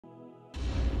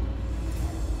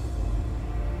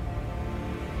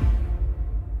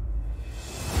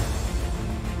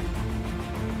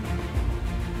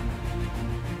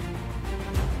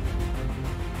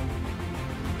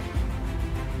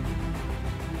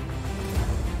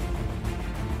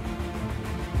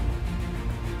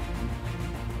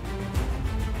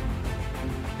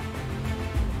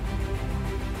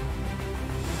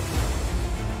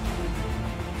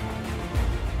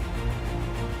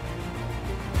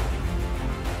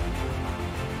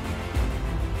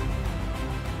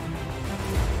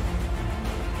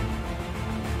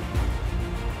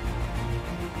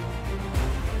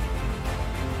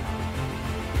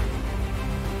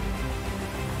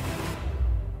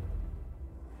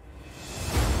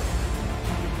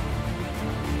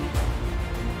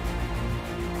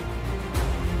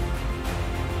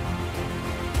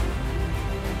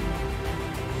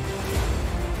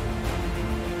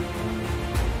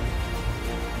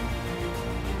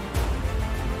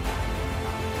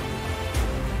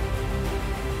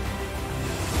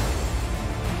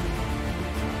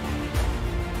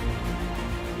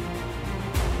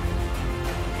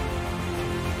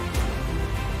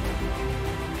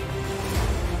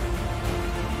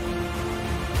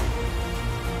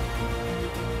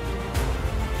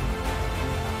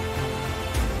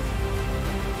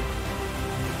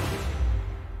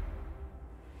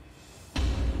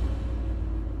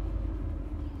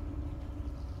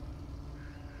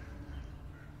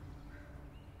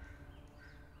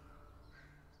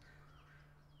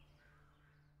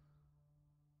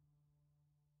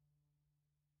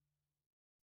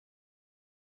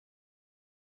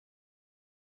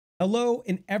Hello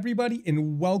and everybody,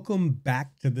 and welcome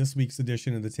back to this week's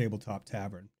edition of the Tabletop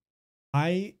Tavern.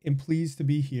 I am pleased to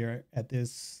be here at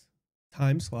this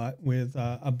time slot with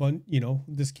a bunch,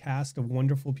 this cast of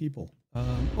wonderful people.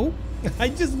 Oh, I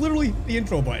just literally hit the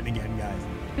intro button again, guys.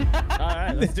 All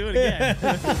right, let's do it again.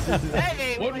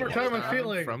 Hey, one more time, I'm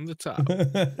feeling from the top.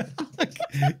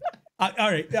 All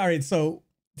right. So,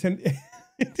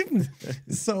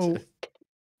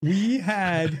 we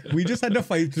just had to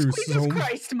fight through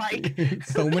Christ, Mike.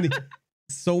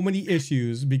 so many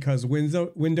issues because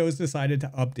Windows decided to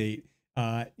update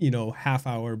half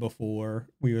hour before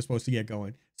we were supposed to get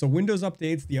going. So Windows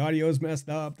updates, the audio is messed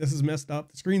up, this is messed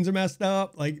up, the screens are messed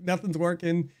up, like nothing's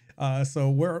working. So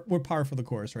we're par for the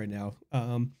course right now.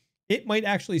 It might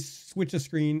actually switch a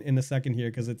screen in a second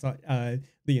here because it's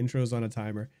the intro's on a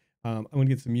timer. I'm gonna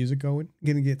get some music going.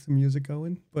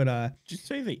 But did you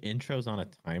say the intro's on a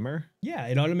timer? Yeah,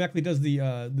 it automatically does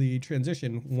the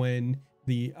transition when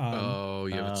the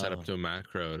you have it set up to a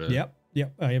macro to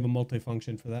Yep. I have a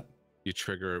multifunction for that. You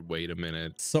trigger wait a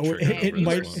minute. So it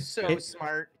might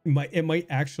smart. It might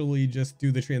actually just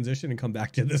do the transition and come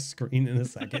back to this screen in a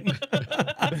second.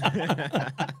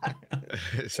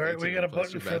 Sorry, we got a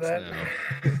button for that.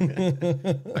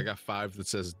 I got 5 that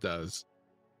says does.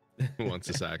 Who wants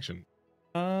this action?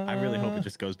 I really hope it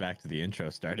just goes back to the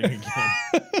intro starting again.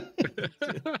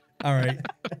 All right.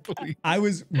 I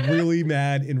was really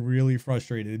mad and really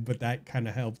frustrated, but that kind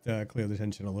of helped clear the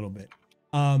tension a little bit.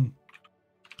 All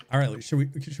right,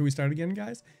 should we start again,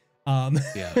 guys?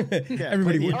 Yeah.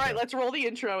 Everybody. All right, let's roll the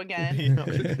intro again.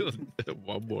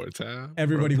 One more time.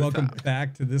 Everybody, welcome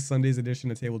back to this Sunday's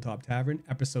edition of Tabletop Tavern,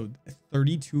 episode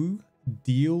 32,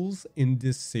 Deals and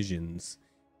Decisions.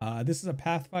 This is a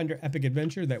Pathfinder epic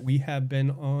adventure that we have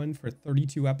been on for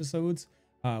 32 episodes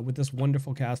with this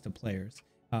wonderful cast of players.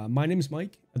 My name is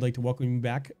Mike. I'd like to welcome you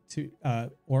back to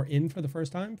or in for the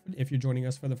first time if you're joining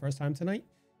us for the first time tonight.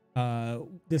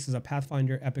 This is a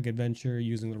Pathfinder epic adventure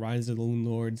using the Rise of the Loon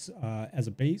Lords as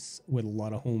a base with a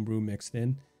lot of homebrew mixed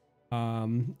in.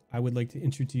 I would like to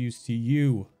introduce to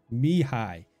you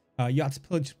Mihaly.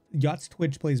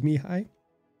 YottsTwitch plays Mihaly,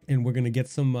 and we're gonna get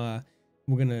some.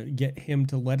 We're gonna get him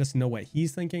to let us know what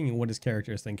he's thinking and what his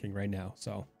character is thinking right now.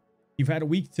 So you've had a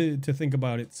week to think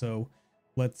about it. So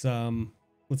let's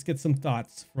get some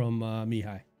thoughts from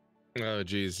Mihaly. Oh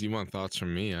geez, you want thoughts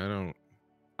from me?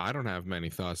 I don't have many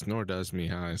thoughts, nor does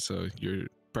Mihaly. So you're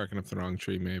barking up the wrong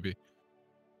tree, maybe.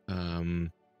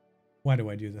 Why do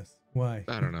I do this? Why?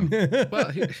 I don't know. Well,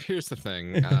 here's the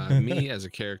thing. Me as a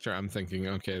character, I'm thinking,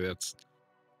 okay, that's.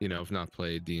 I've not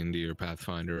played D&D or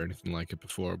Pathfinder or anything like it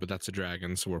before, but that's a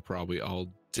dragon, so we're probably all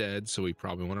dead, so we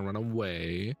probably want to run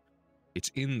away. It's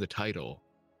in the title.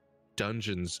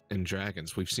 Dungeons and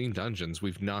Dragons. We've seen dungeons.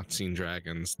 We've not seen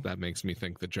dragons. That makes me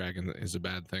think that dragon is a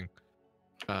bad thing.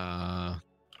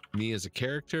 Me as a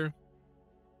character.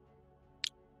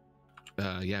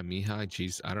 Mihaly,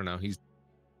 geez, I don't know.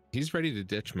 He's ready to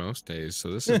ditch most days,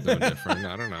 so this is no different.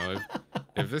 I don't know.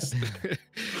 If this...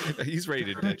 he's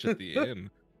ready to ditch at the inn.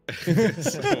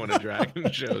 So when a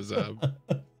dragon shows up,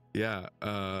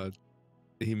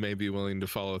 he may be willing to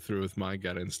follow through with my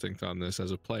gut instinct on this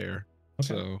as a player.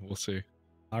 Okay. So we'll see.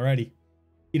 Alrighty,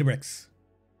 Idabrix,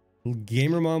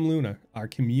 Gamer Mom Luna, our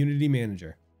community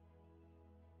manager.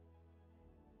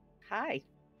 Hi.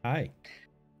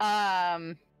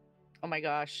 Oh my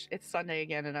gosh, it's Sunday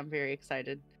again, and I'm very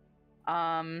excited.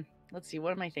 Let's see,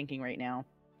 what am I thinking right now?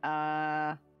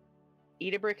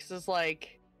 Idabrix is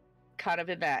like kind of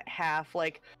in that half,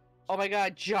 like, oh my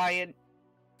god, giant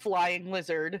flying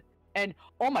lizard, and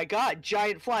oh my god,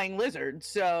 giant flying lizard.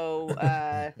 So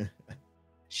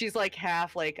she's like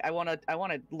half like I want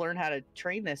to learn how to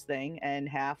train this thing, and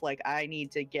half like I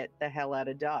need to get the hell out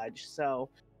of Dodge. So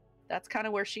that's kind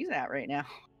of where she's at right now.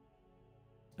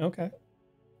 Okay.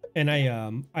 And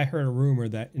I heard a rumor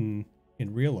that in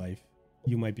real life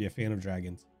you might be a fan of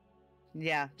dragons.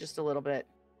 Yeah, just a little bit.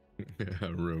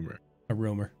 A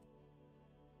rumor.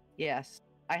 Yes,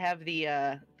 I have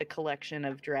the collection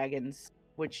of dragons,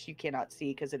 which you cannot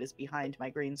see because it is behind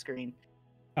my green screen.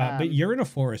 But you're in a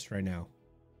forest right now.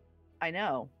 I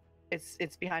know,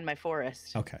 it's behind my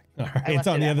forest. Okay, all right. It's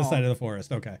on the other side of the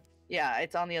forest. Okay. Yeah,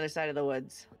 it's on the other side of the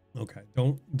woods. Okay,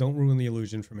 don't ruin the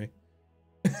illusion for me.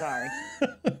 Sorry.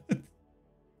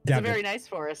 It's a very nice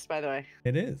forest, by the way.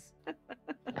 It is.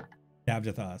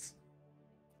 Davdithas.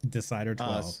 Decider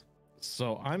 12.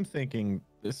 So I'm thinking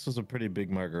this was a pretty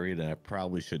big margarita. I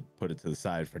probably should put it to the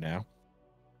side for now.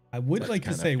 I would like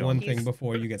to say one thing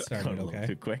before you get started, a little okay?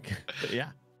 too quick. But yeah.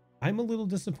 I'm a little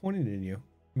disappointed in you.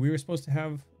 We were supposed to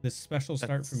have this special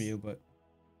start from you, but...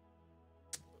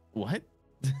 What?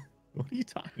 What are you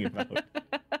talking about?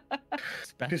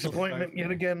 Special Disappointment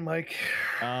yet again, Mike.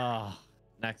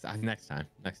 Next time.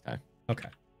 Okay.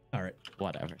 All right.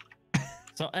 Whatever.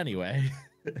 So anyway,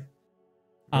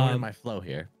 going in my flow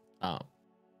here.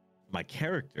 My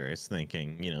character is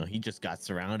thinking, he just got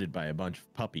surrounded by a bunch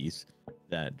of puppies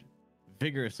that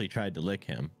vigorously tried to lick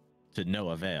him to no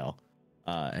avail.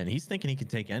 And he's thinking he can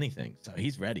take anything, so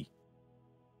he's ready.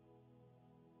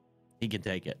 He can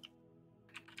take it.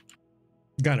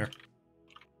 Gunnar.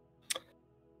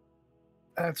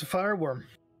 That's a fireworm.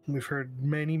 We've heard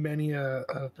many a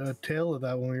tale of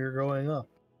that when we were growing up.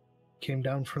 Came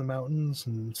down from the mountains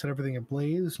and set everything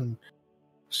ablaze and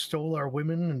stole our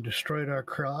women and destroyed our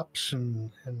crops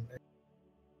and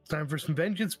it's time for some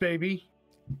vengeance, baby.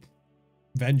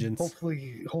 Vengeance.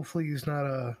 Hopefully he's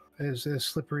not as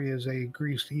slippery as a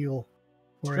greased eel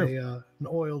or an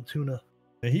oiled tuna.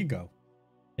 There you go.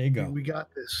 We got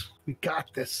this.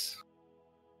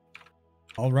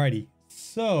 Alrighty.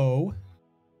 So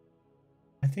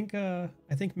I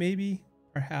think maybe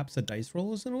perhaps a dice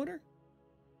roll is in order.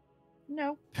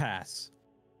 No. Pass.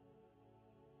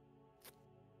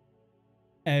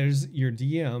 As your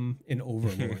DM in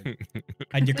Overlord,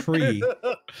 I decree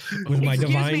with my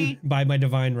Excuse me.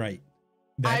 divine right.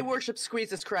 I worship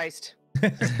Squeezes Christ. Oh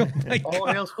my All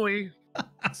God. hail Squee.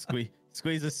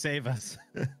 Squeeze us, save us.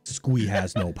 Squee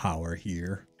has no power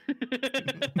here.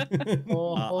 I'd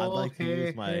like to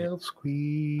use hail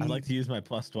Squee. I'd like to use my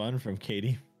 +1 from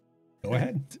Katie. Go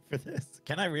ahead. For this.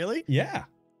 Can I really? Yeah.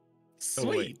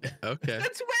 Sweet. Okay.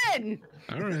 Let's win.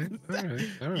 All right.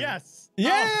 Yes.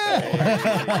 Yeah.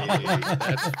 Hey,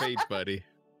 that's fate, buddy.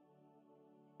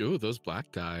 Ooh, those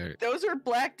black die. Those are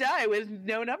black die with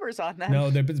no numbers on them.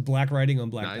 No, there's black writing on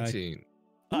black die. 19.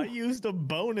 I used a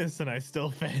bonus and I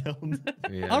still failed.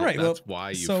 Yeah, All right, that's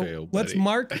why you failed. Let's buddy.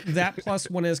 mark that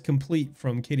 +1 as complete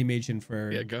from Katie Machen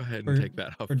for Yeah, go ahead and take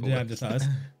that off for the list. Davdithas.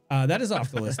 That is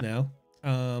off the list now.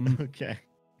 Okay.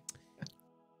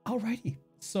 Alrighty.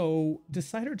 So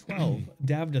Decider 12,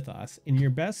 Davdithas, in your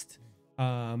best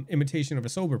imitation of a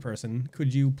sober person,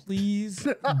 could you please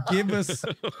give us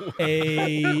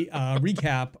a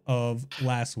recap of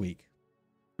last week?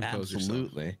 Compose yourself.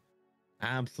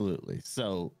 Absolutely.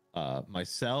 So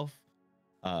myself,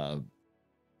 Mihaly,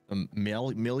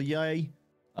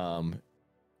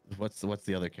 what's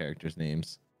the other characters'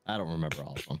 names? I don't remember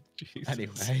all of them. Jesus.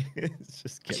 Anyway, it's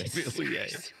just kidding.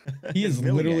 He is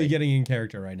Mihaly. literally getting in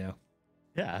character right now.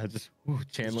 Yeah, just It's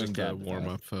channeling just a down. warm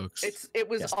up, folks. It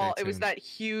was Stay all. It was tuned. that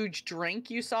huge drink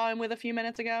you saw him with a few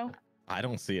minutes ago. I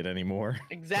don't see it anymore.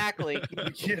 Exactly.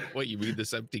 Yeah. What, you read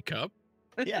this empty cup?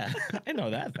 Yeah, I know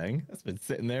that thing. That's been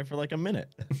sitting there for like a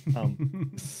minute.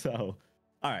 So,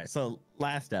 all right. So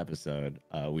last episode,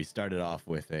 we started off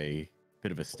with a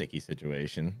bit of a sticky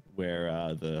situation where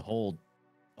the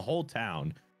whole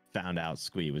town found out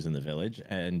Squee was in the village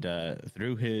and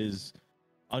threw his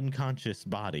unconscious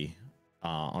body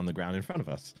on the ground in front of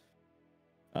us.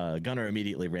 Gunnar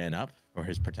immediately ran up for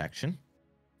his protection.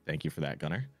 Thank you for that,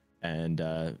 Gunnar.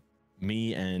 And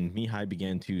me and Mihaly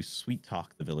began to sweet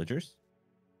talk the villagers.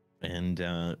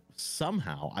 And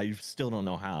somehow, I still don't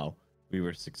know how, we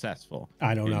were successful.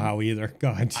 I don't know how either.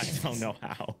 God. I don't know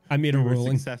how. I made a We were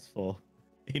ruling. successful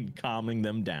in calming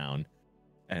them down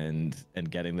and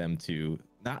getting them to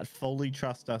not fully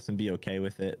trust us and be okay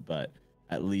with it, but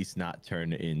at least not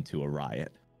turn it into a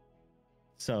riot.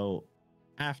 So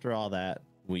after all that,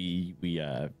 we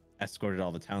escorted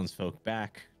all the townsfolk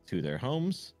back to their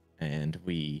homes, and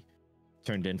we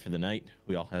turned in for the night.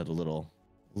 We all had a little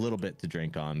bit to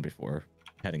drink on before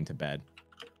heading to bed.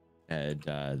 And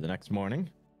the next morning,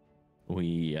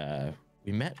 we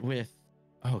met with,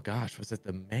 oh gosh, was it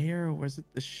the mayor or was it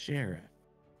the sheriff?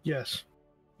 Yes.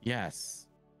 Yes,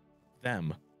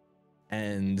 them.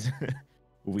 And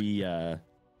we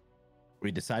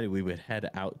decided we would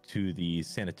head out to the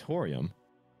sanatorium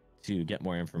to get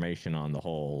more information on the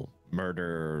whole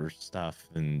murder stuff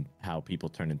and how people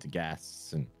turn into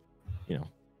guests and,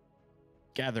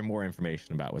 gather more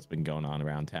information about what's been going on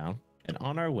around town. And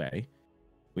on our way,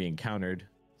 we encountered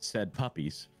said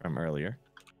puppies from earlier,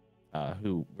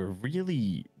 who were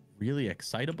really, really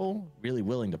excitable, really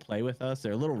willing to play with us.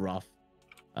 They're a little rough.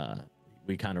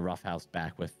 We kind of roughhoused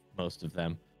back with most of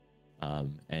them.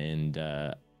 And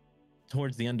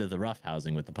towards the end of the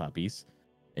roughhousing with the puppies,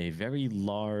 a very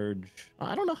large,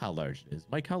 I don't know how large it is.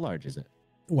 Mike, how large is it?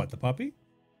 What, the puppy?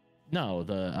 No,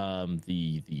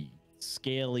 the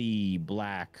scaly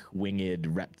black winged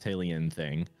reptilian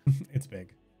thing. It's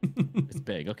big. It's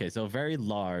big. Okay, so a very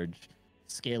large,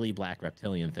 scaly black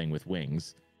reptilian thing with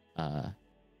wings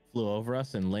flew over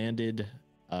us and landed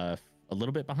a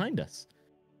little bit behind us.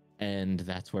 And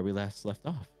that's where we last left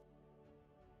off.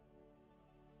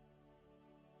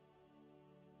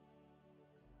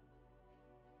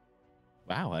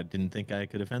 Wow, I didn't think I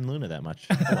could offend Luna that much.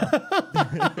 Had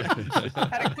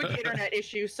a quick internet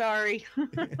issue. Sorry.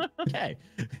 Okay.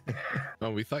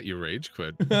 Oh, we thought you rage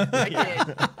quit. I Yeah.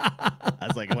 did. I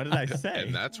was like, what did I say?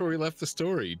 And that's where we left the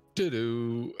story.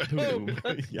 Doo-doo. Boom.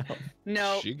 Yup.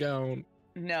 No, She gone.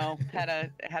 no. Had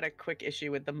a quick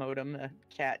issue with the modem. The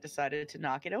cat decided to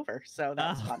knock it over, so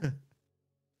that's fun.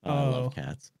 Oh, I Oh. love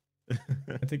cats.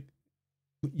 I think,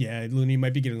 yeah, Looney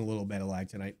might be getting a little bit of lag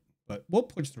tonight, but we'll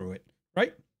push through it,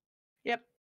 right? Yep.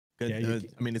 Good. Yeah, you-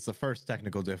 I mean, it's the first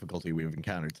technical difficulty we've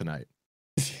encountered tonight.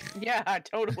 Yeah,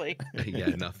 totally. Yeah,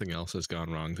 nothing else has gone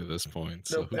wrong to this point.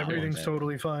 So Nope, who everything's knows?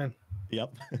 totally fine.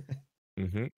 Yep.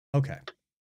 Mhm. Okay.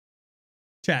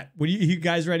 Chat, what you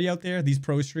guys ready out there? These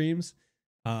pro streams.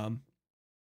 One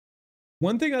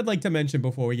thing I'd like to mention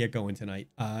before we get going tonight.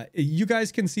 You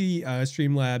guys can see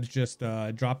Streamlabs just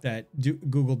drop that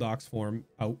Google Docs form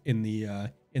out in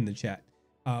the chat.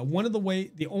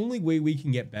 The only way we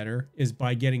can get better is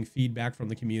by getting feedback from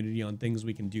the community on things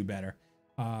we can do better.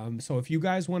 So if you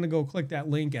guys want to go click that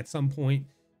link at some point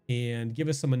and give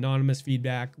us some anonymous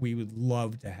feedback, we would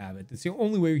love to have it. It's the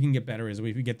only way we can get better is if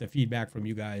we get the feedback from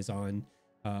you guys on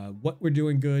what we're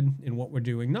doing good and what we're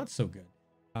doing not so good.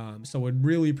 So would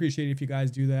really appreciate it if you guys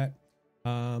do that.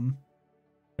 But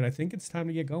I think it's time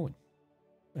to get going.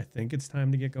 Out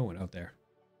there.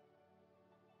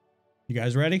 You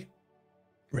guys ready?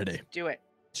 Ready. Do it.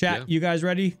 Chat, Yeah. you guys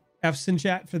ready? F's in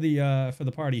chat for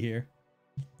the party here.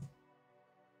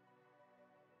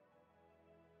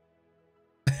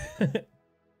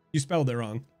 You spelled it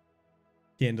wrong.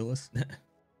 Scandalous.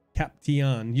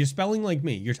 Caption. You're spelling like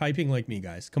me. You're typing like me,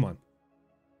 guys. Come on.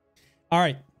 All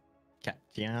right.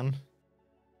 Captain.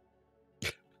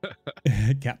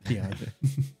 Caption.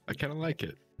 I kind of like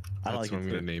it. I That's like what I'm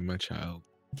it going to too. name my child.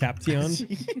 Caption.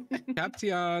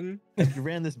 Caption. You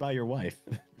ran this by your wife.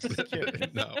 Just kidding.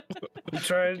 No. It's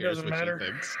all right, it Cares doesn't what she matter.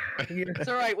 thinks. It's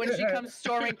all right. When she comes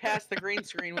storming past the green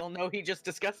screen, we'll know he just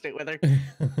discussed it with her.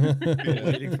 You're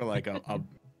waiting for like a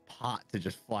pot to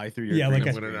just fly through your Yeah, green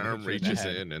like When an screen, arm hit you reaches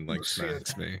head. in and like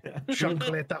smacks me.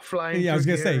 Chocolate that flying Yeah, I was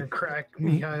through gonna the air say- and crack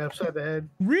Mihaly upside the head.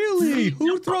 Really?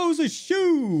 Who throws a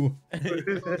shoe?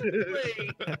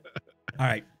 All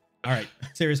right.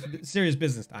 Serious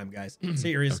business time, guys.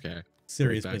 Serious Okay.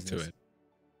 serious Right back to business. it.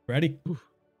 Ready?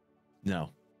 No.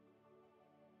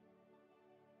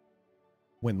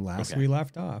 When last Okay. we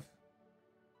left off,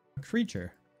 a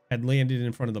creature had landed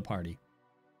in front of the party.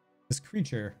 This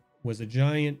creature was a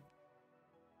giant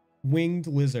winged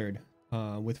lizard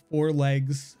with 4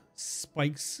 legs,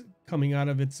 spikes coming out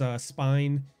of its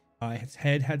spine. Its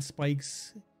head had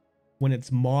spikes. When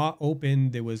its maw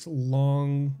opened, there was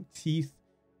long teeth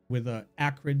with an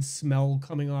acrid smell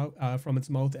coming out from its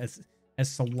mouth as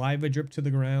saliva dripped to the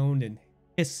ground and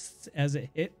hissed as it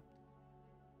hit.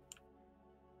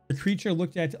 The creature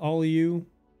looked at all of you,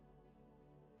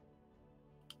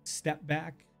 stepped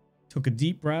back, took a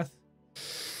deep breath,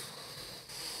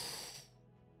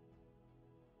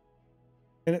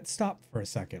 and it stopped for a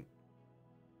second.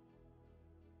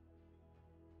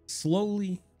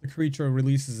 Slowly, the creature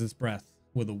releases its breath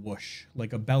with a whoosh,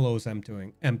 like a bellows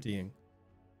emptying.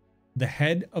 The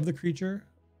head of the creature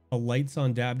alights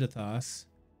on Davdithas.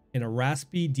 In a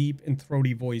raspy, deep, and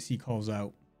throaty voice, he calls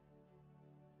out,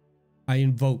 "I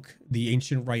invoke the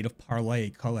ancient right of parley,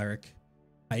 Cleric.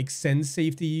 I extend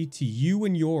safety to you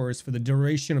and yours for the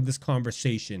duration of this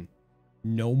conversation.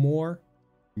 No more,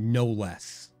 no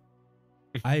less.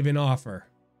 I have an offer.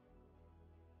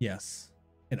 Yes,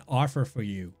 an offer for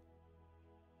you.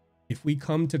 If we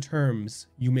come to terms,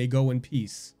 you may go in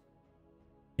peace.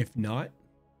 If not,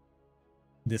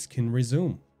 this can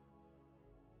resume.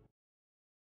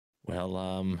 Well,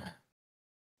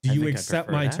 Do I you think I accept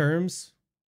prefer my that. terms?"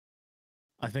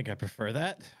 I think I prefer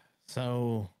that.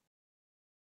 So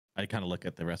I kind of look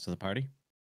at the rest of the party.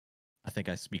 I think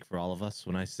I speak for all of us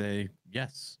when I say,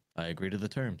 yes, I agree to the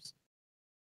terms.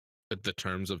 But the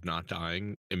terms of not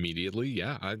dying immediately,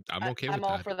 yeah, I'm okay with I'm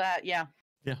all that. for that. Yeah.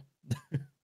 Yeah.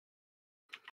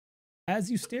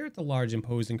 As you stare at the large,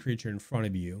 imposing creature in front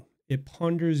of you, it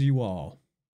ponders you all.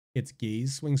 Its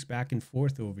gaze swings back and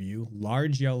forth over you.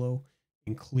 Large yellow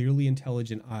and clearly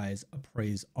intelligent eyes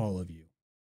appraise all of you.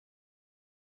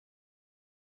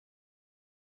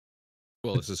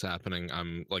 While this is happening,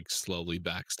 I'm like slowly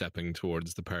backstepping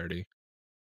towards the party.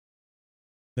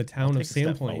 The I'll town of take a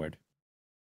step Sandpoint. forward.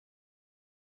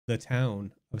 The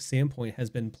town of Sandpoint has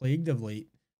been plagued of late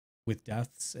with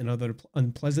deaths and other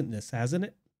unpleasantness, hasn't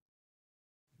it?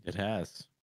 It has.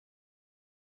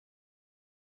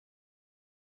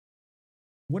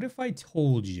 What if I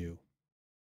told you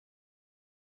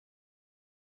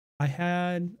I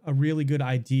had a really good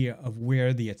idea of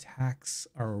where the attacks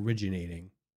are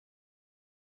originating?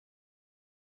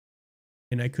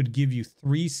 And I could give you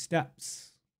 3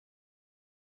 steps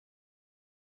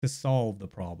to solve the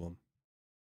problem.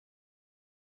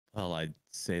 Well, I'd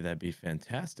say that'd be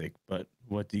fantastic, but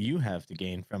what do you have to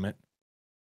gain from it?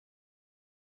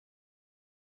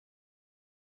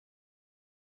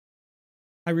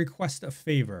 I request a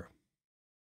favor.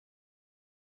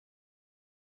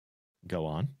 Go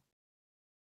on.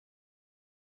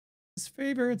 This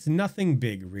favor, it's nothing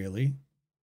big, really.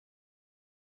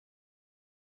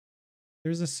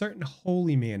 There's a certain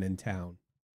holy man in town.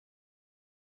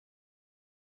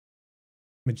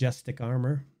 Majestic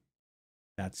armor,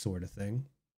 that sort of thing.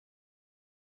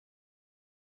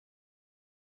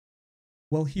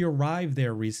 Well, he arrived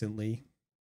there recently,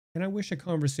 and I wish a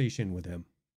conversation with him.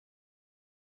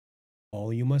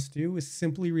 All you must do is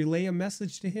simply relay a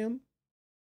message to him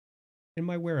and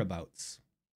my whereabouts.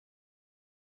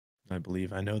 I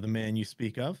believe I know the man you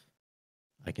speak of.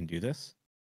 I can do this.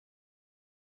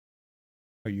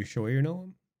 Are you sure you know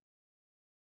him?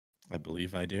 I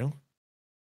believe I do.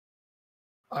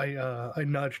 I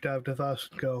nudge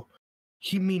Davdithas and go,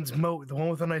 he means Moat, the one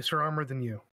with the nicer armor than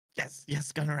you.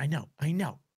 Yes, Gunnar, I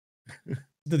know.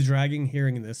 The dragon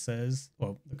hearing this says,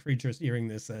 well, the creature's hearing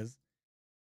this says,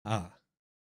 ah,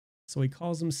 so he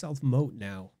calls himself Moat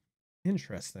now.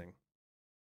 Interesting.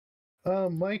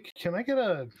 Mike, can I get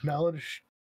a knowledge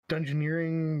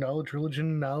dungeoneering, knowledge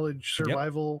religion, knowledge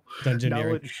survival, Dungeoneering.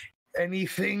 knowledge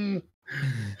anything?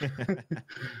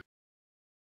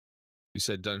 You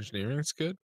said dungeoneering is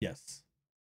good. Yes.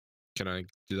 Can I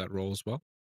do that roll as well?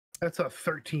 That's a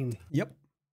 13. Yep.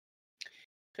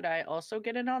 Could I also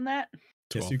get in on that?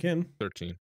 Yes, 12, you can.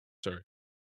 13. Sorry.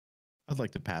 I'd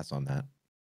like to pass on that.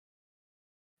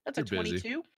 That's You're a busy.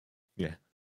 22. Yeah.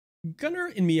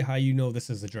 Gunnar and Mihaly, you know this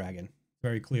is a dragon.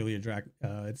 Very clearly a dragon.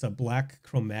 It's a black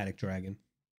chromatic dragon.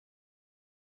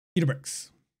 Idabrix,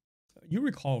 you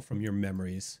recall from your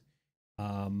memories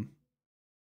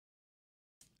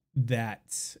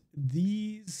that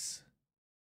these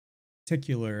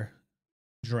particular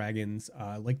dragons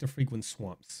like to frequent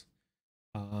swamps.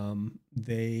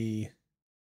 They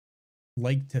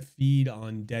like to feed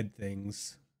on dead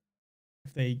things.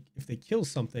 If they kill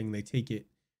something, they take it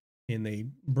and they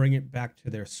bring it back to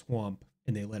their swamp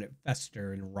and they let it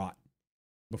fester and rot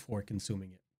before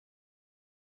consuming it.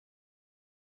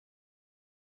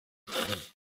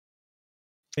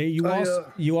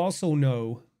 You also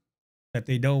know that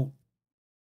they don't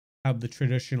have the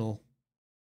traditional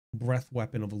breath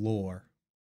weapon of lore,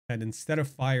 and instead of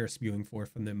fire spewing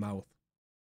forth from their mouth,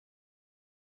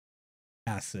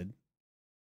 acid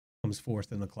comes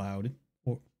forth in the cloud.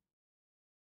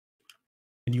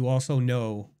 And you also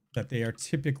know that they are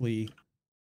typically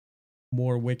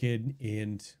more wicked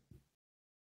and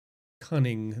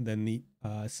cunning than the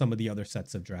some of the other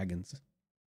sets of dragons.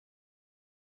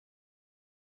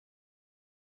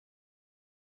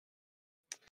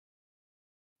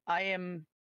 I am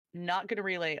not going to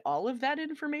relay all of that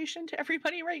information to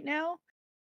everybody right now.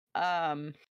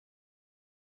 I'm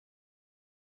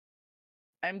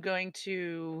going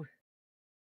to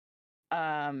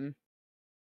I'm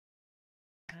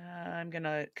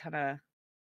gonna kind of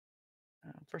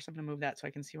first I'm gonna move that so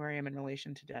I can see where I am in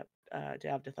relation to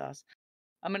Davdithas.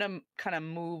 I'm gonna kind of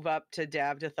move up to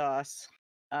Davdithas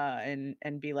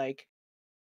and be like,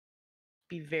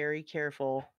 be very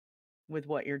careful with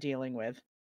what you're dealing with.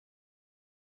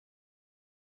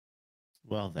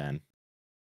 Well then,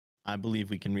 I believe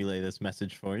we can relay this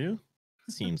message for you.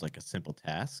 Seems like a simple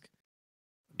task.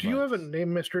 Do you have a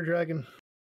name, Mr. Dragon?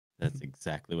 That's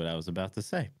exactly what I was about to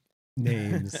say.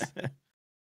 Names.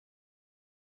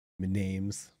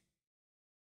 Names.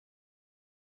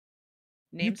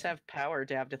 Names have power,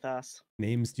 Davdithas.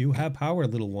 Names do have power,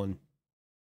 little one.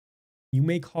 You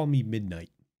may call me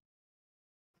Midnight.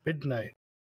 Midnight.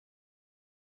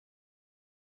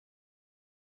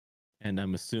 And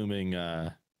I'm assuming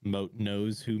Moat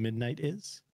knows who Midnight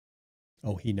is?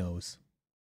 Oh, he knows.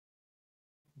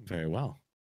 Very well.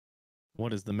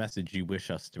 What is the message you wish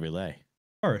us to relay?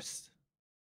 First,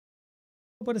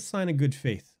 how about a sign of good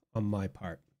faith on my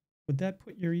part? Would that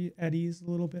put you at ease a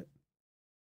little bit?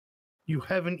 You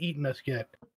haven't eaten us yet.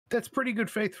 That's pretty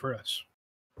good faith for us.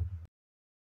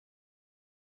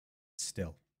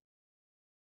 Still.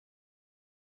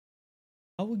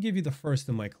 I will give you the first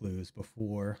of my clues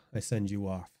before I send you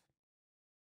off.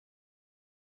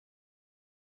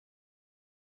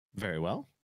 Very well.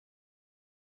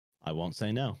 I won't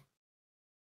say no.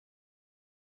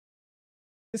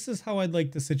 This is how I'd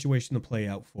like the situation to play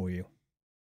out for you.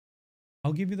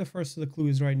 I'll give you the first of the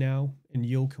clues right now, and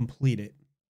you'll complete it.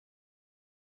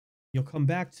 You'll come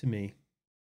back to me,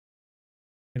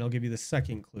 and I'll give you the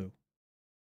second clue.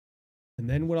 And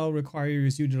then what I'll require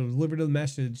is you to deliver the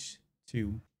message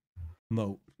to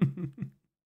Moat.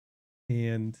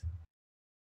 And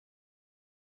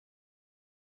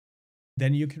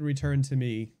then you can return to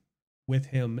me with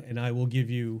him, and I will give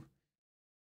you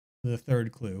the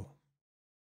third clue.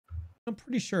 I'm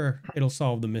pretty sure it'll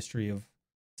solve the mystery of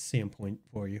Sandpoint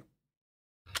for you.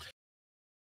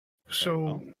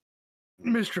 So,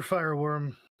 Mr.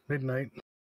 Fireworm, Midnight.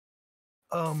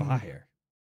 Fire.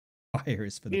 Fire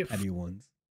is for the petty ones.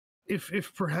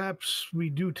 If perhaps we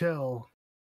do tell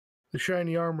the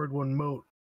shiny armored one Moat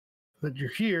that you're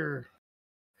here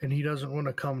and he doesn't want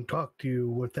to come talk to you,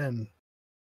 what then?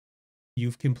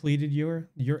 You've completed your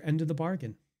end of the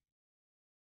bargain.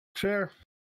 Sure.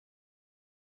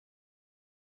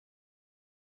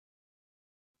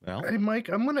 Well, Hey, Mike,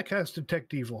 I'm going to cast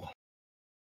Detect Evil.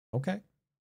 Okay.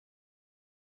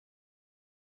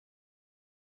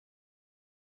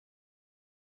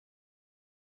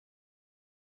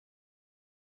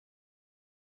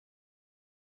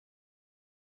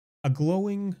 A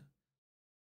glowing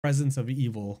presence of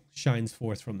evil shines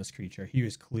forth from this creature. He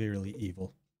is clearly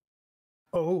evil.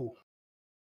 Oh.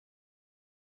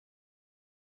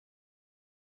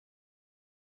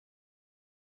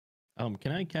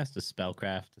 Can I cast a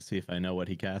spellcraft to see if I know what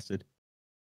he casted?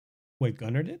 Wait,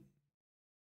 Gunnar did?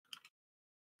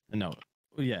 No,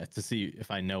 yeah, to see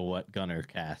if I know what Gunnar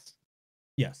cast.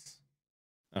 Yes.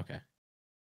 Okay.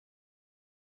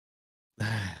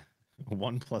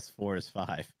 1 + 4 is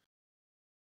 5.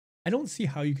 I don't see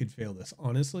how you could fail this,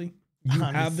 honestly. You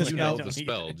have the Honestly, You know spell. the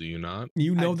spell, do you not?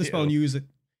 You know I the spell and do. use it.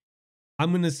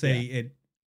 I'm gonna say it.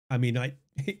 I mean,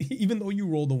 even though you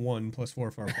rolled a 1 + 4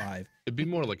 for a 5. It'd be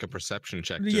more like a perception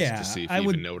check just Yeah, to see if I he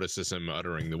would- even notices him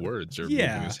uttering the words or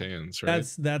Yeah, moving his hands,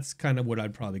 right? That's kind of what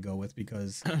I'd probably go with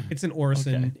because it's an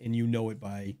orison and you know it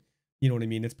by, you know what I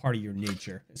mean? It's part of your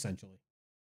nature, essentially.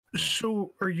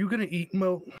 So, are you going to eat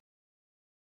Moat?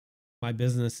 My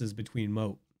business is between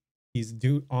Moat. He's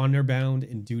honor bound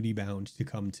and duty bound to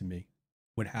come to me.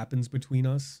 What happens between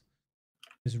us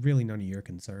is really none of your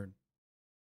concern.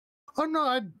 Oh, no,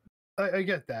 I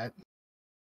get that.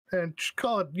 And just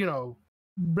call it,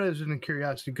 resident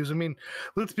curiosity. Because, I mean,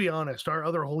 let's be honest. Our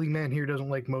other holy man here doesn't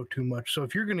like Moat too much. So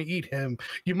if you're going to eat him,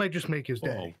 you might just make his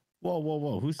day.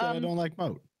 Whoa. Who said I don't like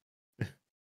Moat?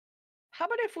 How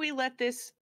about if we let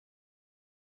this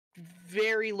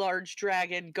very large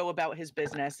dragon go about his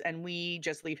business and we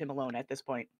just leave him alone at this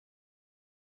point?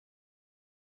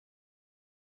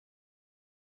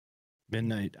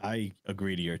 Midnight, I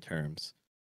agree to your terms.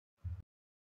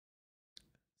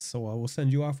 So I will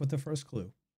send you off with the first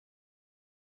clue.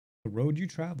 The road you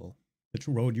travel,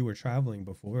 the road you were traveling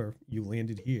before you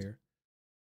landed here,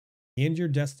 and your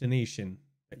destination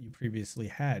that you previously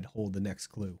had hold the next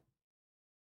clue.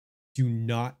 Do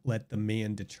not let the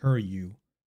man deter you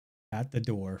at the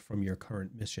door from your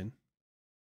current mission.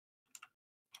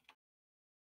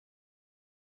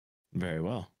 Very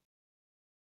well.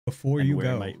 Before And you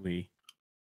where go, might we?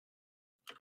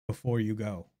 before you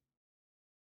go,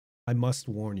 I must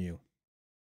warn you.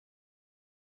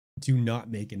 Do not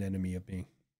make an enemy of me.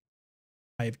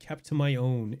 I have kept to my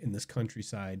own in this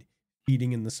countryside,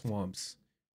 feeding in the swamps,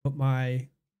 but my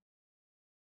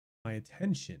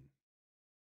attention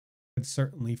could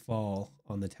certainly fall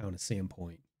on the town of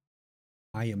Sandpoint.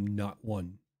 I am not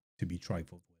one to be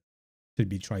trifled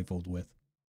with.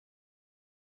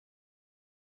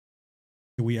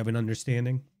 Do we have an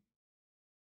understanding?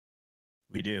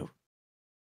 We do.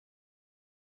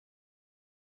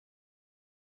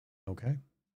 Okay.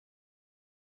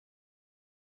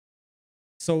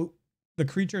 So the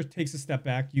creature takes a step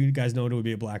back. You guys know it would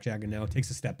be a black dragon now. Takes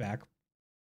a step back.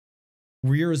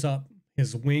 Rears up.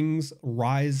 His wings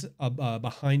rise up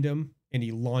behind him, and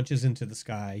he launches into the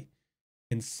sky.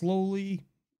 And slowly,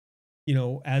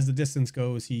 as the distance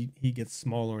goes, he gets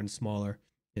smaller and smaller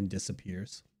and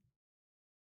disappears.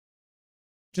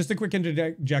 Just a quick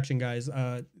interjection, guys.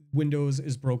 Windows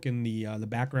is broken. The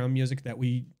background music that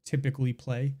we typically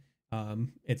play,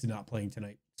 it's not playing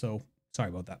tonight. So sorry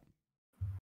about that.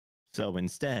 So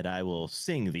instead, I will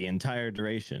sing the entire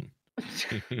duration.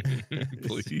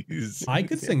 Please. I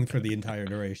could sing for the entire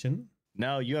duration.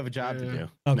 No, you have a job to do.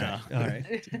 Okay, No. all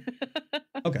right.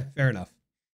 Okay, fair enough.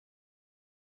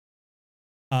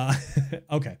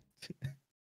 Okay.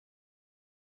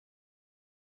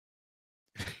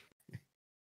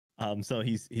 So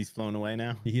he's flown away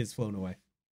now. He is flown away.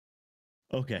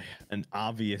 Okay, an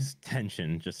obvious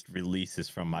tension just releases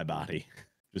from my body.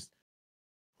 Just,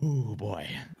 oh boy.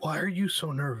 Why are you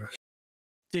so nervous?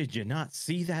 Did you not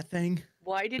see that thing?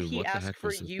 Why did Dude, he what the ask heck for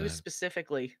was it you then?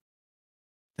 specifically?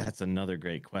 That's another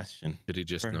great question. Did he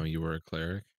just For- know you were a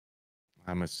cleric?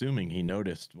 I'm assuming he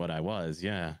noticed what I was,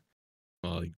 yeah.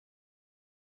 Well,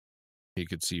 he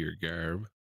could see your garb.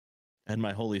 And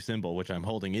my holy symbol, which I'm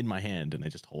holding in my hand, and I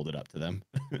just hold it up to them.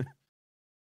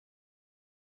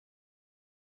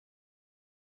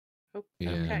 Oh,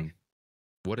 Yeah. okay.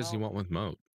 What does he Well- want with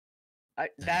Moat?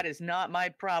 That is not my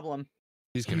problem.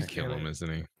 He's gonna He's kill him, gonna- isn't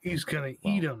he? He's gonna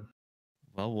Well, eat him.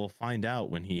 Well, we'll find out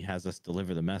when he has us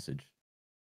deliver the message.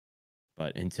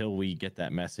 But until we get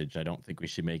that message, I don't think we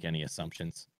should make any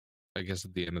assumptions. I guess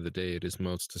at the end of the day, it is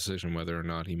Moat's decision whether or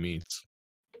not he meets.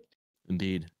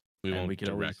 Indeed. We And won't we could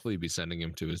always- directly be sending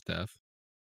him to his death.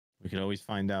 We could always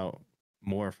find out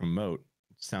more from Moat.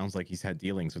 Sounds like he's had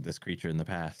dealings with this creature in the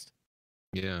past.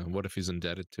 Yeah, what if he's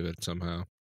indebted to it somehow?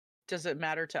 Does it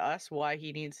matter to us why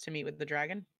he needs to meet with the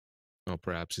dragon? Well,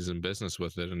 perhaps he's in business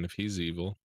with it, and if he's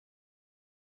evil,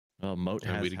 Well, Moat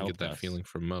and has we didn't get helped that us. feeling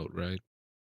from Moat, right?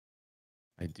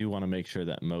 I do want to make sure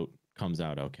that Moat comes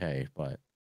out okay, but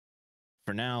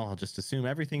for now, I'll just assume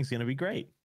everything's going to be great.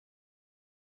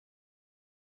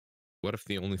 What if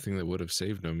the only thing that would have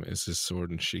saved him is his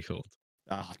sword and shield?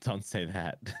 Oh, don't say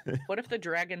that. What if the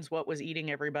dragon's what was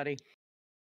eating everybody?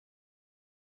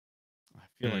 I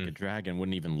feel like a dragon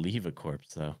wouldn't even leave a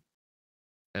corpse, though.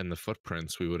 And the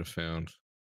footprints we would have found.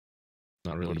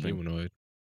 Not really Would've been- humanoid.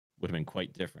 Would have been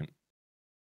quite different.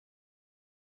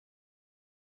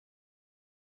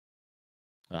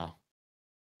 Oh.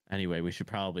 Anyway, we should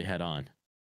probably head on.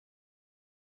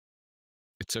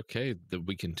 It's okay that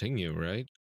we continue, right?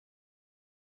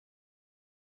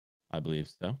 I believe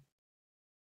so.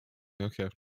 Okay.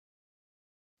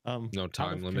 No out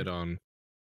time of limit on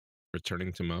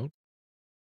returning to Moat?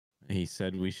 He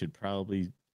said we should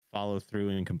probably follow through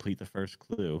and complete the first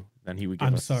clue. Then he would give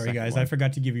I'm us the sorry, second guys. one. I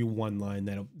forgot to give you one line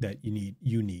that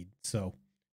you need. So,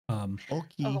 Okay.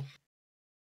 Oh.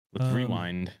 Let's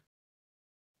rewind.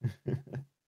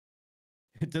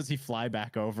 Does he fly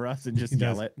back over us and just He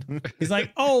yell does. it? he's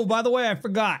like, "Oh, by the way, I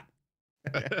forgot."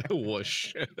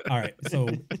 Whoosh. All right. So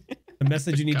the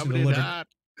message you need to Comedy deliver. that.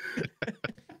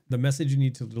 The message you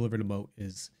need to deliver to Moat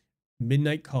is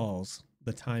midnight calls.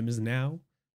 The time is now.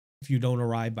 If you don't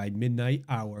arrive by midnight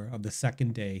hour of the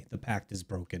second day, the pact is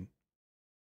broken.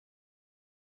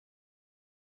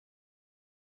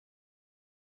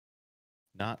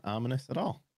 Not ominous at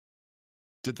all.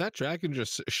 Did that dragon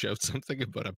just shout something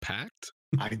about a pact?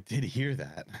 I did hear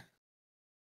that.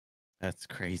 That's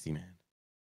crazy, man.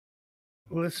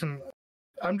 Listen,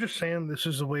 I'm just saying this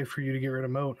is a way for you to get rid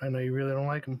of Moat. I know you really don't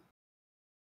like him.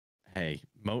 Hey,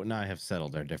 Moat and I have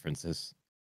settled our differences.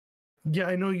 Yeah,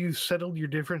 I know you settled your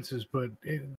differences, but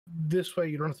this way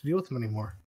you don't have to deal with them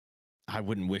anymore. I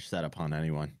wouldn't wish that upon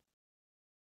anyone.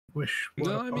 Wish.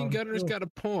 No, I mean, Gunnar's got a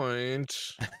point.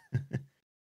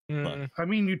 But I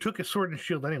mean, you took his sword and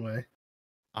shield anyway,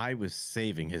 I was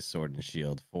saving his sword and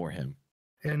shield for him.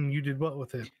 and you did what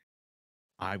with it?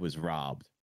 I was robbed.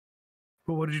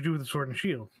 But what did you do with the sword and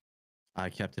shield? I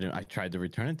kept it. I tried to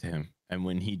return it to him, and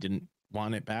when he didn't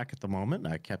want it back at the moment,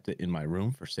 I kept it in my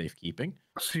room for safekeeping.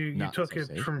 So you Not took so it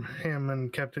safe. from him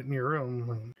and kept it in your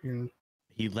room. And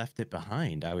He left it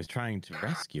behind. I was trying to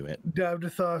rescue it.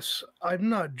 Davdithas, I'm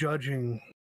not judging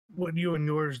what you and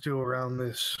yours do around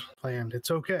this land. It's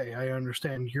okay. I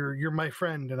understand. You're my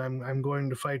friend, and I'm going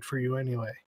to fight for you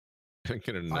anyway. I'm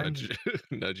gonna nudge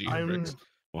you. I'm Briggs.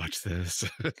 Watch this.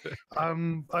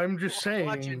 I'm just Watch saying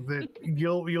it. that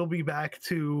you'll be back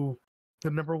to the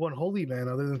number one holy man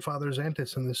other than Father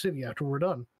Xantis in the city after we're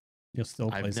done. You'll still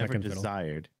play I've never second fiddle.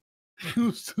 desired.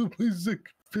 You still play second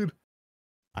fiddle.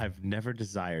 I've never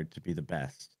desired to be the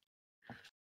best,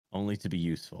 only to be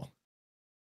useful.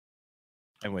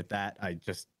 And with that, I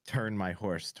just turn my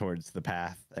horse towards the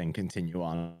path and continue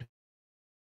on.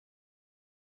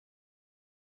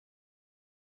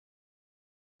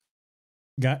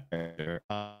 Got.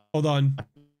 Uh, Hold on.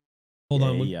 Hold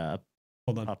on.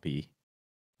 Hold on. Puppy.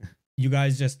 You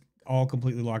guys just all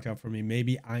completely locked out for me.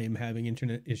 Maybe I am having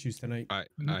internet issues tonight. I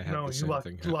had No, the you same locked,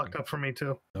 thing locked happen. up for me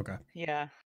too. Okay. Yeah.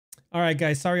 All right,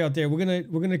 guys. Sorry out there. We're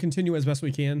gonna continue as best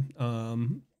we can.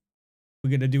 We're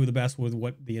gonna do the best with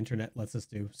what the internet lets us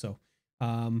do. So,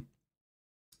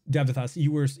 Davdithas,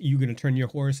 you gonna turn your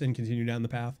horse and continue down the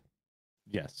path?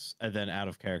 Yes. And then out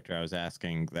of character, I was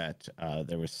asking that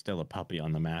there was still a puppy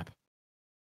on the map.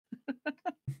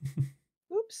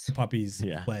 Oops. The puppies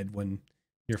Yeah. fled when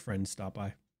your friends stopped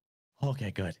by.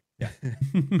 Okay, good. Yeah.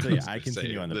 So yeah, I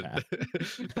continue on the path.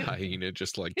 The hyena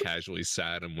just like casually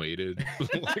sat and waited,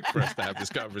 like for us to have this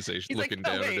conversation, He's like, looking "Oh,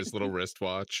 down at wait." his little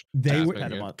wristwatch. They tapping would-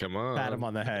 Pat him it. on, Come on. pat him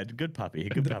on the head. Good puppy.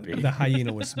 Good puppy. The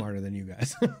hyena was smarter than you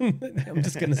guys. I'm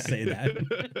just gonna say that.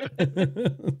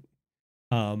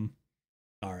 All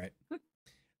right.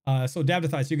 So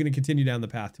Davdithas, you're gonna continue down the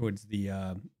path towards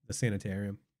the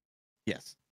sanitarium.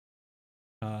 Yes.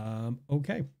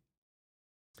 Okay.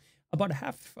 About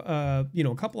a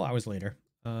couple hours later,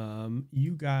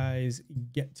 you guys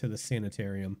get to the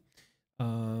sanitarium.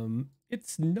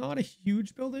 It's not a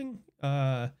huge building.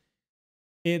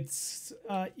 It's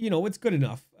it's good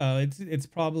enough. It's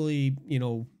probably,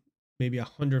 maybe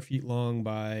 100 feet long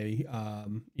by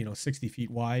 60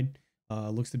 feet wide.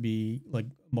 Looks to be like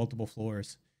multiple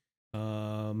floors.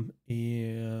 And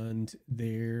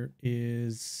there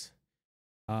is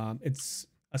it's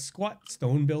a squat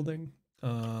stone building.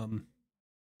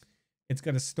 It's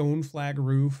got a stone flag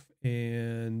roof,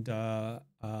 and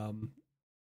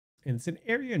it's an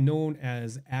area known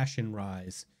as Ashen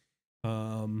Rise.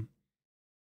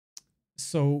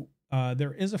 So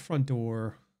there is a front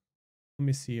door. Let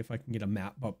me see if I can get a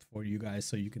map up for you guys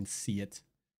so you can see it.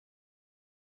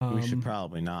 We should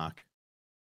probably knock.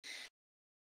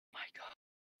 My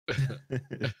God.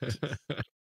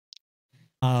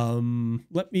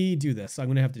 Let me do this. I'm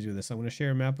gonna have to do this. I'm gonna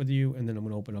share a map with you, and then I'm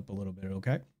gonna open up a little bit.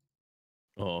 Okay.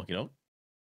 Oh, All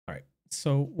right.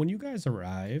 So when you guys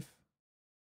arrive,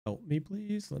 help me,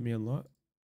 please. Let me unlock.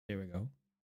 There we go.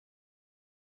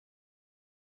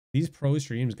 These pro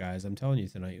streams, guys, I'm telling you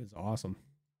tonight, it was awesome.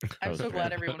 I'm so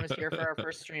glad everyone was here for our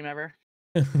first stream ever.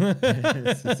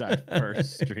 This is our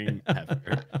first stream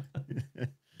ever.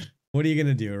 What are you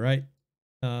gonna do, right?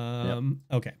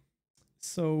 Okay.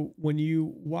 So when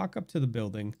you walk up to the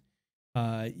building,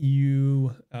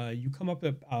 you come up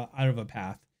out of a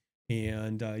path,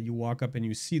 and you walk up and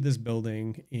you see this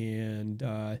building, and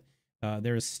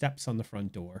there's steps on the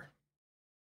front door,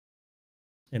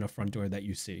 and a front door that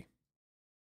you see.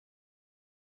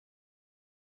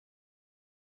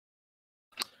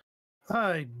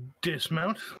 I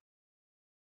dismount,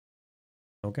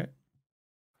 Okay.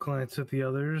 glance at the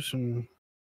others, and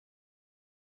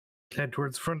head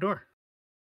towards the front door.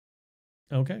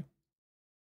 Okay.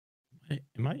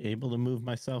 Am I able to move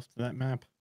myself to that map?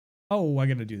 Oh, I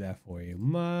gotta do that for you.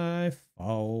 My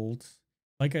fault.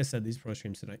 Like I said, these pro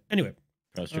streams tonight. Anyway,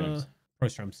 Pro streams. pro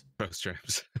streams. Pro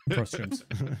streams. Pro streams.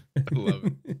 I love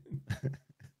it.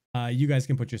 You guys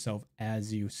can put yourself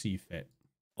as you see fit.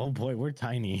 Oh boy, we're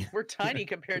tiny. We're tiny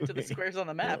compared to the squares on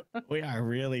the map. We are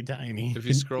really tiny. If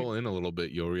you scroll in a little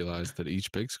bit, you'll realize that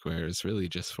each big square is really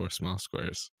just 4 small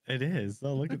squares. It is.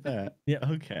 Oh, look at that. Yeah.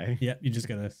 Okay. Yeah, you just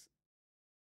gotta.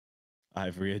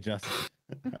 I've readjusted.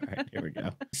 All right, here we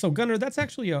go. So Gunnar, that's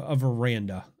actually a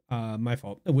veranda. My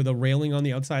fault. With a railing on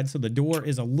the outside, so the door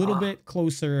is a little bit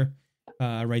closer,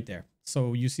 right there.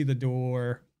 So you see the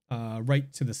door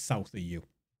right to the south of you.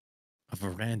 A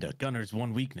veranda. Gunnar's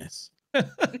one weakness. I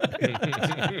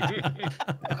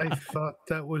thought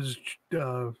that was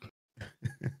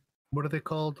what are they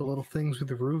called? The little things with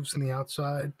the roofs on the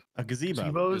outside. A gazebo.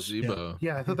 Gazebos? Gazebo.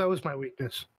 Yeah, I thought that was my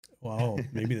weakness. Wow,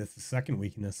 maybe that's the second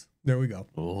weakness. There we go.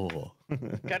 Oh.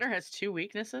 Gunnar has 2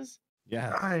 weaknesses.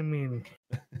 Yeah. I mean,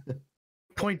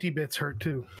 pointy bits hurt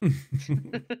too.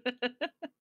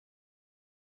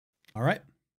 All right.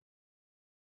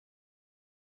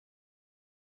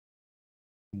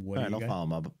 What All do right, you I'll got? follow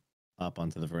him up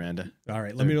onto the veranda. All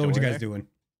right, Is let me there a know what you door guys there? doing.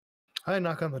 I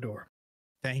knock on the door.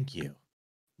 Thank you.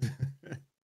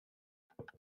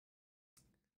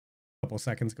 Couple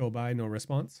seconds go by, no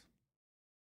response.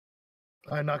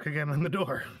 I knock again on the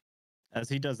door. As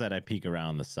he does that, I peek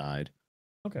around the side.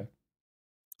 Okay.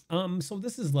 So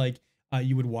this is like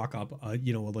you would walk up,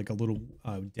 like a little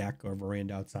deck or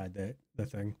veranda outside the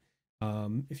thing.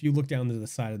 If you look down to the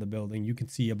side of the building, you can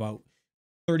see about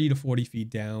 30 to 40 feet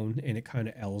down, and it kind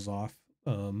of L's off.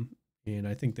 And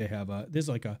I think they have there's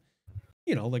like a,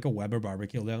 like a Weber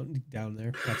barbecue down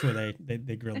there. That's where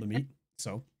they grill the meat.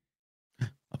 So.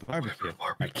 A barbecue.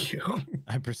 Barbecue.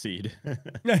 I proceed.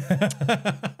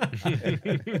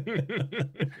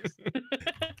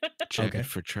 Check Okay. it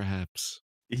for traps.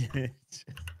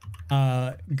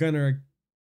 Gunnar,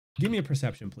 give me a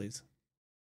perception, please.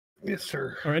 Yes,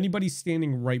 sir. Or anybody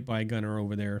standing right by Gunnar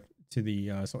over there to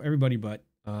the so everybody but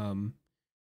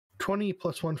 20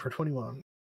 plus 1 for 21.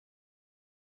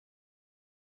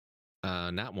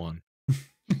 Not one.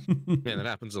 Man, that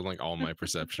happens in like all my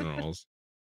perception rolls.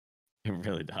 It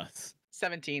really does.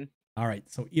 17. All right,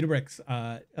 so Idabrix,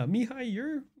 Mihaly,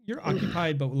 you're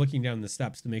occupied, but looking down the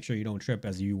steps to make sure you don't trip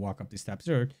as you walk up the steps.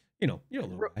 Or you know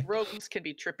the guy. Robes can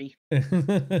be trippy.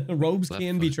 Robes Left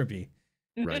can be foot. trippy.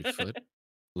 Right foot,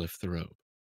 lift the robe.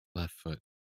 Left foot.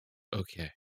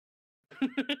 Okay.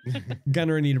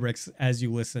 Gunnar and Idabrix, as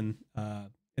you listen,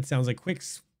 it sounds like quick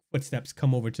footsteps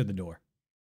come over to the door.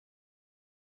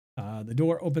 The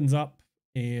door opens up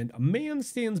and a man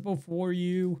stands before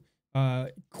you,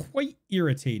 quite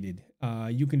irritated.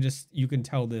 You can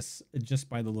tell this just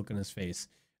by the look on his face.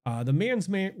 The man's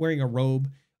wearing a robe.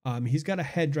 He's got a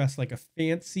headdress, like a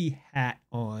fancy hat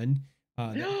on,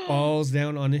 that falls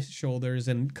down on his shoulders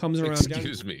and comes around.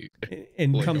 Excuse me.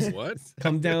 And Like comes a what?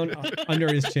 come down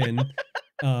under his chin. Like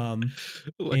a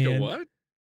and- what?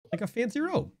 Like a fancy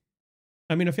robe.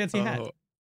 I mean, a fancy hat.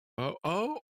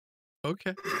 Oh.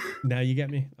 Okay. Now you get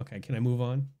me? Okay, can I move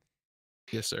on?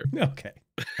 Yes, sir. Okay.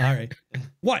 All right.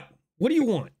 What do you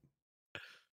want?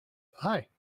 Hi.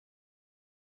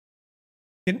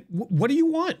 What do you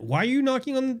want? Why are you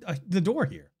knocking on the door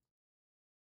here?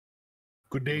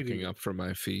 Good day to Looking you. up from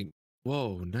my feet.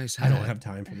 Whoa, nice I hat. don't have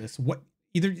time for this. What?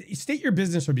 Either state your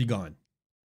business or be gone.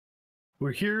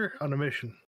 We're here on a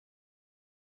mission.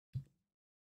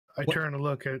 I What- turn to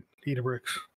look at Idabrix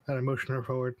and I motion her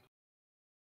forward.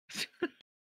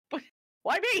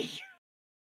 Why me?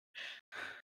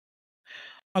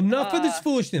 Enough of this Uh,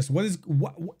 foolishness. What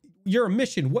you're a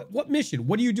mission. What mission?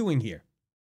 What are you doing here?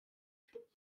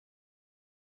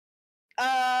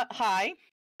 Hi.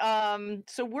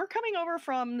 So we're coming over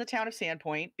from the town of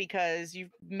Sandpoint because you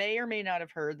may or may not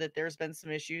have heard that there's been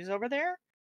some issues over there.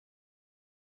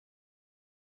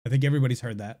 I think everybody's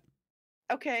heard that.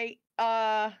 Okay.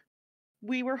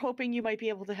 We were hoping you might be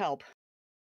able to help.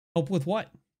 Help with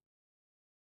what?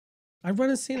 I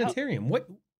run a sanitarium. What?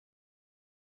 We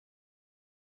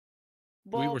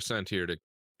Well, were sent here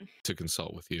to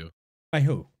consult with you, By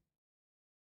who?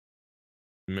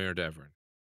 Mayor Devon.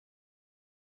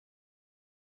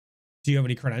 Do you have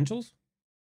any credentials?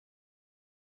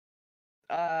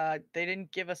 they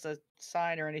didn't give us a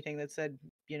sign or anything that said,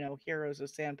 Heroes of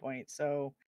Sandpoint.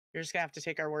 So you're just gonna have to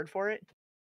take our word for it.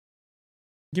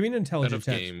 Give me an Out intelligence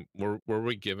of check. game, were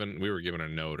we given? We were given a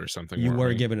note or something. You weren't were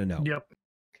we? given a note. Yep.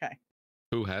 Okay.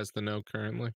 Who has the note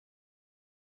currently?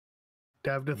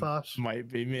 Davdithas. Might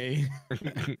be me.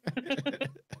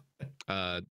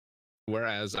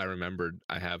 Whereas I remembered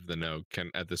I have the note.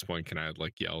 At this point, can I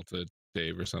like yell to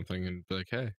Dave or something and be like,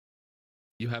 "Hey,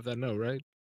 you have that note, right?"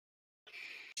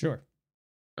 Sure.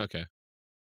 Okay,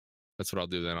 that's what I'll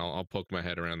do then. I'll poke my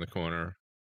head around the corner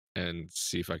and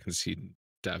see if I can see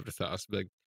Davdithas. Be like,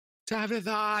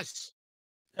 Davdithas,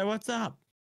 Hey, what's up?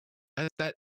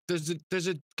 that there's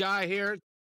a guy here.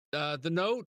 The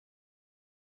note.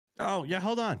 Oh, yeah,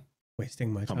 hold on.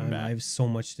 Wasting my Coming time. back. I have so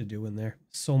much to do in there.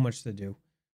 So much to do.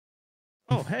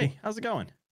 Oh, hey, how's it going?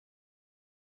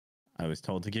 I was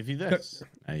told to give you this.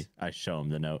 I show him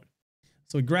the note.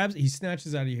 So he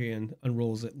snatches out of your hand,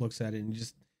 unrolls it, looks at it, and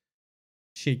just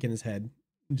shaking his head.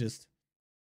 Just,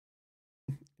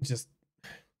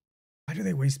 why do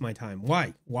they waste my time?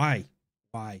 Why?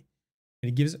 And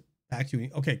he gives it back to you.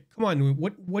 Okay, come on.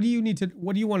 What do you need to?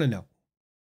 What do you want to know?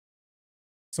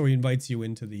 So he invites you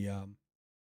into the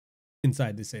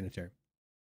inside the sanitarium.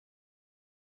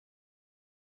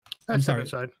 I'm That's sorry.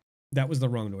 inside. That was the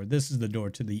wrong door. This is the door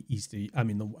to the east of you. I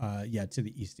mean, to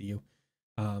the east of you.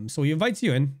 So he invites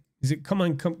you in. He's like,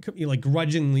 come. He like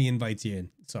grudgingly invites you in.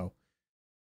 So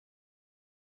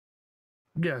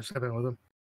Yeah, step in with him.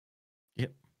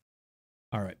 Yep.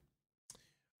 all right.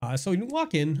 So you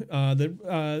walk in.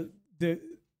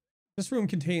 This room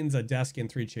contains a desk and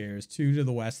 3 chairs, 2 to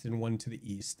the west and 1 to the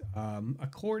east. A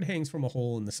cord hangs from a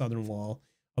hole in the southern wall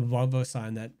above a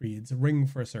sign that reads "Ring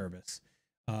for Service."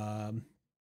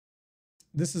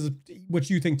 This is what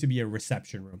you think to be a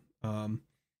reception room.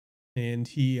 And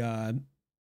he's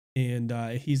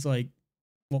like,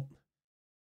 well,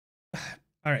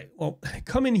 all right, well,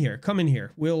 come in here.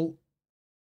 We'll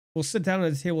sit down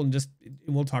at the table and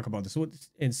we'll talk about this.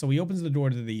 And so he opens the door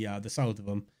to the south of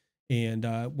him. And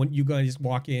when you guys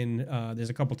walk in, there's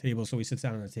a couple tables, so he sits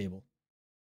down on the table.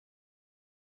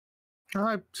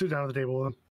 I sit down at the table with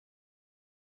him.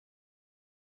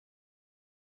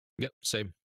 Yep,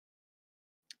 same.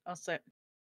 I'll sit.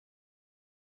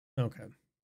 Okay.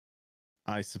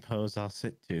 I suppose I'll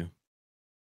sit too.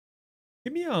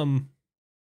 Give me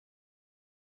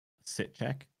Sit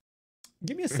check.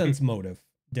 Give me a sense motive,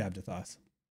 Davdithas.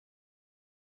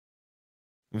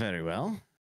 Very well.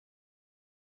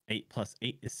 8 plus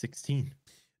 8 is 16.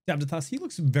 Davdithas, he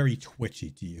looks very twitchy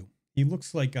to you. He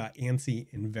looks like antsy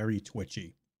and very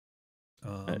twitchy.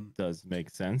 That does make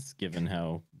sense given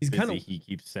how He's busy kinda- he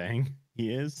keeps saying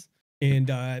he is. And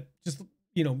just,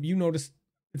 you notice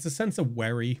it's a sense of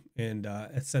worry and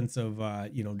a sense of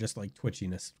just like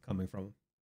twitchiness coming from him.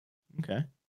 Okay.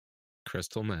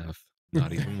 Crystal meth.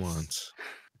 Not even once.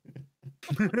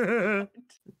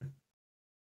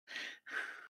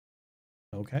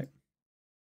 Okay.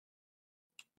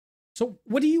 So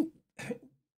what do you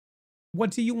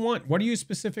want? What are you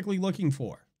specifically looking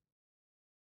for?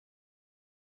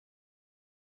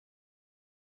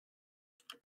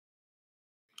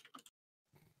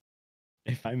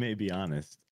 If I may be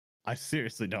honest, I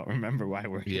seriously don't remember why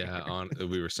we're here. Yeah,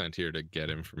 we were sent here to get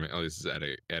information. Oh, this is at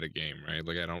a game, right?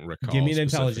 Like I don't recall. Give me an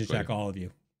intelligence specifically. check, all of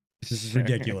you. This is Sure.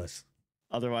 ridiculous.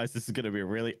 Otherwise, this is going to be a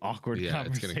really awkward Yeah,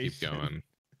 it's conversation. gonna keep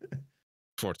going.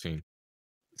 14.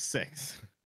 6.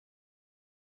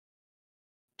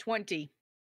 20.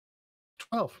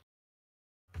 12.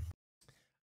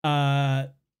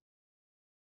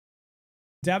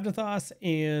 Davdithas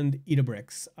and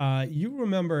Idabrix. You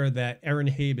remember that Aaron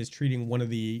Habe is treating one of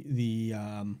the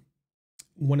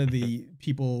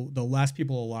people, the last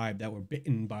people alive that were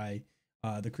bitten by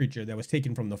the creature that was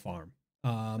taken from the farm.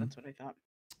 That's what I thought.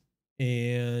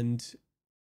 And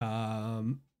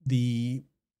the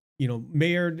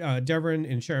Mayor Devon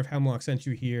and Sheriff Hemlock sent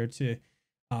you here to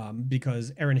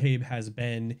because Aaron Habe has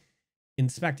been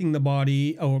inspecting the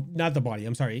body, oh, not the body,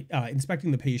 I'm sorry,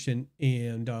 inspecting the patient,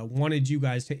 and wanted you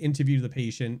guys to interview the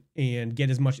patient and get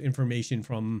as much information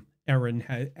from Aaron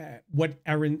Habe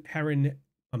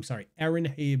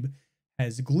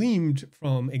has gleaned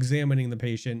from examining the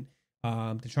patient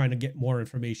to trying to get more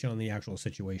information on the actual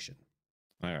situation.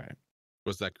 All right.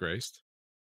 Was that Graced?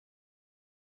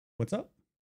 What's up?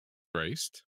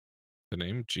 Graced? The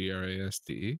name? Graste?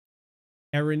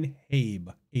 Aaron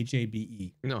Habe,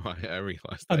 Habe. No, I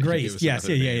realized that. Graced.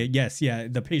 Yes, yeah.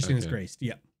 The patient is Okay. graced.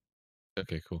 Yeah.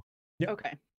 Okay, cool. Yep.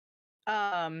 Okay.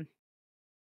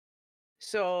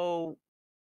 So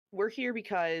we're here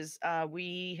because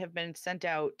we have been sent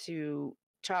out to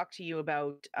talk to you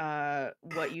about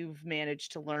what you've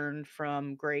managed to learn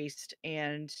from Graced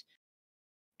and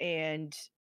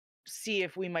see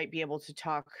if we might be able to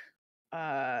talk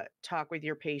with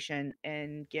your patient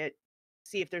and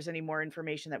see if there's any more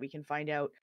information that we can find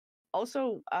out.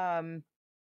 Also,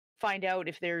 find out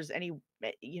if there's any,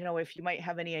 if you might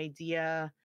have any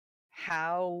idea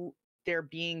how they're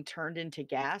being turned into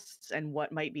ghasts and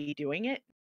what might be doing it.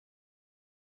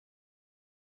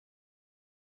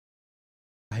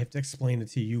 I have to explain it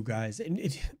to you guys. And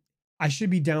I should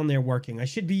be down there working. I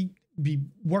should be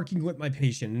working with my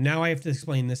patient. And now I have to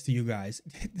explain this to you guys.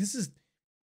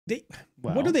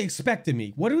 What do they expect of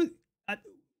me?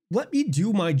 Let me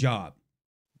do my job.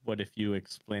 What if you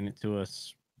explain it to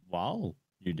us while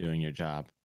you're doing your job?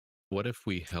 What if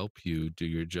we help you do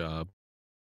your job,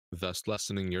 thus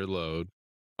lessening your load,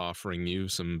 offering you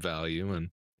some value,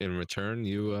 and in return,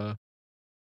 you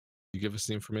give us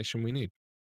the information we need?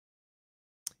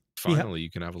 Finally, you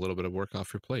can have a little bit of work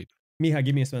off your plate. Miha,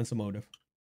 give me a sense of motive.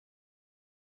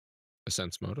 A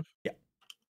sense motive? Yeah.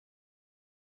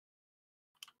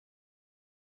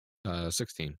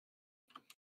 16.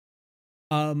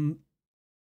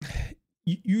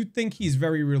 You think he's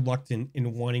very reluctant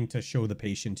in wanting to show the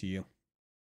patient to you.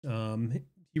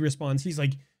 He responds, he's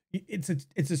like, it's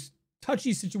a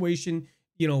touchy situation.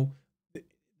 The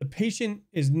patient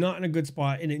is not in a good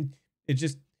spot, and it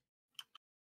just,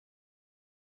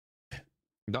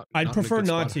 I'd prefer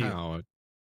not to. How?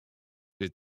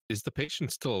 Is the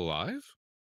patient still alive?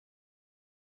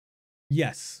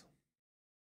 Yes.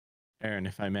 Aaron,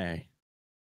 if I may,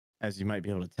 as you might be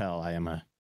able to tell, I am a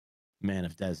man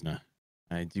of Desna.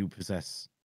 I do possess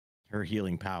her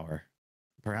healing power.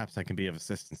 Perhaps I can be of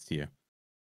assistance to you.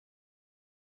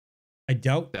 I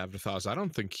doubt. Davdithas, I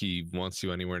don't think he wants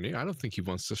you anywhere near. I don't think he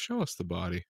wants to show us the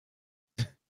body.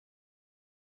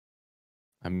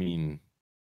 I mean,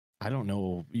 I don't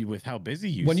know with how busy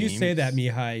you When seem. you say that,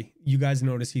 Mihaly, you guys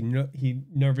notice he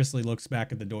nervously looks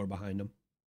back at the door behind him.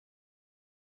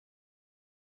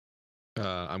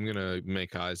 I'm gonna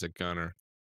make eyes at Gunnar,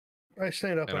 I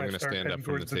stand up and I'm I gonna start stand up heading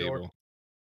from the towards door. table.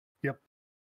 Yep.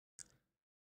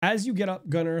 As you get up,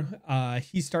 Gunnar,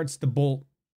 he starts to bolt,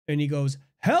 and he goes,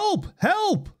 "Help!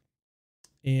 Help!"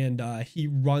 And he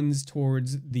runs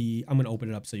towards the. I'm gonna open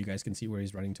it up so you guys can see where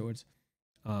he's running towards.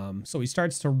 So he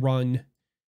starts to run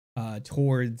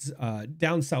towards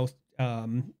down south.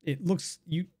 It looks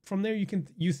from there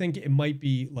you think it might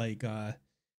be like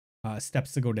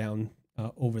steps to go down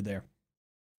over there.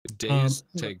 Daze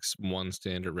takes one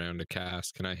standard round to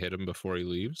cast. Can I hit him before he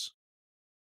leaves?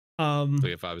 Like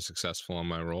if I was successful on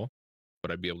my roll,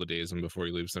 would I be able to daze him before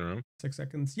he leaves the room? 6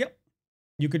 seconds. Yep.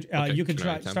 You could. Okay, You could can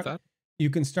I try. attempt Start, that?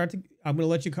 you can start to. I'm gonna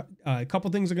let you. A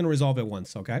couple things are gonna resolve at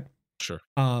once. Okay. Sure.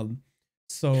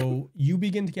 So you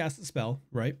begin to cast the spell,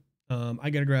 right? I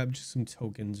gotta grab just some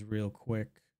tokens real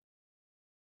quick.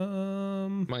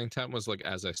 My intent was like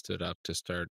as I stood up to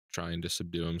start trying to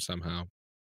subdue him somehow,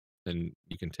 and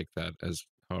you can take that as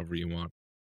however you want.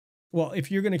 Well,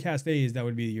 if you're gonna cast A's, that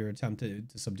would be your attempt to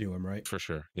subdue him, right? For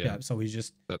sure. Yeah. So he's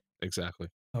just That exactly.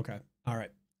 okay. All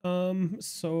right.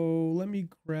 So let me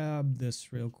grab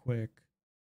this real quick.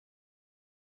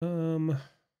 All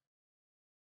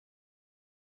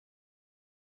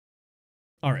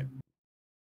right.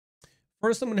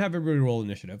 First, I'm gonna have everybody roll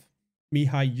initiative.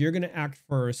 Mihaly, you're gonna act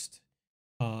first,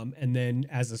 and then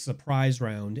as a surprise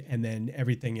round, and then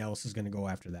everything else is gonna go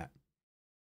after that.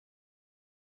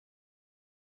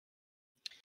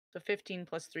 So 15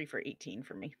 plus 3 for 18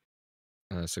 for me.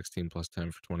 16 plus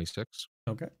 10 for 26.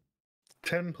 Okay.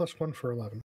 10 plus 1 for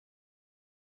 11.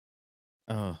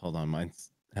 Oh, hold on.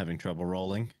 Mine's having trouble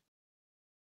rolling.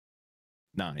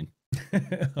 9.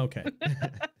 Okay.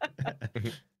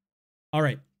 All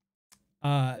right.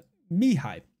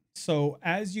 Mihaly. So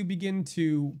as you begin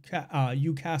to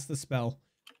you cast the spell,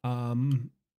 I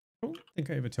don't think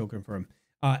I have a token for him.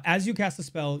 As you cast the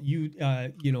spell, you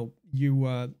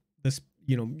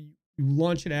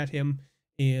launch it at him,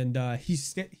 and he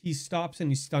stops and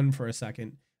he's stunned for a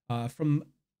second. From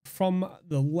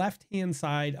the left hand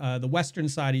side, the western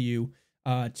side of you,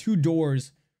 2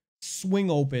 doors swing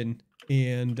open,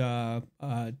 and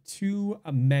 2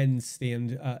 men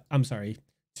stand. I'm sorry,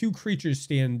 2 creatures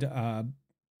stand.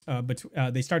 But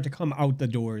they start to come out the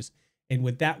doors, and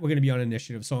with that, we're going to be on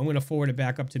initiative. So I'm going to forward it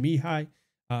back up to Mihaly,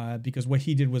 because what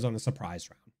he did was on a surprise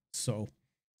round. So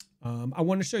I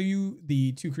want to show you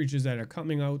the 2 creatures that are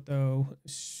coming out, though.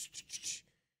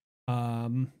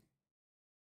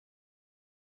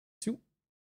 2.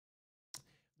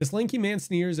 This lanky man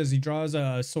sneers as he draws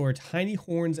a sword. Tiny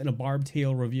horns and a barbed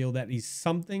tail reveal that he's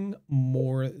something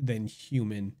more than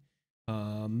human.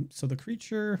 So the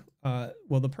creature,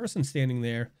 the person standing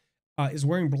there, is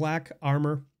wearing black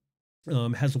armor,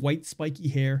 has white spiky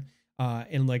hair,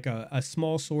 and like a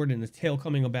small sword and a tail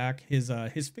coming back. His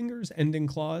fingers end in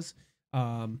claws.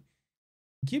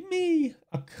 Give me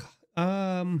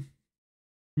a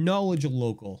knowledge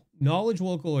local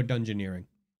or dungeoneering,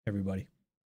 everybody.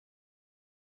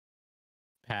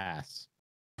 Pass.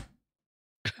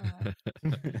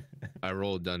 I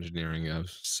rolled dungeoneering of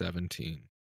 17.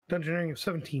 Dungeoneering of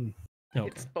 17. Okay.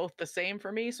 It's both the same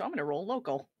for me, so I'm going to roll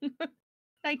local.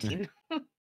 19.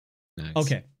 Nice.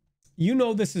 Okay. You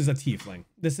know this is a tiefling.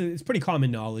 It's pretty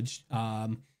common knowledge.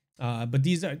 But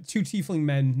these are 2 tiefling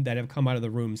men that have come out of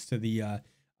the rooms to the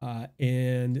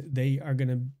and they are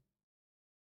gonna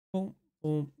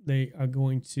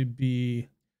be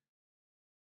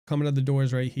coming to the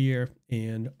doors right here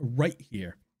and right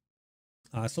here.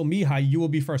 So Mihaly, you will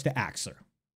be first to axe her.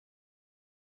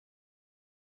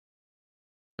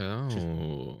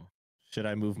 Oh. Should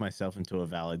I move myself into a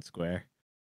valid square?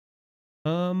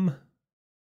 I'm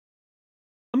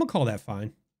gonna call that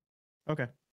fine. Okay.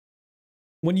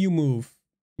 When you move,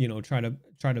 try to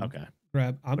Okay.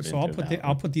 grab.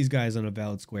 I'll put these guys on a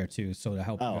valid square too, so to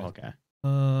help. Oh, you guys. okay.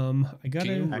 I gotta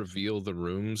Do you reveal the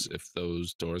rooms if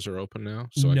those doors are open now,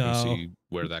 so I can see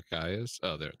where that guy is?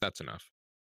 Oh, there. That's enough.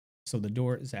 So the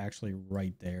door is actually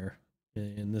right there,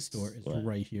 and this door is Slot.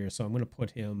 right here. So I'm gonna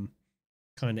put him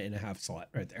kind of in a half slot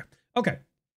right there. Okay.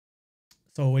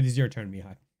 So it is your turn,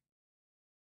 Mihaly.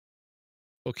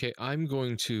 Okay, I'm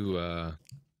going to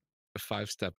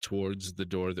 5-step towards the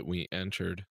door that we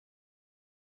entered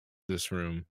this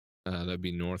room. That'd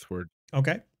be northward.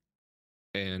 Okay.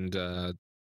 And I'm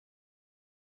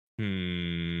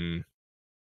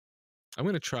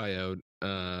going to try out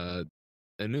a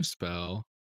new spell,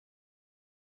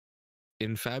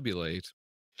 Infabulate.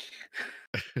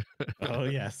 Oh,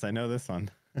 yes. I know this one.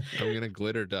 I'm going to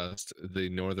glitter dust the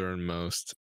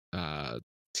northernmost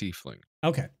tiefling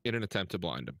Okay. in an attempt to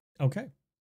blind him. Okay.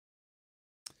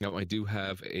 Now, I do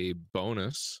have a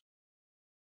bonus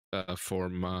for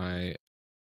my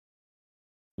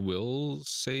will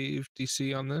save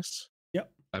DC on this.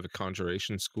 Yep. I have a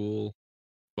conjuration school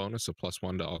bonus of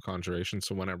 +1 to all conjuration.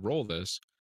 So when I roll this,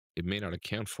 it may not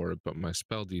account for it, but my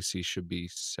spell DC should be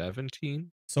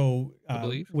 17. So I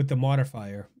believe. with the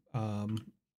modifier,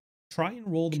 try and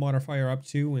roll the modifier up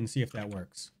too and see if that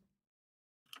works.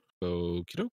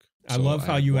 Okie doke. I love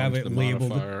how you have it labeled.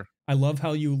 Modifier. I love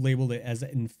how you labeled it as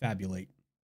infabulate.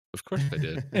 Of course I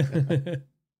did.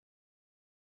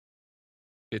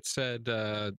 It said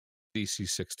DC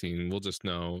 16. We'll just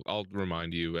know. I'll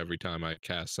remind you every time I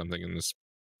cast something in this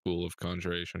pool of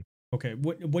conjuration. Okay.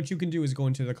 What you can do is go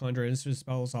into the conjure instant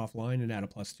spells offline and add a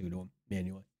 +2 to them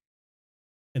manually.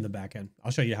 in the back end.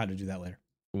 I'll show you how to do that later.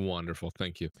 Wonderful,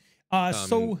 thank you.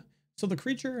 So the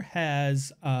creature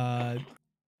has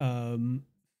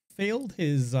failed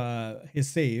his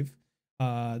save.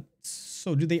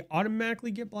 So do they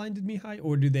automatically get blinded, Mihaly,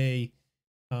 or do they?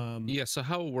 Yeah. So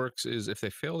how it works is if they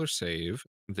fail their save,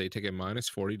 they take a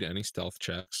 -40 to any stealth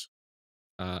checks,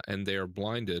 and they are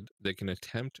blinded. They can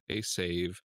attempt a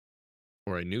save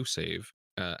or a new save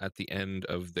at the end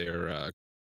of their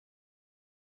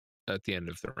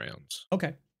rounds.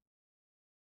 Okay.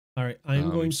 All right. I'm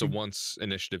going to. So once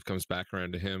initiative comes back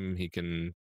around to him, he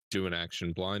can do an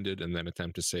action blinded and then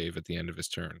attempt to save at the end of his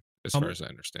turn, as far as I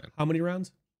understand. How many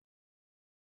rounds?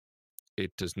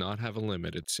 It does not have a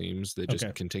limit, it seems. They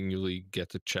just continually get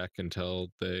to check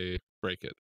until they break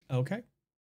it. Okay.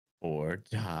 Or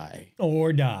die.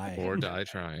 Or die. Or die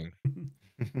trying.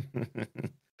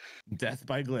 Death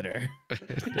by glitter.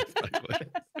 Death by glitter.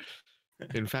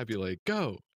 Infabulate,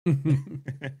 go.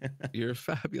 You're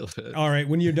fabulous. All right,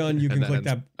 when you're done, you can click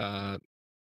that.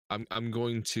 I'm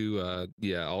going to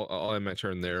I'll end my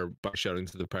turn there by shouting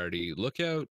to the party, look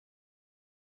out.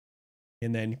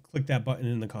 And then click that button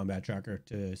in the combat tracker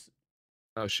to.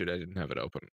 Oh shoot, I didn't have it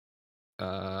open.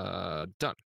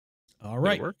 Done. All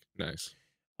right. Did it work? Nice.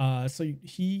 So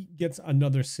he gets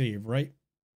another save, right?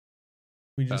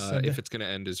 We just said if it's gonna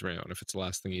end his round, if it's the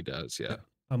last thing he does, yeah.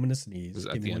 I'm gonna sneeze.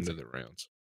 At the end of the rounds.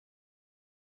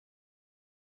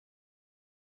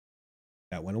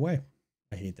 That went away.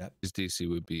 I hate that. His DC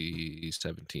would be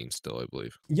 17 still, I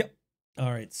believe. Yep.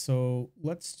 All right, so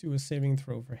let's do a saving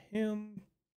throw for him.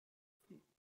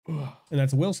 And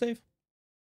that's a will save?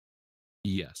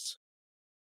 Yes.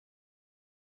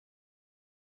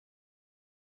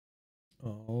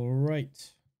 All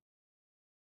right.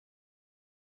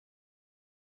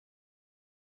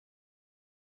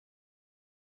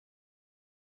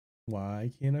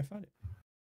 Why can't I find it?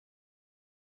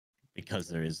 Because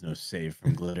there is no save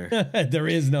from glitter. There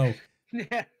is no.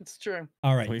 Yeah, it's true.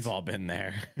 All right. We've all been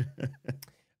there.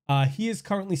 He is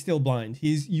currently still blind.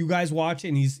 You guys watch,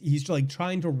 and he's like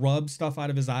trying to rub stuff out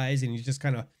of his eyes, and he's just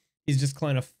kind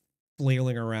of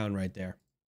flailing around right there.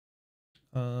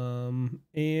 And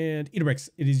Idabrix,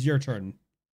 it is your turn.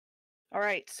 All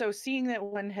right, so seeing that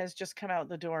one has just come out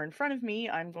the door in front of me,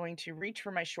 I'm going to reach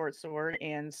for my short sword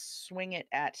and swing it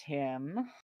at him.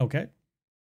 Okay.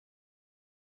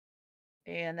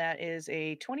 And that is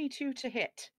a 22 to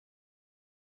hit.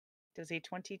 Does a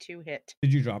 22 hit?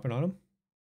 Did you drop it on him?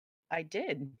 I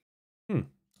did.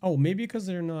 Oh, maybe because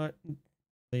they're not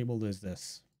labeled as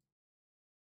this.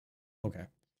 Okay.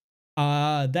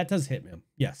 That does hit, ma'am.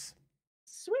 Yes.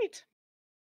 Sweet.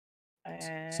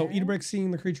 So Idabrix,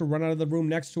 seeing the creature run out of the room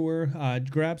next to her,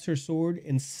 grabs her sword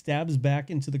and stabs back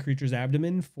into the creature's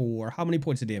abdomen for how many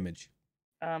points of damage?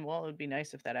 Well, it would be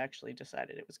nice if that actually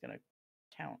decided it was going to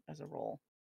count as a roll.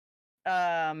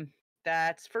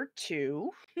 That's for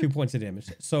 2. 2 points of damage.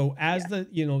 So as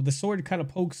the sword kind of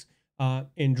pokes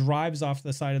and drives off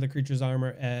the side of the creature's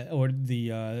armor or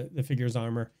the figure's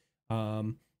armor,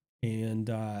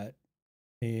 it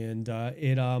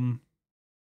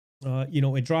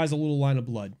draws a little line of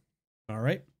blood. All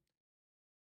right.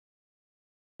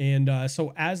 And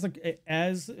so as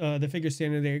the figure's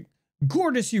standing there,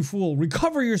 Gortys, you fool,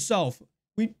 recover yourself.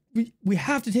 We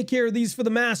have to take care of these for the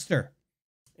master.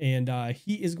 And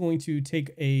he is going to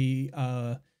take he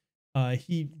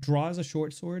draws a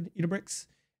short sword, Idabrix,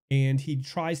 and he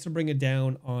tries to bring it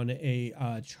down on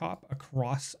a chop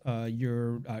across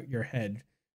your head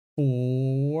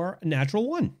for a natural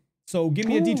 1. So give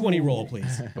me a D20 roll,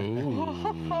 please.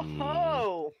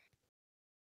 Oh.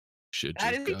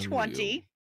 That is a 20.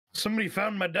 Somebody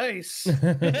found my dice.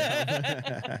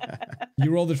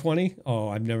 You rolled a 20? Oh,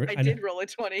 I did roll a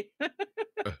 20.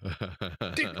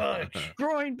 Dick punch.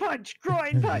 Groin punch.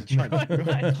 Groin punch. Groin punch. I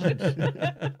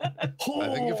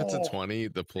think if it's a 20,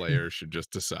 the player should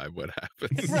just decide what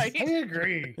happens. Right. I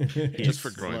agree. Just for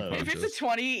groin punches. If it's a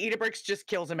 20, Idabrix just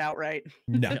kills him outright.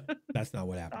 No, that's not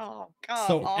what happened. Oh, God.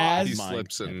 So as he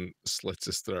slips and slits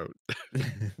his throat.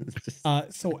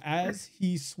 So as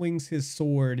he swings his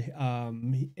sword,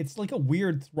 it's like a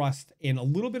weird thrust, and a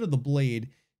little bit of the blade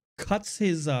cuts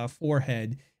his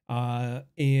forehead.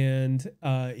 And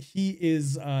he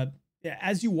is,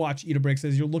 as you watch Idabrix,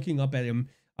 as you're looking up at him,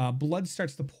 blood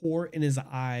starts to pour in his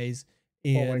eyes,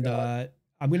 and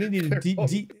I'm gonna need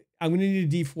a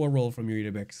D4 roll from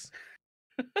you, Idabrix.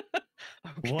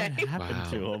 Okay. What happened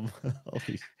to him?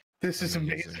 This is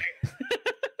amazing.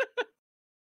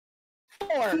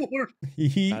 4.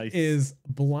 He Nice. is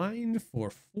blind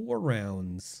for 4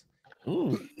 rounds.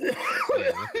 Ooh.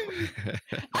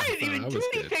 I didn't even do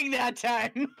anything that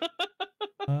time.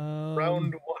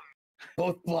 Round 1.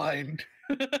 both blind.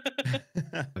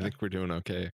 I think we're doing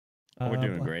okay. We're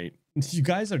doing but great. You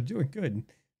guys are doing good.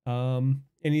 And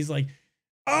he's like,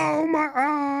 "Oh, my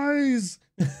eyes!"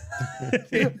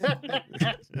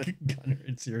 Gunnar,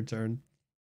 it's your turn.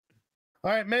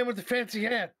 All right, man with the fancy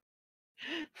hat.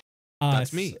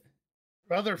 That's me.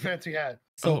 Other fancy hat.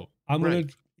 So I'm right.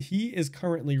 gonna. He is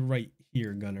currently right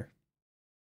here, Gunnar.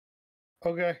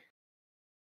 Okay.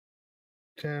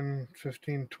 10,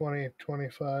 15, 20,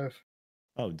 25,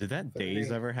 Oh, did that daze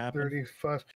 30, ever happen?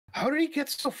 35. How did he get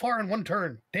so far in one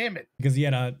turn? Damn it. Because he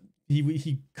had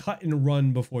he cut and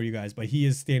run before you guys, but he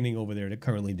is standing over there,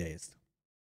 currently dazed.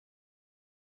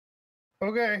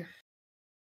 Okay.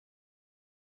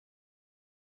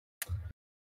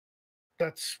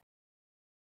 That's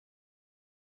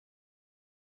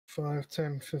 5,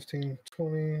 10, 15,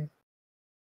 20,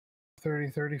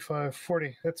 30, 35,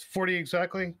 40. That's 40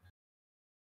 exactly.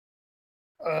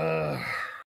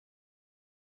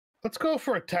 Let's go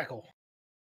for a tackle.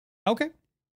 Okay.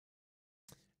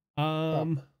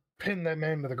 Pin that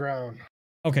man to the ground.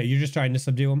 Okay, you're just trying to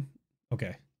subdue him.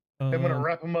 Okay. I'm gonna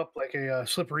wrap him up like a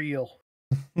slippery eel.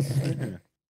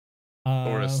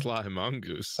 Or a slime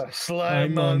mongoose. A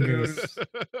slime mongoose.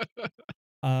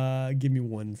 Give me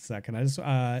 1 second. I just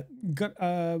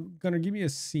Gunnar, give me a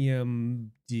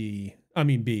CMD. I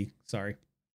mean B. Sorry.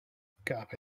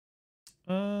 Copy.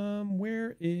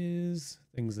 Where is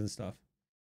things and stuff?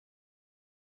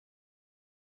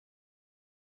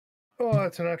 Oh,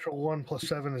 that's a natural 1 plus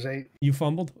 7 is 8. You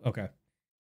fumbled? Okay.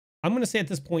 I'm gonna say at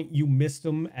this point you missed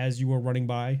him as you were running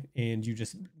by, and you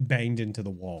just banged into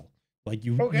the wall. Like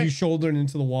you shouldered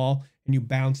into the wall and you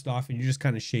bounced off, and you're just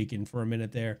kind of shaking for a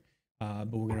minute there.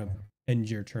 But we're gonna end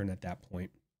your turn at that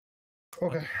point.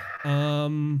 Okay.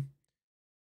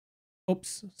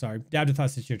 Oops, sorry.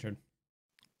 Davdithas, it's your turn.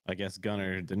 I guess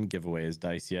Gunnar didn't give away his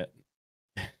dice yet.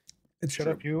 Shut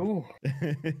up, you.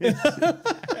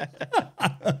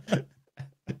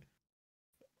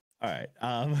 All right.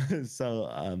 So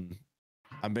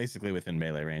I'm basically within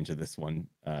melee range of this one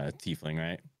tiefling,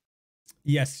 right?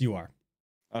 Yes, you are.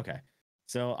 Okay.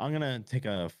 So I'm gonna take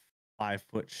a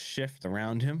 5-foot shift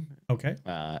around him. Okay.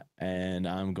 And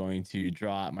I'm going to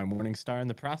draw out my Morning Star in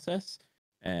the process.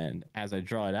 And as I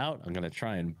draw it out, I'm gonna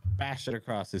try and bash it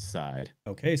across his side.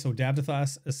 Okay. So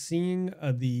Davdithas, seeing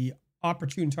the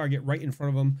opportune target right in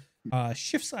front of him,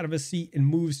 shifts out of his seat and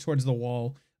moves towards the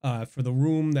wall for the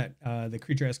room that the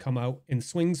creature has come out, and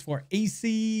swings for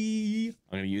AC.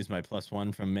 I'm going to use my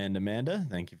 +1 from Manda.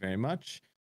 Thank you very much.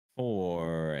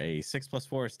 For a 6 +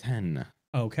 4 is 10.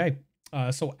 Okay.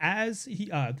 So as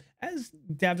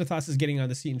Davdithas is getting on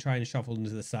the seat and trying to shuffle into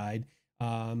the side,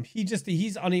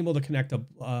 he's unable to connect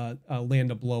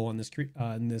land a blow on this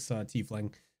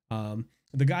tiefling.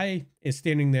 The guy is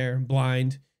standing there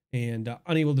blind and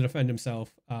unable to defend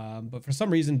himself. But for some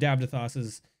reason,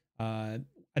 Davdithas's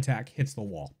attack hits the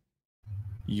wall.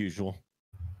 Usual.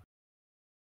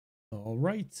 All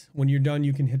right. When you're done,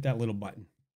 you can hit that little button.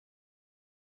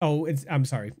 Oh, I'm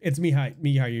sorry. It's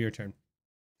Mihaly, your turn.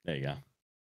 There you go.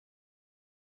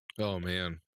 Oh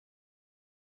man.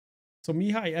 So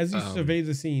Mihaly, as you survey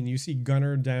the scene, you see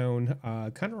Gunnar down,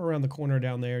 kind of around the corner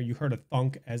down there. You heard a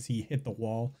thunk as he hit the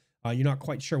wall. You're not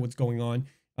quite sure what's going on.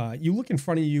 You look in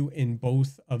front of you, and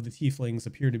both of the tieflings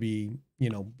appear to be,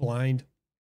 blind.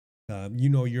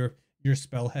 Your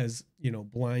spell has,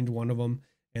 blind one of them,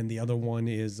 and the other one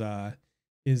is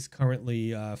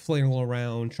currently flailing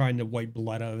around, trying to wipe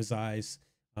blood out of his eyes.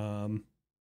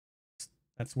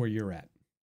 That's where you're at.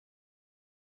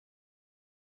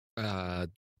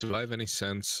 Do I have any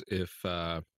sense if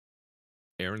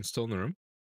Aaron's still in the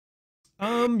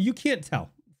room? You can't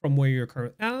tell from where you're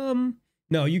currently.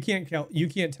 No, you can't tell. You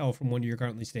can't tell from when you're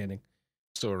currently standing.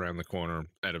 Still around the corner,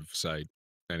 out of sight.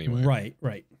 Anyway.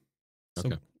 Right.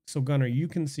 Okay. So Gunnar, you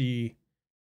can see.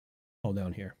 Hold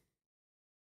down here.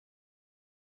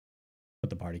 But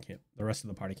the party can't. The rest of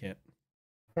the party can't.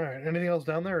 All right. Anything else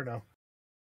down there or no?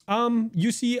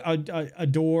 You see a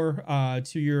door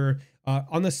to your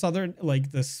on the southern,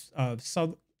 like this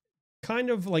kind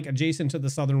of like adjacent to the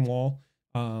southern wall.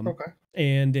 Okay.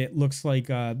 And it looks like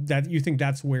that you think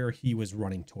that's where he was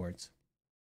running towards.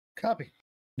 Copy.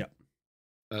 Yep.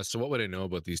 So what would I know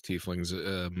about these tieflings?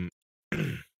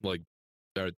 Like,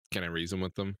 can I reason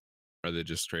with them? Are they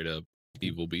just straight up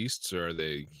evil beasts, or are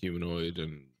they humanoid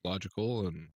and logical?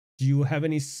 And do you have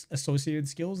any associated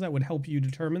skills that would help you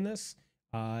determine this?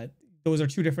 Those are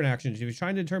two different actions. If you're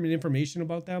trying to determine information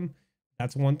about them,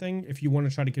 that's one thing. If you want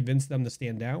to try to convince them to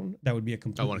stand down, that would be a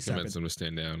complete. I want to convince them to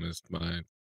stand down. Is my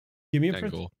give me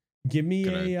end goal. Give me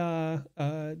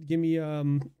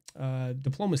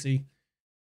diplomacy.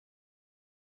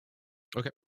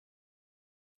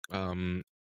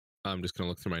 I'm just gonna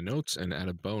look through my notes and add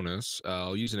a bonus.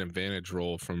 I'll use an advantage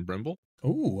roll from Brimble.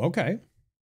 Oh, okay.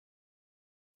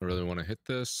 I really want to hit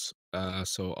this,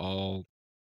 so I'll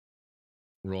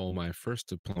roll my first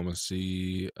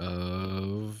diplomacy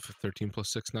of 13 plus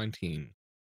 6, 19.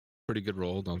 Pretty good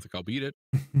roll. Don't think I'll beat it.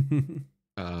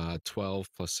 12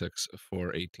 plus 6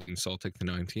 for 18, so I'll take the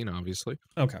 19, obviously.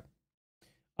 Okay.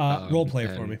 Role play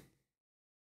for me.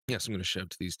 Yes, I'm going to shout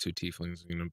to these two tieflings. I'm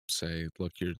going to say,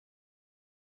 look, your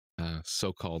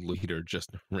so-called leader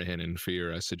just ran in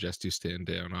fear. I suggest you stand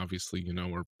down. Obviously, you know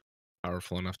we're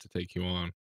powerful enough to take you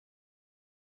on.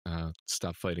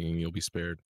 Stop fighting and you'll be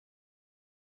spared.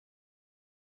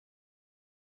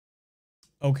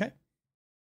 Okay.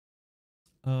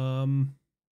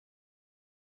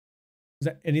 Is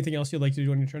that anything else you'd like to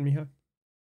do on your turn, Miha?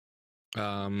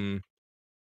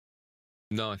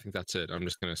 No, I think that's it. I'm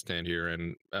just going to stand here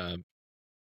and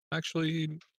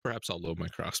actually, perhaps I'll load my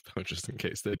crossbow just in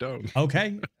case they don't.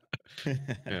 Okay.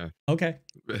 Yeah. Okay.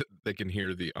 They can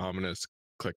hear the ominous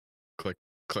click, click,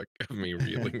 click of me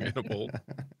reeling in a bolt.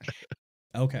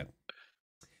 Okay.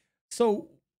 So,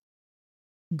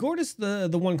 Gordis, the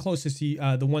one closest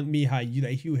to the one Mihaly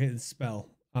that you hit his spell,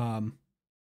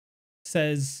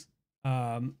 says,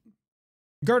 Gurnak,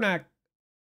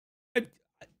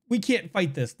 we can't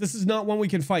fight this. This is not one we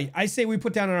can fight. I say we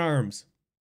put down our arms.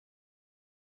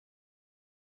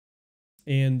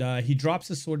 And he drops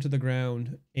his sword to the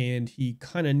ground, and he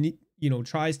kind of,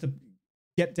 tries to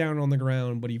get down on the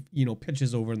ground, but he,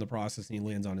 pitches over in the process, and he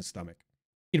lands on his stomach.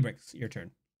 Idabrix, your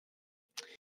turn.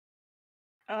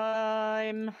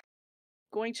 I'm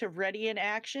going to ready an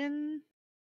action,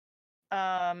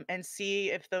 and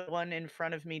see if the one in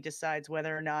front of me decides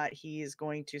whether or not he's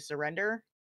going to surrender.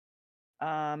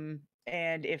 And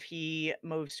if he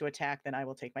moves to attack, then I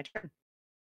will take my turn.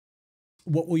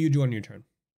 What will you do on your turn?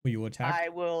 Will you attack? I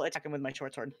will attack him with my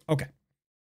short sword. Okay.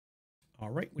 All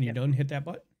right. When you're done, hit that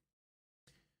button.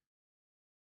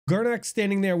 Gurnak's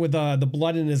standing there with the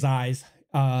blood in his eyes.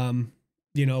 He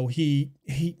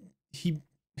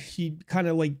kind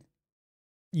of like,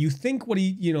 you think what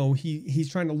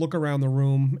he's trying to look around the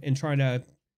room and try to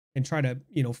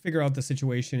figure out the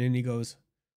situation, and he goes,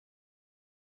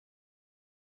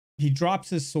 he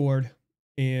drops his sword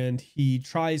and he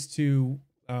tries to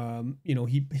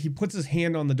he puts his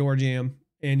hand on the door jamb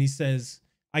and he says,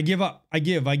 I give up. I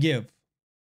give. I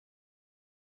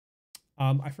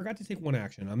forgot to take one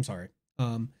action. I'm sorry.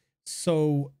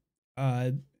 So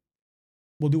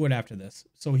we'll do it after this.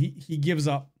 So he gives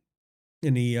up,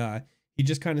 and he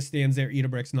just kind of stands there,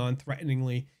 Idabrix,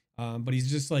 non-threateningly, but he's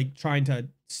just like trying to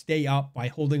stay up by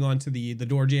holding on to the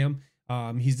door jamb.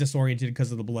 He's disoriented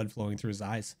because of the blood flowing through his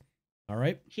eyes. All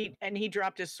right. He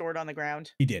dropped his sword on the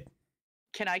ground. He did.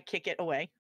 Can I kick it away?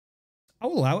 I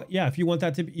will allow it. Yeah, if you want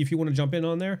if you want to jump in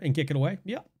on there and kick it away.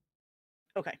 Yeah.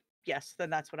 Okay. Yes, then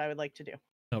that's what I would like to do.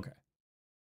 Okay.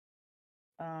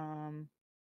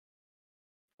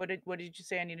 What did you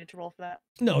say I needed to roll for that?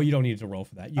 No, you don't need to roll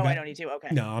for that. I don't need to. Okay.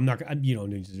 No, I'm not. You don't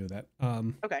need to do that.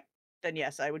 Okay. Then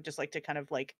yes, I would just like to kind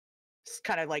of like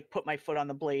put my foot on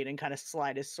the blade and kind of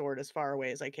slide his sword as far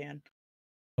away as I can.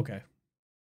 Okay.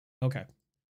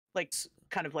 Like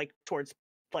kind of like towards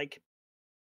like.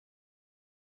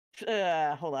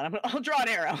 Hold on. I'll draw an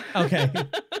arrow. Okay.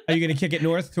 Are you gonna kick it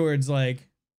north towards like?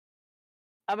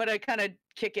 I'm gonna kind of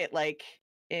kick it like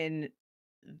in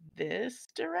this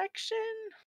direction.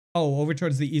 Oh, over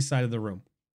towards the east side of the room.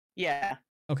 Yeah.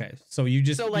 Okay, so you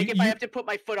just if I have to put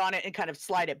my foot on it and kind of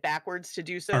slide it backwards to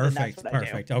do so, perfect, then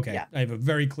that's what I do. Okay, yeah. I have a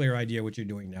very clear idea what you're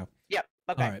doing now. Yep.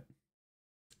 Okay. All right.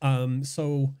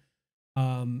 So,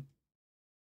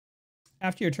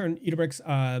 after your turn, Idabrix,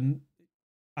 I'm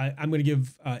going to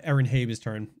give Erin Habe his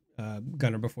turn,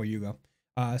 Gunnar, before you go.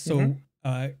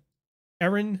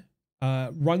 Erin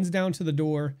runs down to the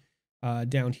door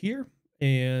down here,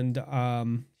 and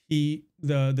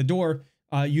the door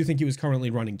you think he was currently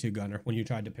running to, Gunnar, when you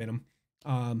tried to pin him.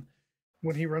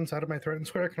 When he runs out of my threatened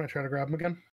square, can I try to grab him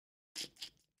again?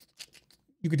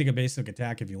 You could take a basic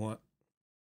attack if you want.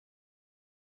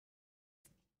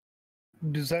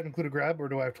 Does that include a grab, or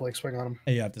do I have to like swing on him?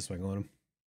 Hey, you have to swing on him.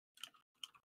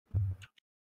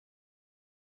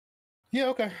 Yeah,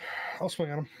 okay. I'll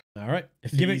swing on him. All right.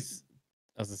 If Give he's, it.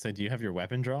 I was gonna say, do you have your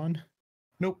weapon drawn?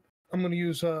 Nope. I'm going to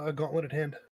use a gauntleted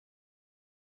hand.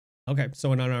 Okay,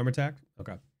 so an unarmed attack.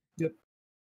 Okay. Yep.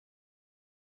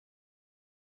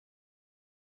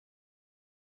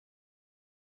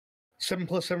 Seven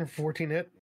plus 7 for 14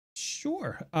 hit.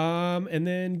 Sure. And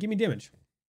then give me damage.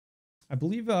 I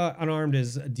believe unarmed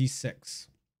is a D6.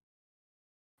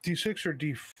 D6 or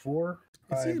D4?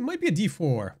 It might be a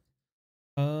D4.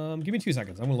 Give me 2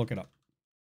 seconds. I'm gonna look it up.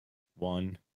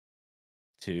 1,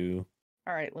 2.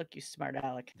 All right, look, you smart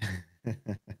Alec.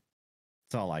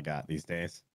 That's all I got these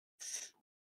days.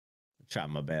 Try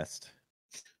my best.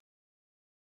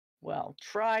 Well,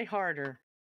 try harder.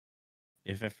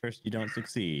 If at first you don't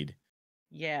succeed,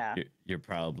 Yeah. you're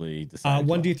probably deciding.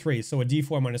 1d3, so a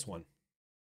d4 minus 1.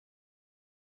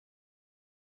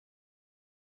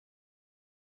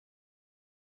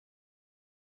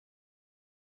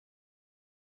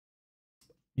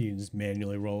 You can just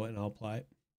manually roll it and I'll apply it.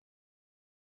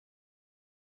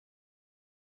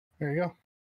 There you go.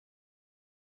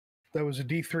 That was a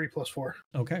D3 plus 4.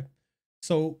 Okay.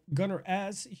 So Gunnar,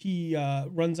 as he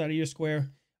runs out of your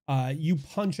square, you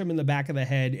punch him in the back of the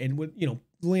head and would,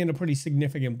 land a pretty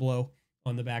significant blow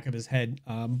on the back of his head.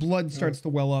 Blood starts to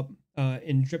well up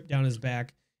and drip down his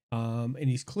back. And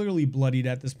he's clearly bloodied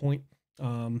at this point.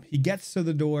 He gets to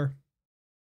the door.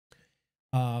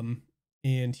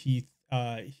 And he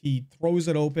throws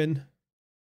it open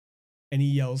and he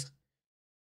yells,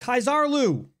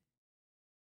 "Kaisarlu!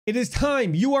 It is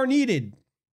time. You are needed."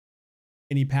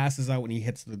 And he passes out when he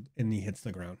hits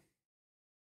the ground.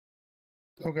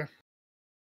 Okay.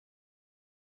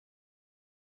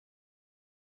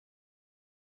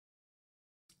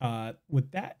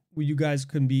 With that, you guys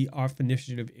can be off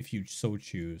initiative if you so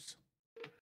choose.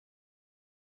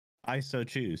 I so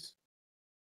choose.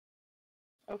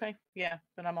 Okay. Yeah,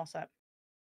 then I'm all set.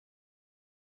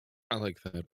 I like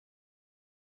that.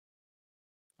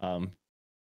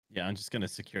 Yeah, I'm just gonna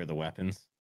secure the weapons.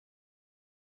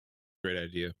 Great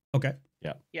idea. Okay.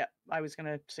 Yeah, I was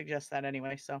gonna suggest that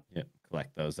anyway. So Yep,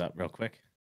 collect those up real quick.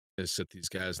 Just sit these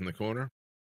guys in the corner.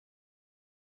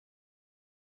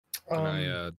 Can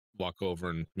I walk over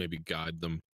and maybe guide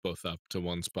them both up to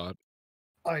one spot?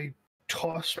 I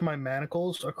toss my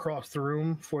manacles across the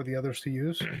room for the others to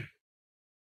use.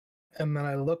 And then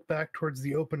I look back towards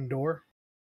the open door.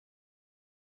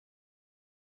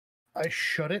 I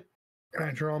shut it and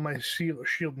I draw my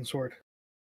shield and sword.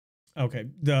 Okay.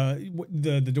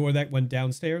 The door that went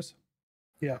downstairs?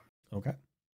 Yeah. Okay.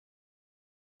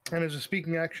 And as a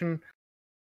speaking action,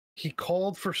 he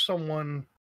called for someone.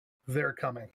 They're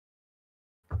coming.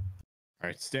 All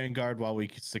right, stand guard while we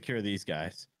secure these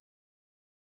guys.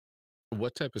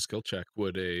 What type of skill check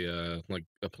would a like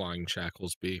applying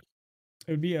shackles be?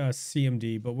 It would be a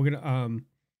CMD, but we're gonna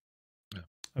Yeah.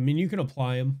 I mean, you can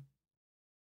apply them.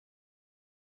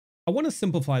 I want to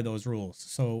simplify those rules,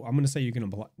 so I'm gonna say you can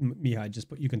apply Mihaly,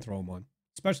 but you can throw them on,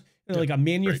 especially like a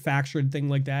manufactured thing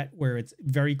like that, where it's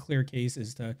very clear case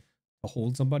is to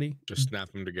hold somebody. Just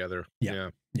snap them together. Yeah.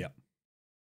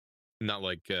 Not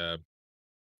like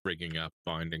rigging up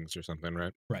bindings or something,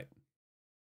 right? Right.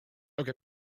 Okay.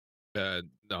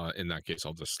 In that case,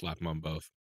 I'll just slap them on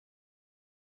both.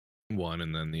 One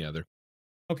and then the other.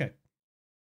 Okay.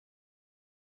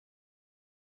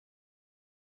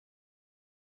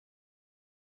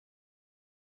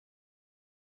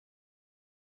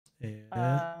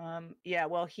 yeah,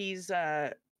 well, he's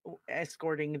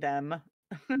escorting them.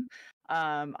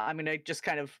 I'm gonna just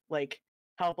kind of like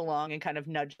help along and kind of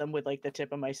nudge them with like the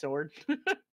tip of my sword.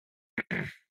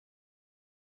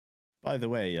 By the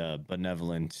way,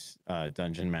 benevolent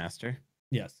dungeon master,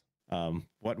 Yes.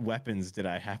 what weapons did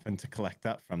I happen to collect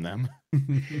up from them?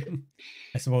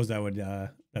 I suppose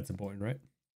that's important, right?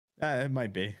 It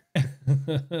might be. Let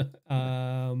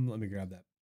me grab that.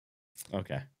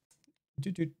 Okay.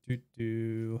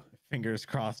 Do. Fingers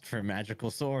crossed for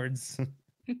magical swords.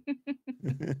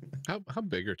 How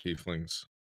big are tieflings?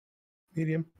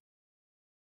 Medium.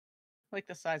 Like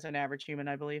the size of an average human,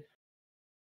 I believe.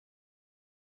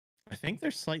 I think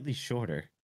they're slightly shorter.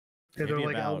 Yeah, they're Maybe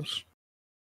like about- elves.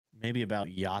 Maybe about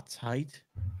yacht's height.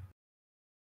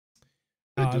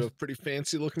 They do have pretty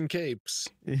fancy looking capes.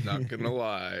 Not gonna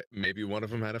lie. Maybe one of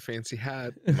them had a fancy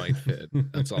hat. Might fit.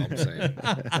 That's all I'm saying.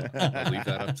 I'll leave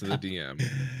that up to the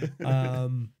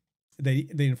DM. They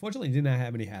unfortunately did not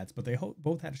have any hats, but they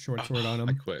both had a short sword on them.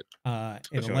 I quit. And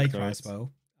a Short light swords.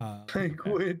 crossbow. I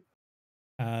quit.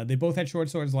 They both had short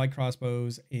swords, light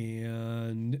crossbows,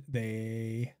 and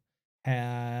they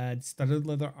had studded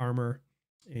leather armor,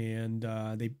 and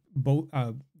they both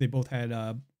had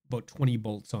about 20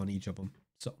 bolts on each of them.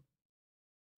 So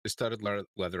Is studded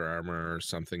leather armor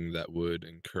something that would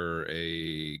incur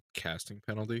a casting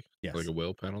penalty? yes, Like a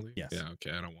will penalty? Yes. Yeah,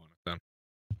 okay, I don't want it then.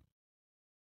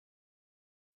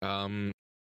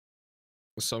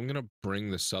 So I'm gonna bring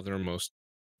the southernmost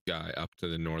guy up to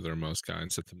the northernmost guy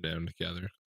and sit them down together.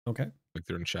 Okay. Like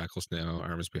they're in shackles now,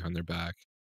 arms behind their back.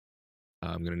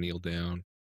 I'm gonna kneel down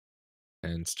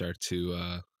and start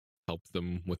to help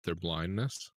them with their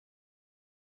blindness.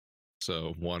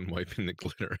 So one wiping the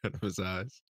glitter out of his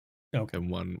eyes, Okay. and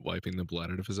one wiping the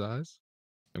blood out of his eyes.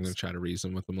 I'm going to try to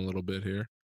reason with them a little bit here,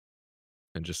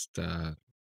 and just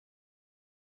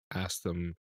ask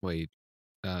them. Wait,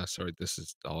 sorry, this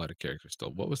is all out of character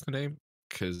still. What was the name?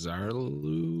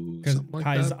 Kazarlu, something like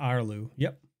that. Kazarlu.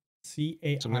 Yep. So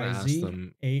I'm gonna ask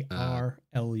them,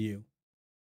 Cazarlu.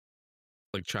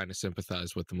 like trying to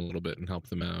sympathize with them a little bit and help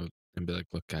them out, and be like,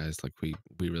 look, guys, like we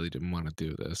really didn't want to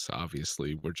do this.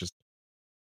 Obviously, we're just,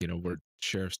 we're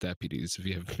sheriff's deputies.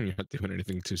 If you're not doing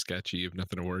anything too sketchy, you have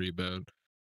nothing to worry about.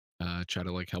 Try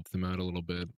to like help them out a little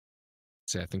bit.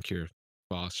 Say, I think your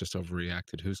boss just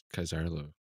overreacted. Who's Kazarlu?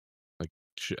 Like,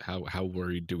 how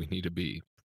worried do we need to be?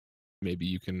 Maybe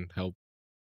you can help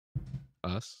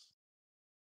us.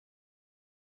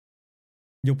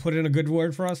 You'll put in a good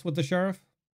word for us with the sheriff?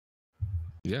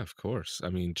 Yeah, of course. I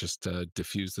mean, just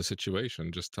diffuse the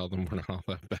situation. Just tell them we're not all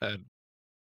that bad.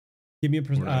 Give me a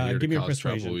We're not here to cause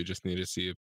persuasion. trouble. We just need to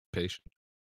see a patient.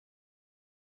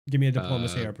 Give me a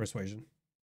diplomacy or persuasion.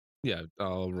 Yeah,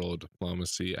 I'll roll a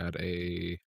diplomacy at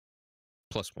a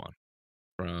 +1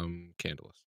 from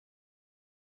Candlemas.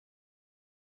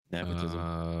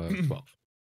 Nepotism. 12.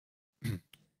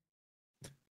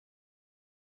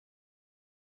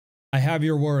 I have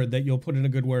your word that you'll put in a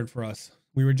good word for us.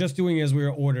 We were just doing as we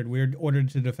were ordered. We were ordered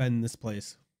to defend this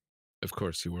place. Of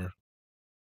course you were.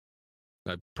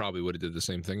 I probably would have did the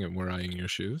same thing and were I in your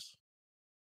shoes.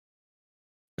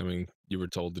 I mean, you were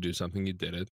told to do something, you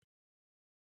did it.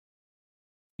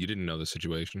 You didn't know the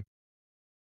situation.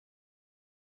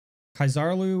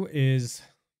 Kazarlu is...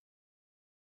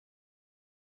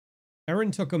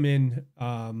 Aaron took him in.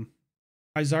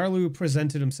 Kazarlu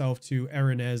presented himself to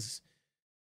Aaron as,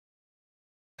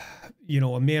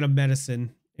 a man of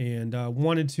medicine, and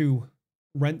wanted to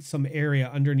rent some area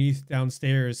underneath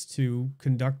downstairs to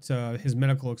conduct his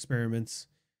medical experiments.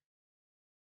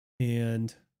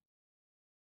 And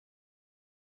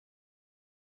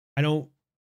I don't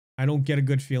get a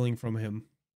good feeling from him.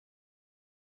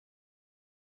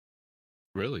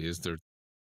 Really? Is there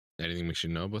anything we should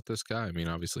know about this guy? I mean,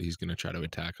 obviously he's going to try to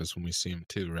attack us when we see him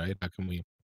too, right? How can we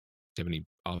have any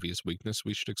obvious weakness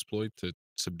we should exploit to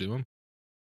subdue him?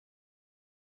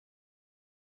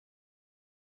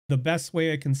 The best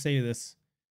way I can say this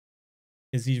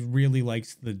is he really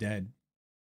likes the dead.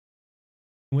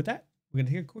 And with that, we're going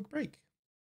to take a quick break.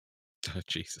 Oh,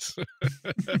 Jesus.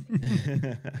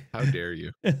 How dare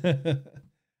you?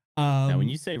 Now, when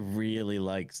you say really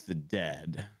likes the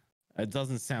dead, it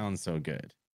doesn't sound so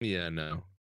good. Yeah, no.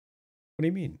 What do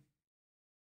you mean?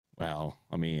 Well,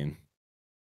 I mean,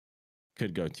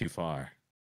 could go too far.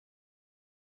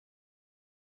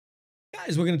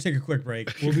 Guys, we're going to take a quick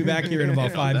break. We'll be back here in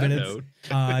about 5 minutes.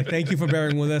 Thank you for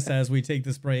bearing with us as we take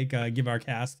this break. Give our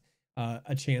cast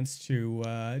a chance to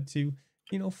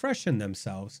freshen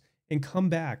themselves and come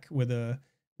back with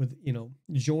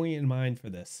joy in mind for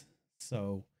this.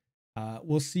 So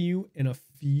we'll see you in a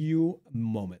few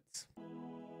moments.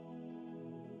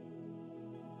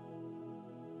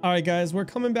 All right, guys, we're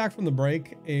coming back from the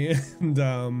break,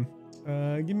 and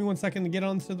give me 1 second to get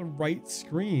onto the right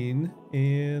screen,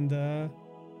 and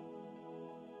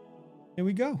here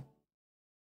we go.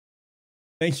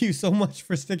 Thank you so much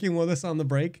for sticking with us on the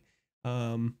break.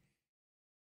 So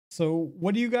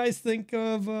what do you guys think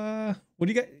of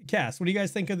Cass, what do you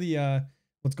guys think of the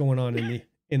what's going on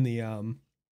in the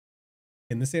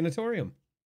sanatorium?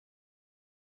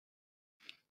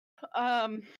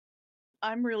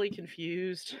 I'm really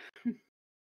confused.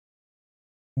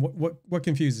 What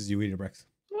confuses you, Idabrix?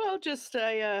 Well, just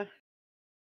I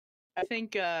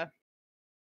think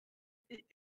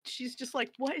she's just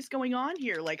like, what is going on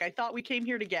here? Like, I thought we came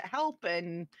here to get help,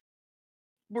 and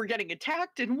we're getting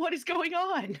attacked, and what is going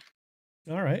on?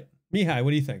 All right, Mihaly,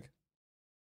 what do you think?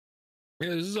 Yeah,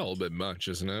 this is all a bit much,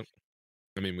 isn't it?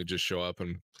 I mean, we just show up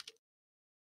and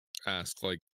ask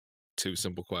like 2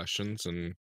 simple questions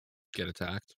and get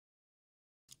attacked.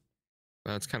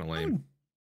 That's kind of lame.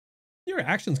 Your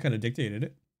actions kind of dictated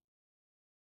it.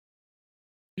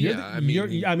 You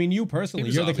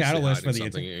personally, you're the catalyst for the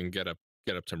attack. And get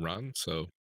up to run. So,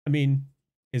 I mean,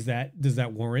 does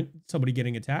that warrant somebody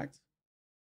getting attacked?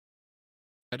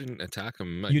 I didn't attack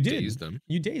him. You dazed him.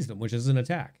 You dazed him, which is an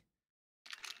attack.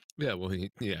 Yeah, well,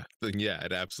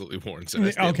 it absolutely warrants it.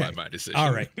 I stand by my decision.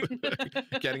 All right.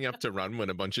 Getting up to run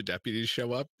when a bunch of deputies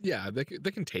show up. Yeah, they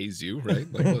can tase you,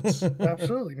 right? Like, let's.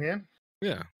 Absolutely, man.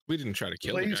 Yeah, we didn't try to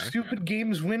kill Play the guy. stupid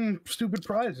games, win stupid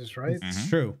prizes, right? It's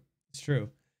true. It's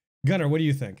true. Gunnar, what do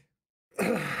you think?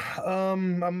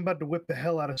 I'm about to whip the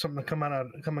hell out of something coming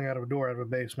out of a door out of a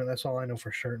basement. That's all I know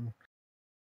for certain.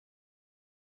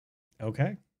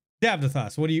 Okay.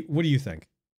 Davdithas, what do you think?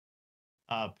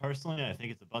 Personally, I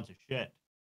think it's a bunch of shit.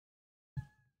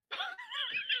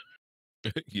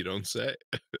 You don't say.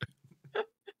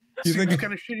 You think Seems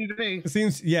kind of shitty to me.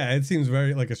 it seems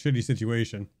very like a shitty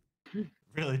situation. It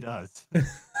really does. That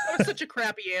was such a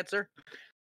crappy answer.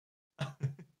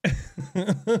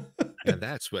 And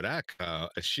that's what I call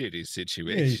a shitty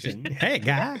situation. Hey,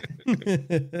 guy.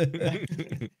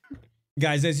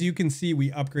 Guys, as you can see,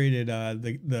 we upgraded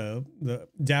the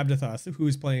Davdithas, who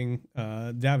is playing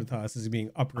Davdithas, is being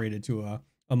upgraded to a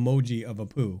emoji of a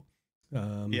poo.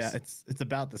 Yeah, it's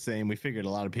about the same. We figured a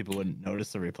lot of people wouldn't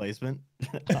notice the replacement.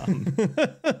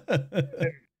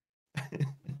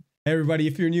 Everybody,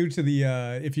 if you're new to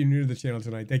the channel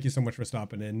tonight, thank you so much for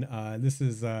stopping in. This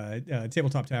is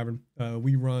Tabletop Tavern.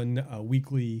 We run a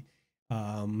weekly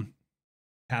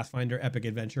Pathfinder epic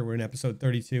adventure. We're in episode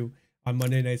 32. On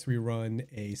Monday nights, we run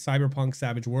a Cyberpunk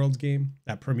Savage Worlds game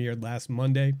that premiered last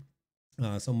Monday.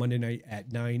 So Monday night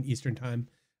at 9 Eastern time.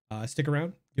 Stick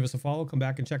around, give us a follow, come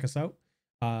back and check us out.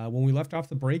 When we left off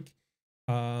the break,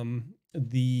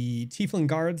 the Tiefling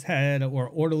guards or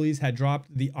orderlies had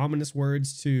dropped the ominous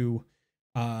words to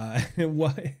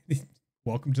what?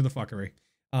 Welcome to the fuckery.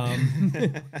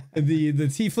 The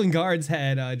Tiefling guards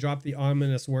had dropped the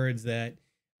ominous words that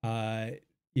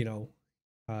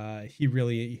he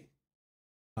really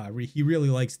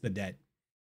likes the dead.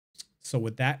 So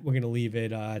with that, we're gonna leave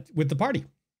it with the party.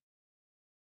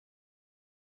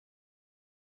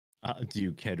 Do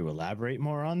you care to elaborate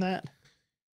more on that?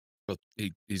 Well,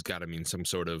 he's got to mean some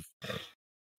sort of.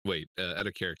 Wait, out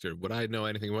of character. Would I know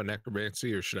anything about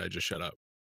necromancy, or should I just shut up?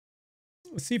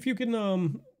 See if you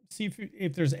can see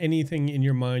if there's anything in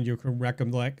your mind you can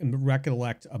recollect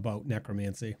about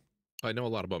necromancy. I know a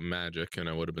lot about magic, and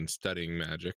I would have been studying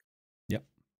magic. Yep.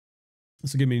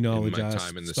 So give me knowledge. In my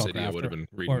time in the city, I would have been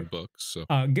reading books. So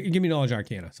give me knowledge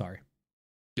arcana. Sorry.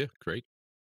 Yeah, great.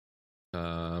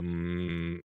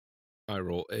 I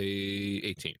roll a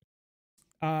 18.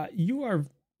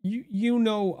 You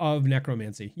know of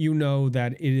necromancy. You know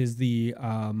that it is the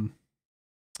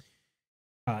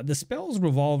spells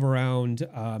revolve around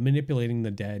manipulating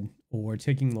the dead or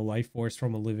taking the life force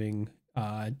from a living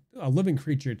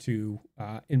creature to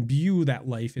imbue that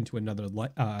life into another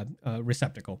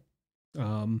receptacle.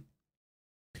 You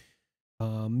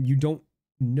don't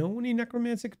know any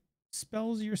necromantic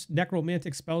spells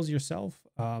yourself,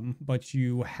 but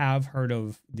you have heard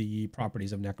of the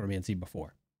properties of necromancy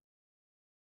before.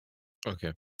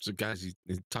 Okay, so guys,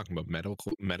 he's talking about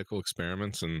medical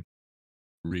experiments and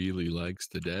really likes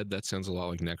the dead. That sounds a lot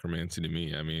like necromancy to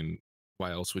me. I mean,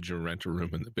 why else would you rent a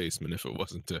room in the basement if it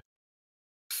wasn't to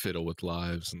fiddle with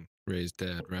lives and raise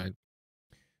dead, right?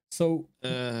 So,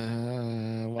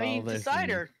 well, I mean,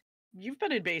 Decider, you've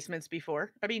been in basements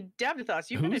before. I mean,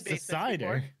 Davdithas, you've been in basements Decider?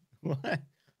 before. What?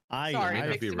 Sorry, there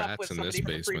might be rats in this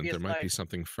basement. There might be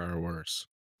something far worse.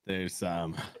 There's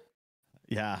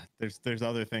there's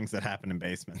other things that happen in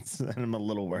basements, and I'm a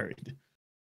little worried.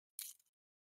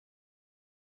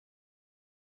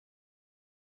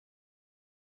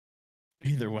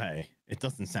 Either way, it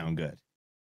doesn't sound good.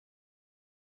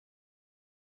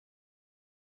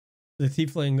 The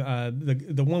tiefling,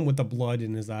 the one with the blood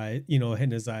in his eye,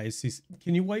 in his eyes.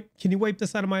 Can you wipe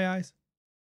this out of my eyes?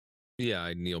 Yeah,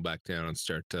 I kneel back down and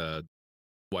start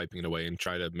wiping it away and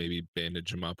try to maybe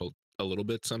bandage him up a little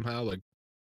bit somehow, like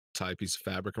tie a piece of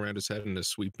fabric around his head in a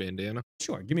sweet bandana.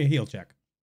 Sure, give me a heal check.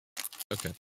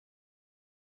 Okay.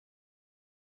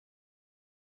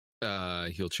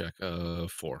 Heal check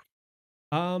 4.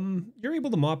 You're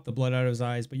able to mop the blood out of his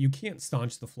eyes, but you can't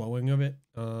staunch the flowing of it.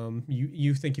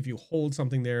 You think if you hold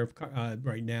something there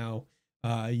right now,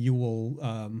 you will,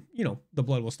 the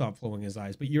blood will stop flowing in his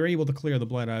eyes, but you're able to clear the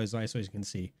blood out of his eyes so he can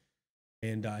see.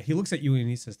 And he looks at you and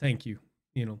he says, "Thank you."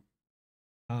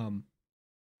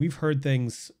 We've heard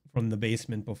things from the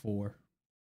basement before.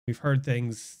 We've heard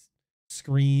things,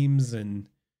 screams and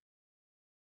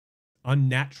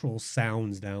unnatural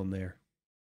sounds down there.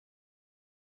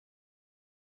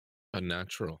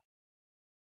 Unnatural.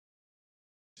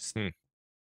 Just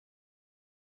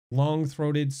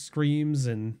long-throated screams,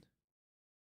 and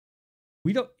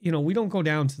we don't go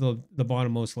down to the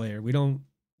bottommost layer.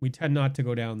 We tend not to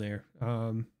go down there.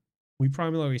 We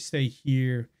primarily stay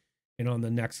here and on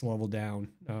the next level down.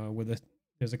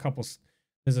 There's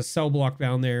a cell block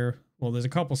down there. Well, there's a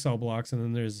couple cell blocks, and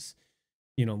then there's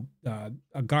a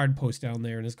guard post down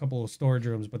there, and there's a couple of storage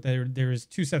rooms. But there's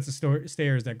 2 sets of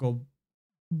stairs that go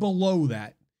below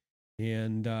that,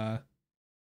 and do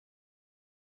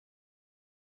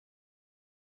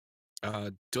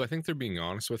I think they're being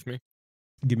honest with me?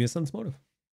 Give me a sense motive.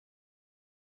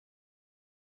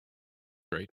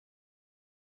 Great.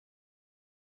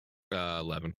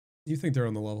 11. You think they're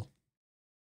on the level?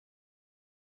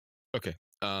 Okay.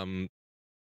 I'm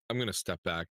gonna step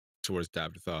back towards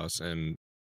Davdithas and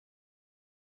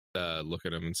look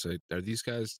at him and say, "Are these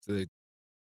guys? Do they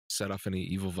set off any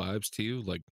evil vibes to you?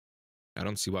 Like, I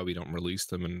don't see why we don't release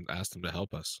them and ask them to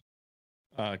help us.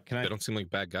 Can They don't seem like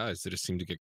bad guys. They just seem to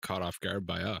get caught off guard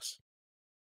by us."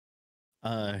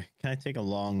 I take a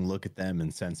long look at them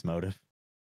and sense motive?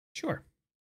 Sure.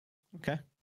 Okay.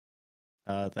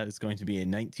 That is going to be a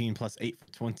 19 plus 8 for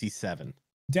 27.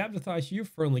 Davdithas, you're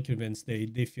firmly convinced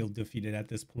they feel defeated at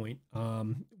this point.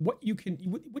 What you're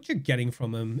getting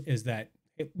from them is that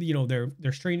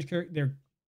they're strange. They're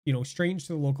strange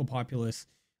to the local populace.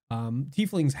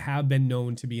 Tieflings have been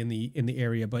known to be in the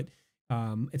area, but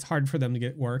it's hard for them to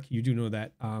get work. You do know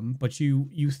that. But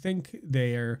you think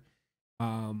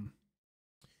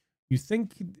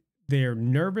they're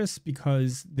nervous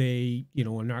because they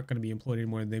are not going to be employed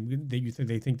anymore.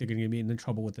 They think they're going to be in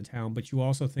trouble with the town, but you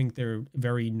also think they're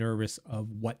very nervous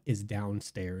of what is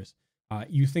downstairs.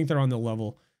 You think they're on the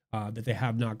level that they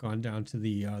have not gone down to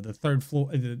the third floor,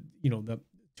 the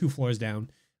 2 floors down.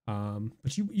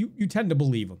 But you tend to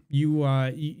believe them.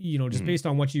 Just based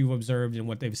on what you've observed and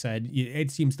what they've said,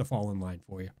 it seems to fall in line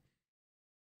for you.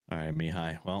 All right,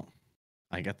 Mihaly. Well,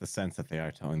 I get the sense that they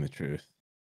are telling the truth.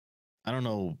 I don't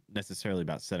know necessarily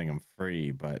about setting them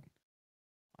free, but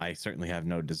I certainly have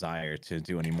no desire to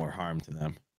do any more harm to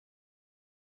them.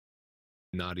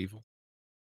 Not evil?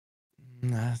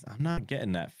 I'm not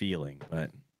getting that feeling,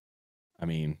 but I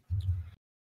mean,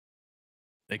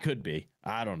 they could be.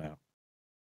 I don't know.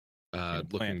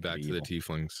 Looking back to the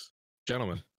tieflings.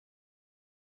 Gentlemen,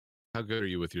 how good are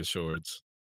you with your swords?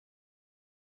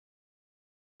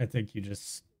 I think you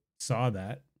just saw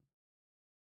that.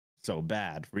 So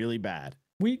bad, really bad.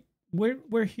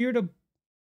 We're here to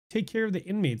take care of the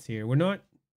inmates here. We're not,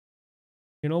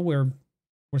 we're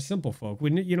simple folk.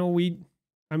 We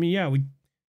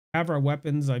have our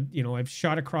weapons. I've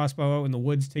shot a crossbow out in the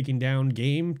woods, taking down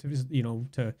game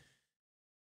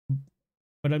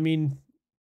but I mean,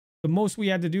 the most we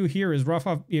had to do here is rough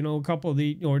up, a couple of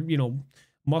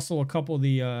muscle a couple of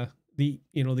the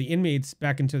inmates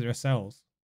back into their cells.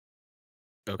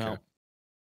 Okay.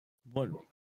 Well,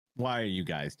 why are you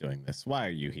guys doing this? Why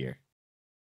are you here?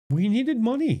 We needed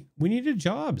money. We needed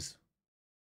jobs.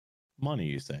 Money,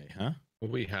 you say, huh?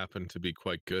 Well, we happen to be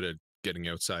quite good at getting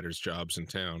outsiders jobs in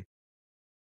town.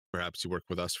 Perhaps you work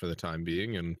with us for the time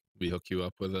being, and we hook you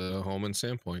up with a home in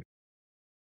Sandpoint.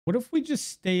 What if we just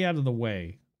stay out of the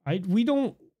way? We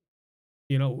don't,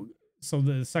 so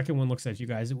the second one looks at you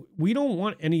guys. We don't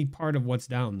want any part of what's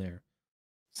down there.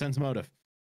 Sense motive.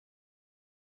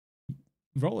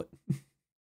 Roll it.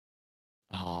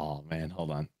 Oh, man,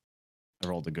 hold on. I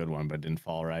rolled a good one, but it didn't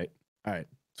fall right. All right,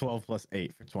 12 plus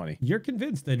 8 for 20. You're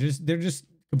convinced they're just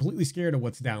completely scared of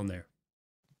what's down there.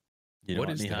 You know what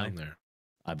is Mihaly? down there?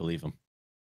 I believe him.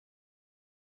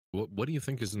 What do you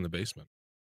think is in the basement?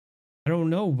 I don't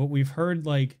know, but we've heard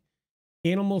like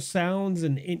animal sounds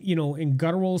and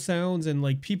guttural sounds and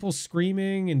like people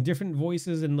screaming and different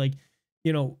voices and like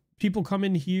people come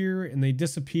in here and they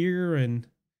disappear and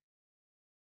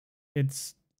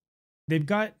they've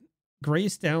got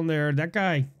Grace down there. That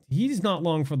guy, he's not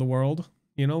long for the world.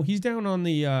 He's down on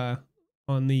the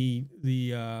he's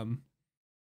down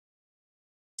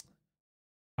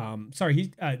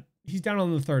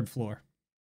on the 3rd floor.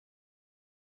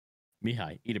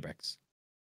 Mihaly, Idabrix,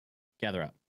 gather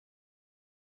up.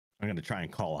 I'm going to try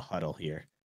and call a huddle here.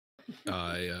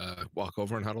 I walk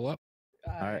over and huddle up.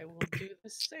 I will do the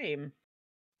same.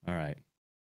 All right.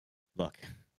 Look,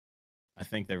 I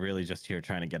think they're really just here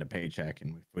trying to get a paycheck,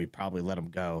 and if we probably let them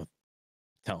go,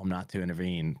 tell them not to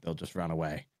intervene, they'll just run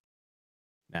away.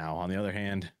 Now, on the other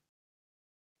hand,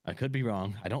 I could be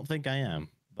wrong. I don't think I am,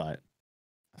 but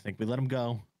I think we let them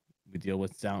go. We deal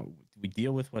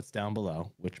with what's down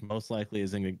below, which most likely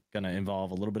is going to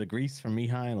involve a little bit of grease from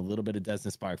Mihaly and a little bit of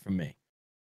Desna Spark from me.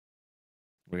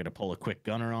 We're going to pull a quick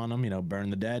Gunnar on them, burn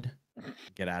the dead,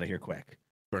 get out of here quick.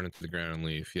 Burn it to the ground and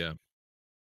leave, yeah.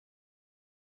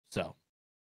 So,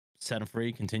 set them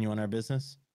free, continue on our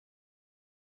business?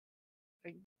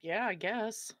 Yeah, I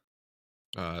guess.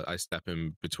 I step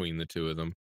in between the two of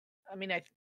them. I mean, I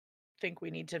think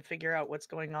we need to figure out what's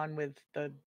going on with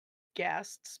the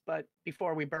guests, but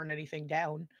before we burn anything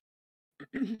down.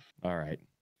 All right,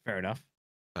 fair enough.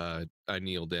 I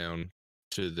kneel down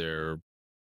to their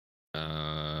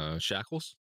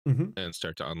shackles and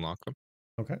start to unlock them.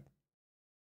 Okay.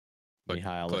 Mihaly,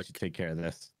 I'll let you take care of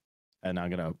this, and I'm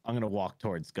gonna walk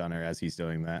towards Gunnar as he's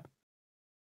doing that.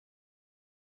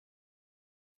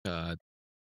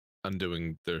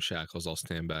 undoing their shackles, I'll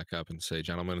stand back up and say,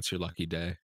 "Gentlemen, it's your lucky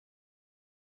day."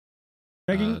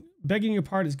 Begging your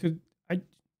pardon, could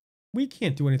we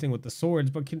can't do anything with the swords,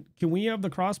 but can we have the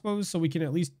crossbows so we can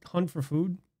at least hunt for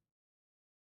food?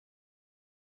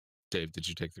 Dave, did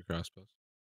you take the crossbows?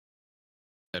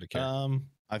 Out of care.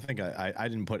 I think I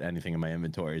didn't put anything in my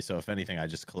inventory, so if anything, I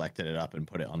just collected it up and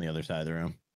put it on the other side of the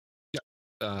room.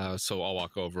 So I'll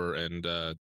walk over and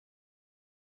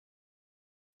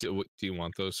do you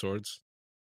want those swords?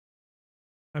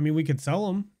 I mean, we could sell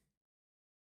them,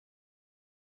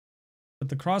 but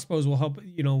the crossbows will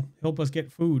help us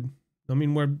get food. I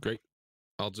mean, we're great.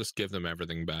 I'll just give them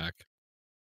everything back.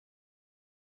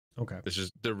 Okay. It's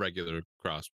just the regular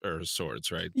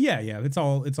swords, right? Yeah. It's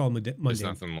all mundane. There's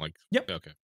nothing like. Yep.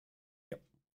 Okay. Yep.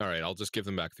 All right. I'll just give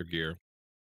them back their gear,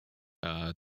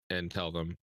 and tell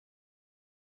them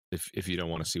if you don't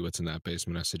want to see what's in that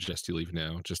basement, I suggest you leave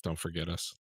now. Just don't forget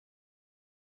us.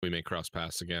 We may cross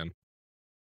paths again.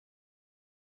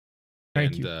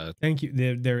 Thank you.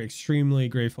 They're extremely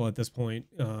grateful at this point.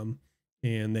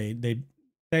 And they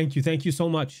thank you so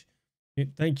much.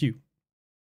 Thank you.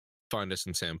 Find us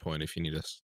in Sandpoint if you need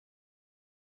us.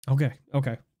 Okay.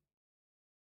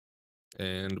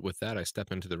 And with that, I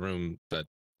step into the room that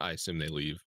I assume they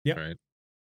leave. Yep. Right.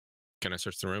 Can I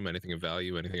search the room? Anything of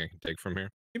value? Anything I can take from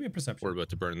here? Give me a perception. We're about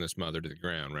to burn this mother to the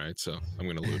ground, right? So I'm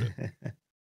going to loot it.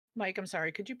 Mike, I'm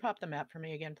sorry. Could you pop the map for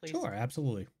me again, please? Sure,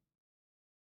 absolutely.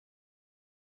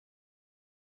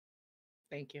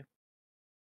 Thank you.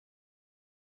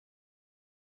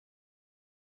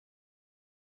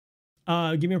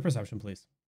 Give me a perception, please.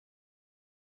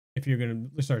 If you're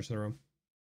going to search the room.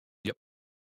 Yep.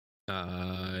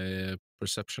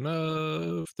 Perception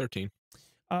of 13.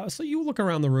 So you look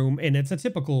around the room, and it's a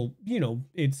typical,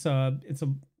 it's a,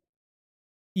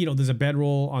 there's a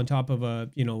bedroll on top of a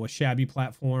shabby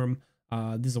platform.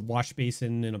 There's a wash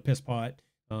basin and a piss pot.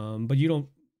 But you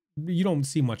don't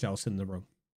see much else in the room.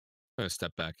 I'm gonna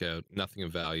step back out. Nothing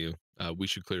of value. We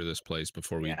should clear this place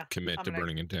before we commit to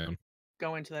burning it down.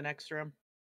 Go into the next room.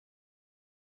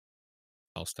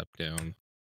 I'll step down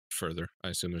further. I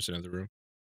assume there's another room.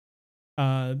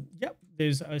 Yep.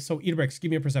 There's so Idabrix,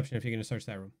 give me a perception if you're going to search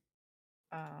that room.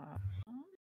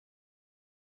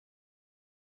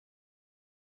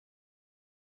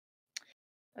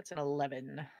 That's an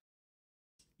 11.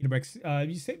 Idabrix,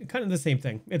 you say kind of the same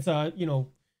thing. It's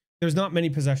there's not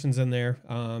many possessions in there.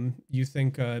 You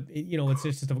think it's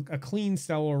just a clean,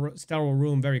 sterile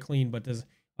room, very clean, but there's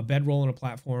a bedroll and a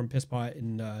platform, piss pot,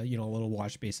 and a little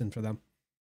wash basin for them.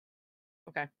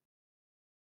 Okay.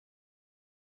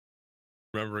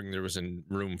 Remembering there was a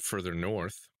room further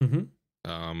north. Mm-hmm.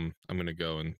 I'm gonna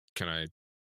go and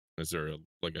is there a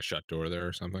shut door there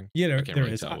or something? Yeah, I can't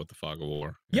really tell with the fog of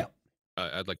war. Yep.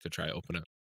 I'd like to try open it.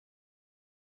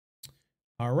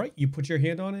 All right, you put your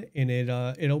hand on it, and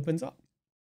it opens up.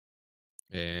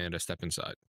 And I step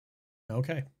inside.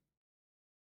 Okay.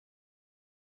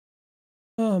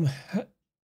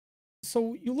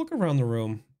 So you look around the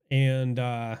room, and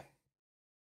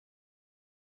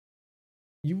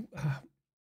you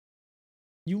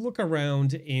look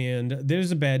around, and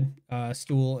there's a bed,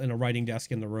 stool, and a writing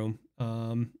desk in the room.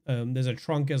 There's a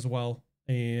trunk as well,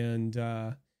 and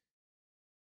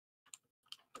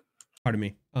pardon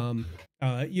me.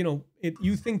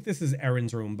 You think this is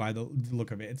Erin's room by the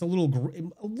look of it. It's a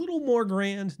little more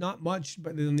grand, not much,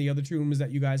 but than the other two rooms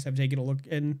that you guys have taken a look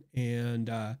in, and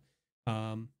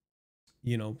so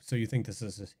you think this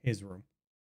is his room.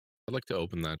 I'd like to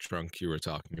open that trunk you were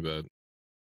talking about.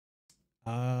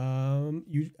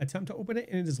 You attempt to open it,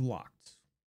 and it is locked.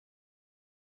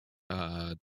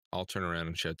 I'll turn around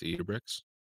and shout to Idabrix.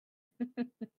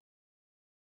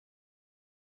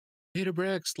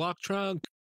 Idabrix, lock trunk.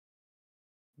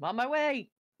 I'm on my way.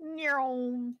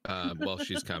 While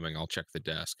she's coming, I'll check the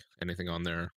desk. Anything on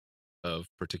there of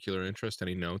particular interest?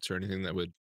 Any notes or anything that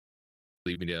would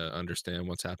lead me to understand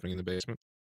what's happening in the basement?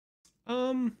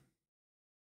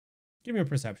 Give me a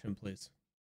perception, please.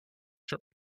 Sure.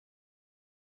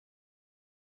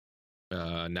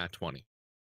 Nat 20.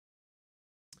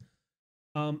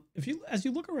 As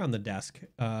you look around the desk,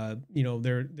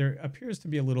 there appears to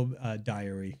be a little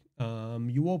diary.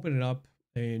 You open it up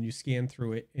and you scan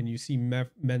through it, and you see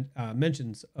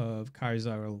mentions of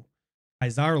Kaizarlu.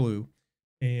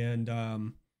 And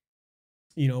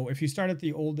if you start at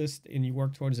the oldest and you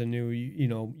work towards the new,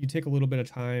 you take a little bit of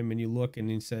time and you look, and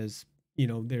it says,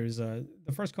 there's the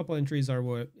first couple entries are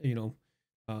what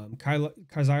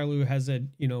Kaizarlu has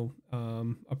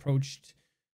approached,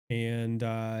 and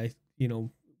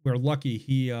we're lucky.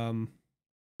 He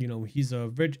he's a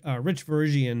rich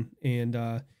Virgian,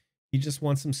 and He just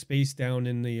wants some space down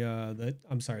in the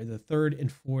the third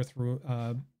and fourth room.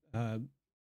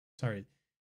 Sorry,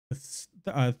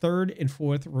 the third and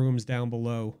fourth rooms down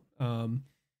below.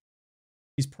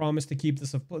 He's promised to keep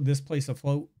this place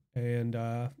afloat and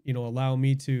allow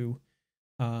me to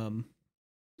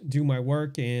do my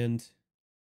work and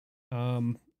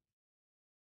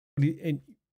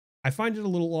I find it a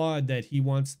little odd that he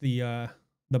wants the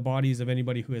bodies of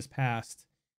anybody who has passed.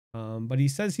 But he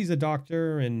says he's a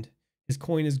doctor and his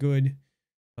coin is good.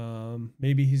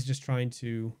 Maybe he's just trying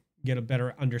to get a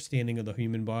better understanding of the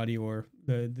human body or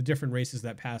the different races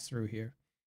that pass through here.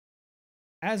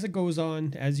 As it goes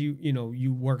on, as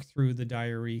you work through the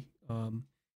diary,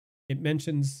 it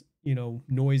mentions,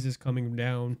 noises coming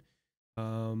down,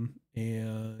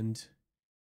 and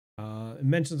it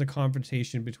mentions a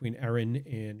confrontation between Erin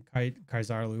and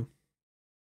Kaisarlu.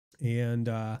 And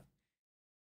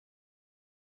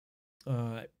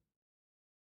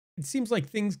it seems like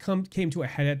things came to a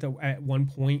head at one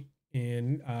point,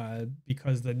 and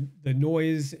because the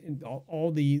noise and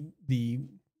all the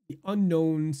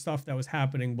unknown stuff that was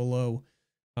happening below,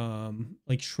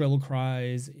 like shrill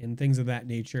cries and things of that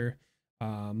nature,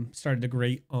 started to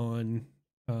grate on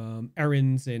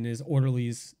Erin's and his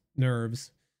orderly's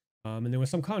nerves. And there was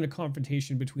some kind of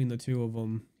confrontation between the two of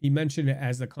them. He mentioned it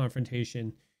as the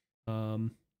confrontation,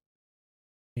 and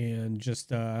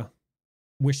just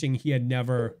wishing he had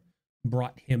never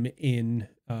brought him in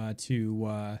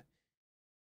to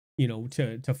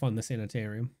fund the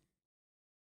sanitarium.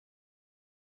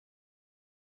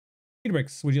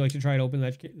 Idabrix, would you like to try to open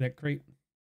that crate?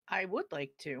 I would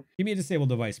like to. Give me a disabled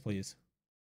device, please.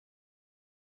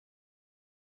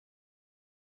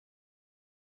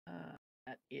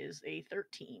 That is a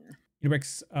 13.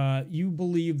 Idabrix, you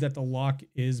believe that the lock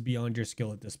is beyond your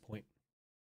skill at this point.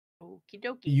 Okie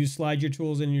dokie. You slide your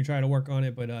tools in and you try to work on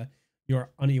it, but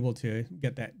you're unable to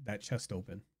get that chest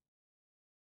open.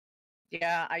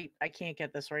 Yeah, I can't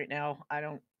get this right now. I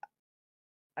don't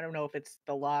know if it's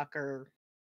the lock or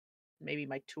maybe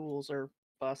my tools are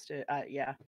busted.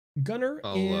 Yeah. Gunnar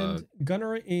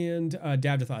and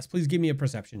Davdithas, please give me a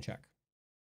perception check.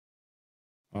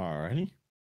 Alrighty.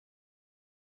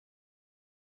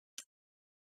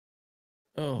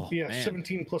 Oh, Yeah, man.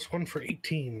 17 plus 1 for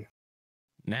 18.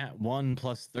 Nat 1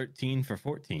 plus 13 for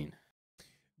 14.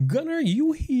 Gunnar,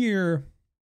 you hear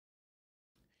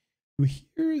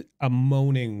a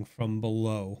moaning from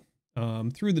below,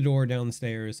 through the door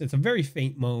downstairs. It's a very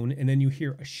faint moan, and then you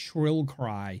hear a shrill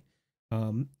cry,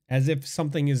 as if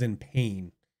something is in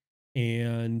pain,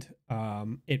 and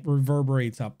it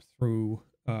reverberates up through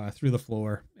the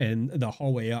floor and the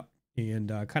hallway up, and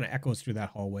kind of echoes through that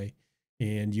hallway,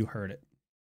 and you heard it.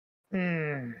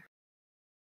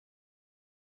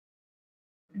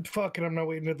 Fuck it, I'm not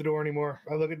waiting at the door anymore.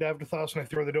 I look at Davdithas and I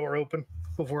throw the door open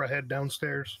before I head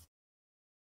downstairs.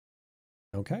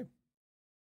 Okay.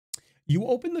 You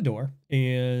open the door,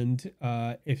 and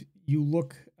if you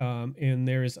look, and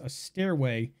there's a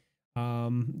stairway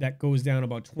that goes down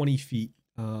about 20 feet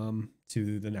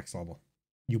to the next level.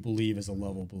 You believe is a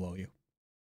level below you.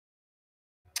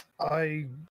 I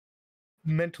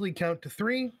mentally count to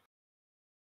 3,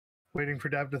 waiting for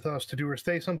Davdithas to do or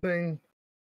say something.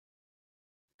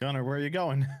 Gunnar, where are you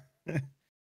going?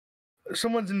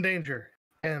 Someone's in danger,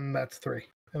 and that's 3.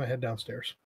 And I head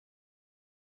downstairs.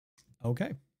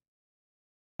 Okay.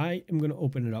 I am going to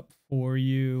open it up for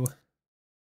you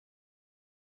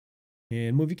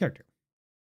and move your character.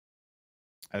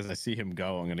 As I see him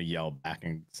go, I'm going to yell back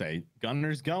and say,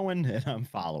 Gunnar's going, and I'm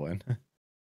following.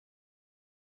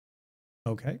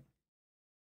 Okay.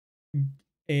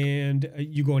 And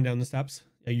you going down the steps?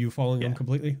 Are you following them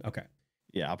completely? Okay.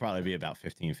 Yeah, I'll probably be about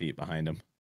 15 feet behind him.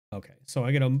 Okay. So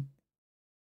I get them.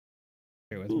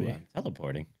 Here with me. I'm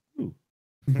teleporting. Ooh.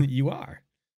 You are.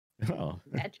 Oh.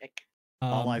 Magic.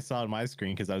 All I saw on my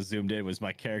screen, because I was zoomed in, was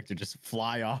my character just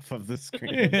fly off of the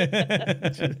screen.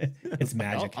 It's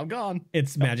magic. Oh, I'm gone.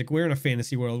 It's magic. We're in a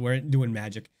fantasy world. We're doing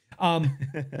magic. Give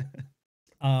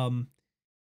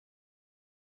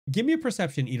me a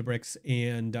perception, Idabrix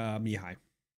and Mihaly.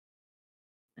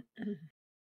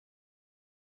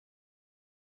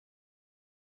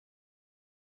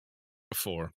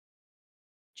 4.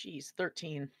 Jeez,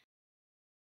 13.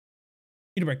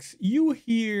 Idabrix, you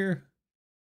hear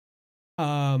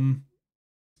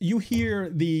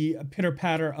the pitter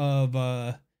patter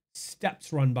of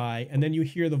steps run by, and then you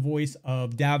hear the voice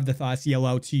of Davdithas yell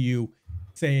out to you,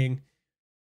 saying,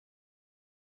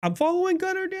 "I'm following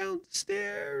Gunnar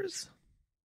downstairs."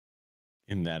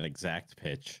 In that exact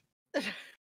pitch.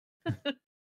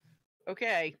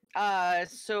 Okay.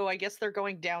 So I guess they're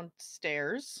going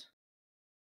downstairs.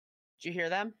 Did you hear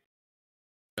them?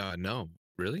 No,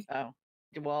 really? Oh,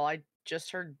 well, I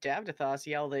just heard Davdithas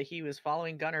yell that he was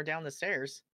following Gunnar down the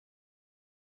stairs.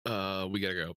 We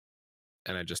gotta go.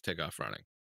 And I just take off running.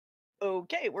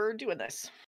 Okay, we're doing this.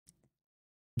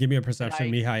 Give me a perception, I-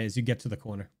 Mihaly, as you get to the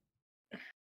corner.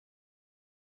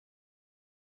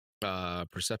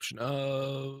 Perception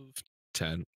of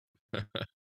 10.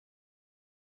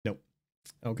 Nope.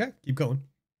 Okay, keep going.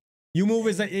 You move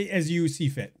as you see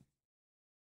fit.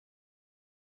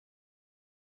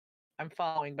 I'm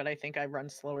following, but I think I run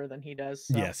slower than he does.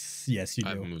 So. Yes, you I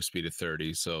have a do. move speed of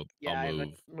 30, so Yeah, I I'll have a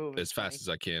move move as fast 20. as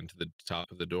I can to the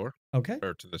top of the door, Okay.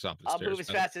 or to the top of the I'll stairs. move as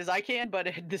fast as I can, but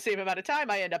at the same amount of time,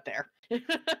 I end up there.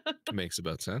 Makes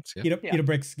about sense. Yeah. Yeah.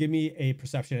 Idabrix, give me a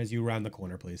perception as you round the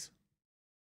corner, please.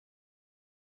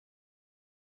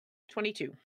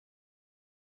 22.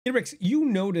 Idabrix, you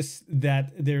notice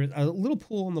that there's a little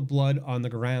pool in the blood on the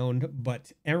ground,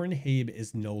 but Aaron Habe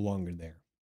is no longer there.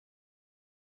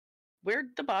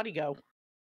 Where'd the body go?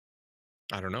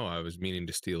 I don't know. I was meaning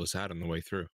to steal his hat on the way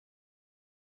through.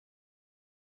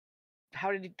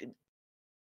 How did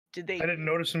they? I didn't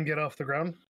notice him get off the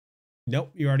ground. Nope,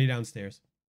 you're already downstairs.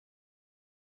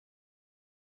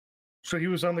 So he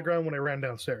was on the ground when I ran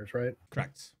downstairs, right?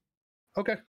 Correct.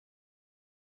 Okay.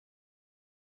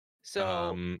 So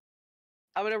I'm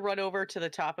gonna run over to the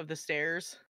top of the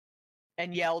stairs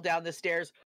and yell down the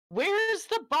stairs, "Where's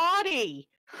the body?"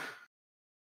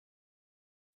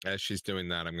 As she's doing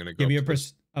that, I'm gonna go Give me a up to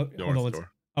this hold north on one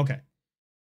door. Okay.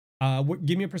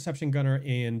 Give me a perception, Gunnar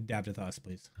and Davdithas,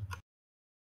 please.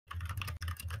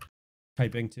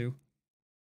 Typing too.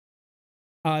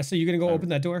 So you're gonna go open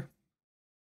that door?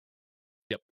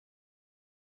 Yep.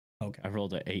 Okay. I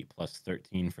rolled an 8 plus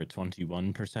 13 for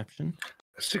 21 perception.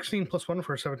 16 plus 1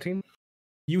 for 17.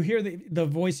 You hear the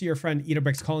voice of your friend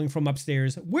Idabrix calling from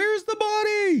upstairs. Where's the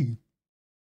body?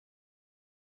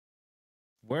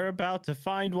 We're about to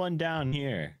find one down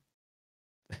here.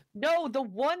 No, the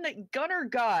one that Gunnar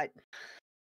got.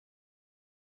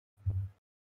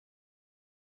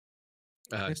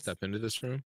 Step into this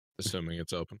room, assuming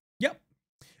it's open. Yep.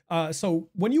 So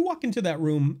when you walk into that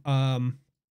room,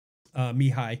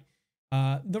 Mihaly,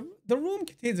 the room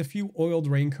contains a few oiled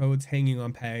raincoats hanging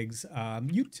on pegs.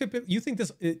 You think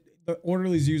the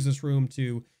orderlies use this room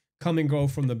to come and go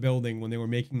from the building when they were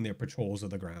making their patrols of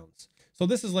the grounds. So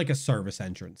this is like a service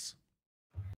entrance.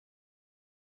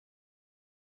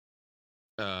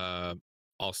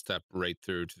 I'll step right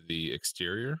through to the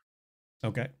exterior.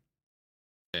 Okay.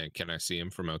 And can I see him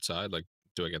from outside? Like,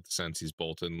 do I get the sense he's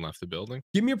bolted and left the building?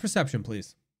 Give me a perception,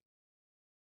 please.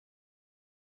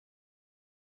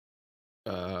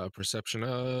 Perception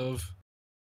of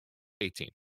 18.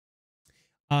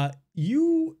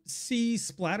 You see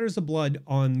splatters of blood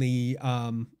on the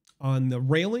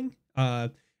railing,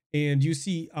 and you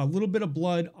see a little bit of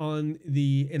blood on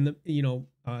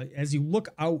as you look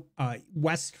out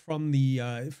west from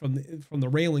the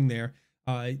railing there.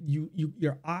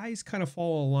 Your eyes kind of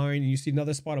follow a line, and you see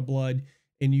another spot of blood,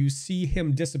 and you see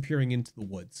him disappearing into the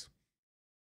woods.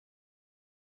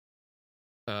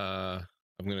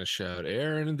 I'm gonna shout,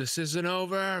 "Aaron, this isn't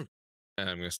over!" And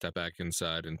I'm gonna step back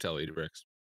inside and tell Idabrix.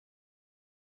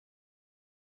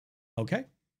 Okay.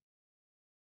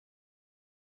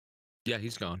 Yeah,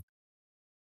 he's gone.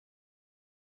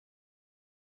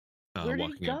 Where did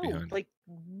he Walking up go? behind. Like,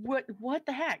 what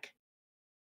the heck?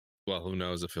 Well, who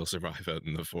knows if he'll survive out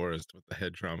in the forest with the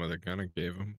head trauma that Gunnar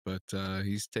gave him, but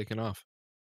he's taken off.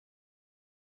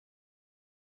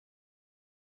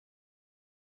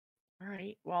 All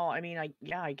right. Well, I mean,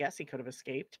 I guess he could have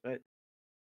escaped, but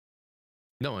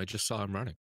No, I just saw him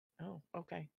running. oh,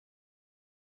 okay.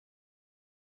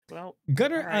 Well,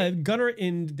 Gunnar, all right. Gunnar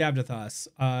and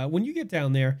Davdithas, when you get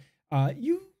down there,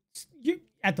 you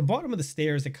at the bottom of the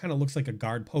stairs, it kind of looks like a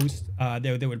guard post.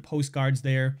 There would post guards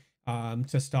there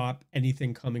to stop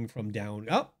anything coming from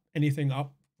anything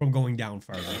up from going down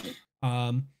further.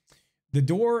 The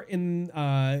door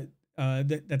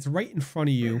that's right in front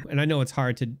of you, and I know it's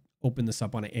hard to open this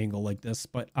up on an angle like this,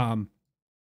 but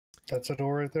That's a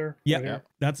door right there. yeah, Right here?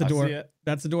 that's a I door. see it.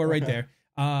 That's a door right Okay.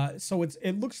 there. So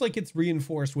it looks like it's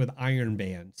reinforced with iron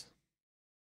bands.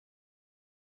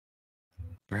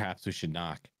 Perhaps we should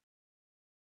knock.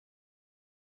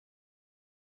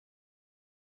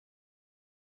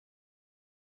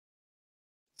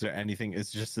 Is there anything?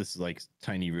 It's just this like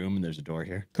tiny room, and there's a door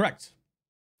here. Correct.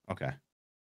 Okay.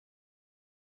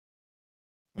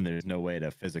 And there's no way to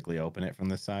physically open it from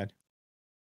this side.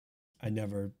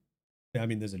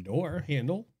 There's a door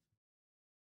handle.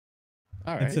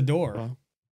 All right. It's a door.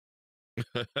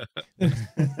 Well,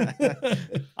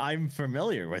 I'm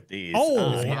familiar with these.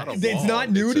 Oh, There's a lot of it's not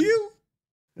walls. new It's to a- you?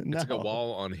 No. It's like a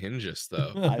wall on hinges,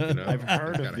 though. I've, know, I've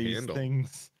heard got of a these handle.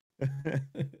 things.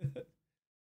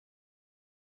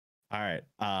 All right,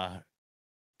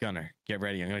 Gunnar, get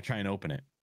ready. I'm gonna try and open it.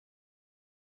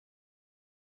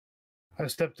 I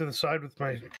step to the side with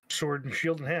my sword and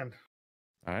shield in hand.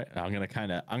 All right, I'm gonna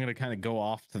kind of go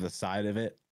off to the side of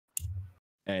it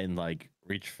and like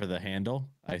reach for the handle.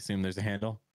 I assume there's a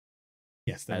handle,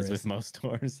 Yes, there as is. with most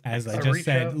doors. As I I just reach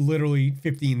said out. literally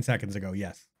 15 seconds ago.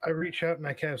 Yes. I reach out and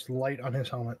I cast light on his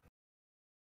helmet.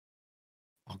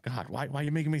 Oh God, why are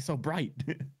you making me so bright?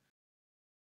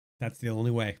 That's the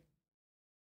only way.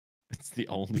 It's the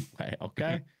only way.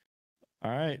 Okay.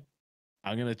 All right,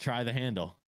 I'm gonna try the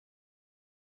handle.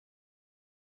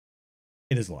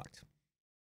 It is locked.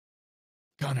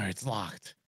 Gunnar, it's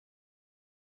locked.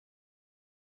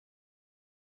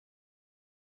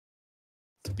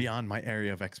 It's beyond my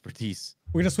area of expertise.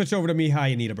 We're going to switch over to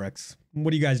Mihaly and Idabrix.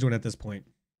 What are you guys doing at this point?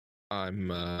 I'm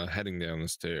heading down the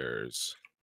stairs.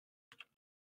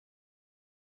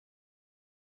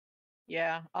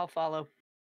 Yeah, I'll follow.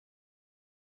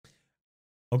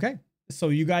 Okay. So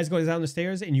you guys go down the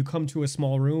stairs and you come to a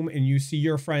small room and you see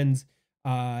your friends,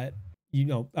 Gunnar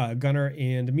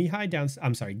and Mihaly down.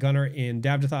 I'm sorry, Gunnar and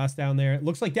Davdithas down there. It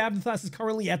looks like Davdithas is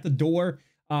currently at the door,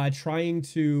 trying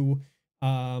to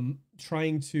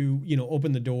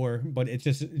open the door, but it's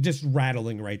just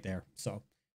rattling right there. So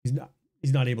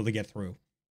he's not able to get through.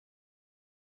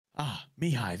 Ah,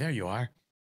 Mihaly, there you are.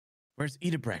 Where's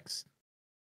Idabrix?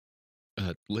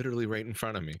 Literally right in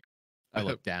front of me. I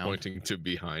look down. Pointing to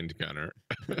behind Gunnar.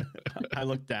 I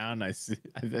look down. I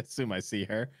assume I see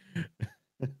her.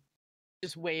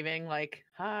 Just waving like,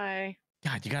 hi.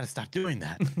 God, you got to stop doing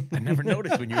that. I never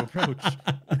noticed when you approach.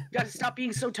 You gotta stop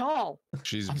being so tall.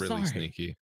 She's I'm really sorry.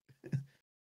 sneaky.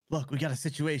 Look, we got a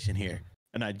situation here.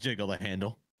 And I jiggle the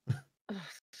handle.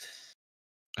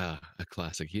 A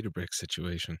classic Idabrix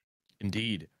situation.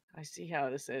 Indeed. I see how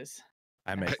this is.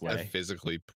 I make I way.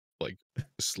 physically,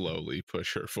 slowly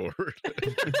push her forward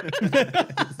And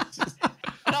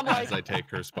I'm like, as I take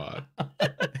her spot.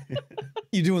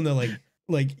 You doing the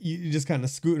like you just kind of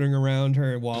scooting around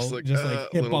her while just a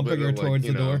hip little bumping bit her of, towards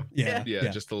the door. Yeah. Yeah,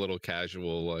 just a little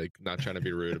casual, not trying to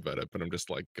be rude about it, but I'm just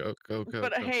like, go. but go.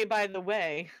 hey, by the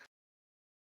way,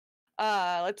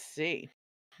 let's see.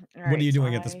 All What are right, you so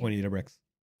doing at this point, Idabrix?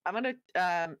 I'm gonna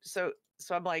so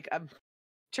I'm like, I'm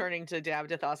turning to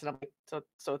Davdithas and I'm like,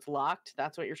 so it's locked?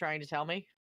 That's what you're trying to tell me?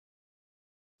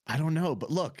 I don't know, but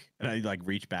look. And I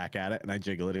reach back at it and I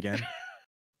jiggle it again.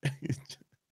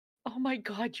 Oh my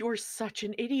god, you're such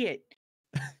an idiot.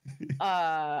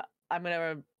 I'm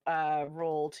gonna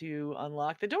roll to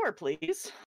unlock the door,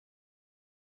 please.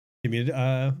 Give me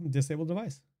a disable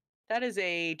device. That is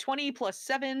a 20 plus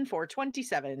 7 for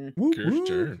 27. Woo, Your woo.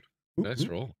 turn. Woo, Nice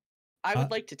woo. roll. I would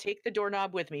like to take the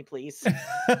doorknob with me, please.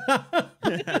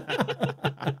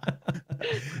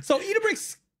 So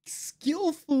Idabrix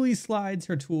skillfully slides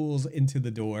her tools into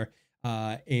the door,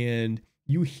 and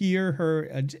you hear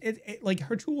her. Like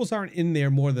her tools aren't in there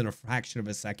more than a fraction of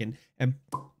a second, and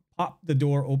pop, the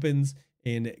door opens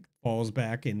and it falls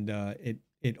back, and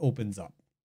it opens up.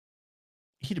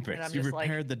 And Idabrix, I'm you just like,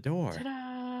 repaired the door.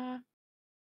 Ta-da!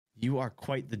 You are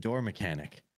quite the door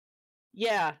mechanic.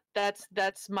 Yeah, that's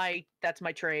my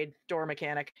trade, door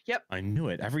mechanic. Yep, I knew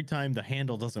it. Every time the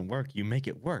handle doesn't work, you make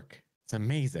it work. It's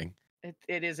amazing.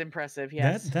 it is impressive.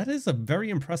 Yes. That is a very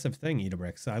impressive thing,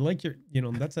 Idabrix. I like your,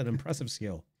 that's an impressive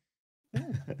skill. Door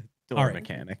All right.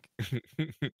 mechanic.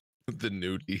 The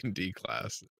new D&D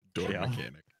class, door Yeah.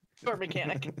 mechanic. Door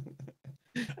mechanic.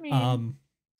 I mean, All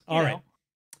you right.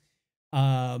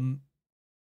 know.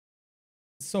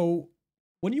 So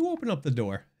when you open up the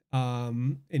door,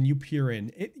 and you peer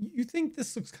in, you think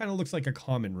this looks like a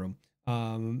common room.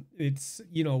 It's,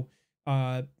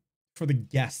 for the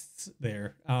guests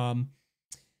there.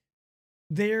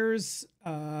 There's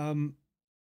a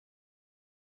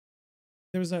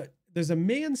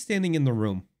man standing in the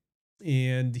room,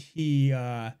 and he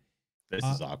This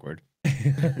is awkward.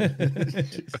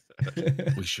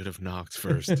 We should have knocked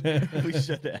first. We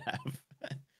should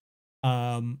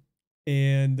have.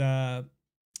 And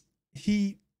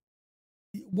he,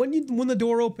 when the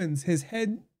door opens, his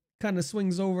head kind of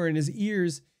swings over in his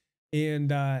ears,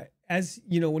 and as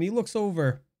when he looks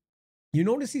over, you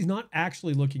notice he's not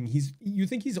actually looking. You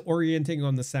think he's orienting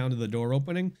on the sound of the door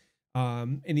opening,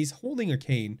 and he's holding a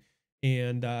cane,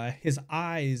 and his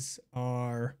eyes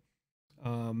are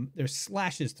there's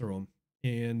slashes through them,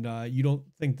 and you don't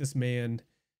think this man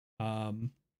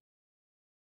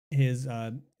is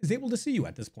able to see you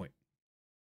at this point.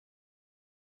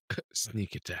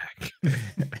 Sneak attack.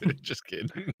 Just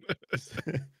kidding.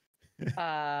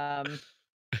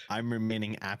 I'm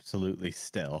remaining absolutely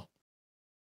still.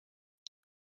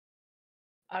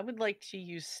 I would like to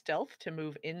use stealth to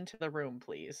move into the room,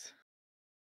 please.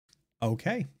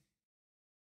 Okay.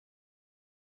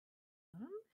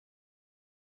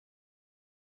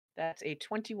 That's a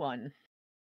 21.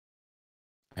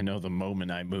 I know the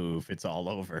moment I move, it's all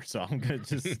over, so I'm gonna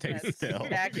just stay That's still.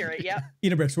 accurate. Yep.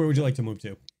 Idabrix, where would you like to move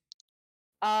to?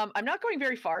 I'm not going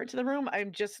very far into the room. I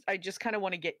just kind of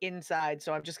want to get inside,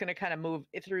 so I'm just gonna kind of move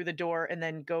it through the door and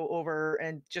then go over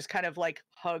and just kind of like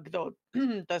hug the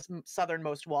the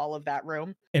southernmost wall of that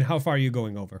room. And how far are you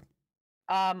going over?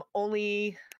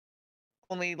 Only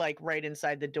like right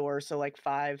inside the door, so like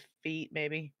 5 feet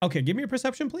maybe. Okay, give me a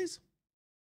perception, please.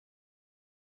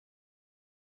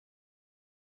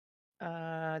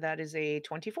 That is a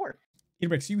 24.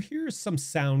 Idabrix, you hear some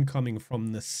sound coming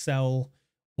from the cell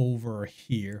over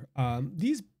here.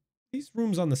 These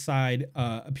rooms on the side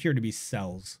appear to be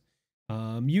cells.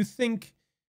 You think,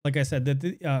 like I said, that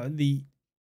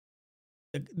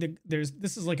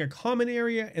this is like a common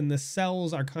area, and the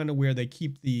cells are kind of where they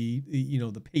keep the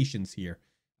patients here.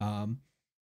 And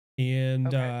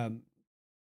Okay.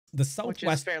 the Which is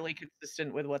southwest, fairly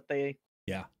consistent with what the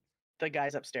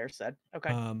guys upstairs said.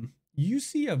 Okay. you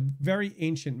see a very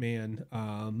ancient man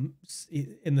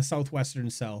in the southwestern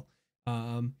cell.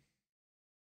 And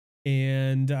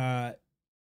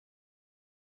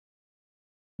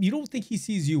you don't think he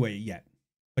sees you yet,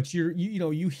 but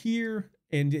you hear,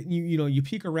 and you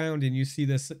peek around and you see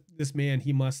this man.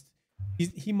 He must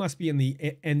be in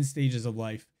the end stages of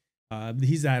life.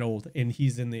 He's that old, and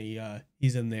he's in there.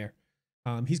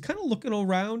 He's kind of looking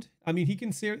around. I mean, he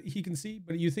can see,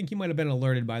 but you think he might have been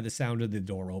alerted by the sound of the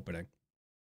door opening.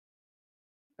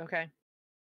 Okay.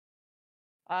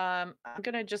 I'm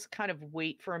gonna just kind of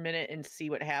wait for a minute and see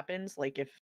what happens. Like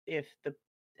if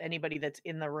anybody that's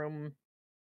in the room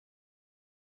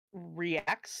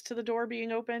reacts to the door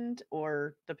being opened,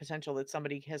 or the potential that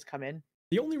somebody has come in.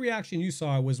 The only reaction you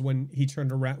saw was when he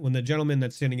turned around, when the gentleman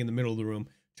that's standing in the middle of the room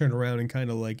turned around and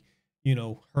kind of like,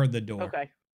 heard the door.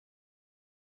 Okay.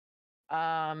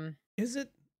 Is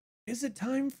it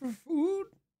time for food?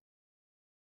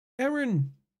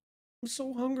 Erin, I'm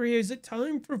so hungry. Is it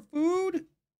time for food?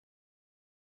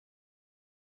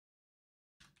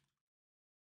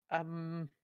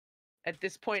 At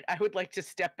this point, I would like to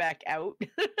step back out.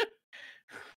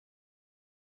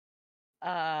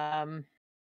 I'm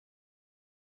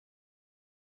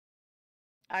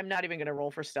not even going to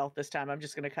roll for stealth this time. I'm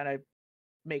just going to kind of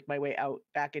make my way out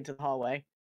back into the hallway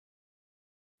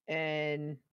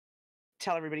and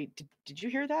tell everybody, did you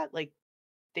hear that? Like,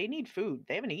 they need food.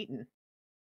 They haven't eaten.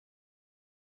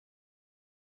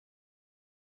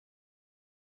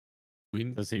 We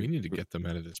need to get them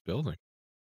out of this building.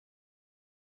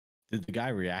 Did the guy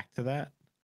react to that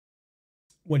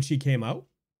When she came out?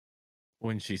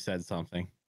 when she said something?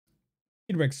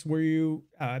 Idabrix, were you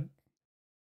I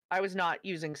was not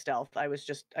using stealth. I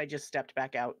just stepped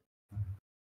back out.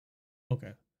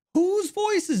 okay. Whose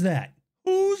voice is that?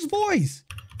 Whose voice?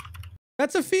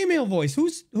 That's a female voice.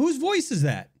 Whose voice is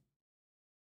that?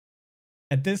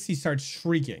 At this, he starts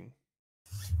shrieking.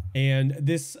 And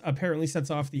this apparently sets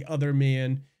off the other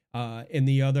man in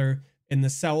the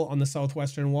cell on the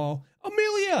southwestern wall.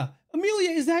 Amelia!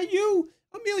 Amelia, is that you?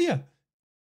 Amelia!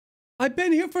 I've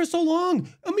been here for so long.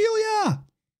 Amelia!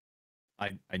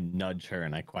 I nudge her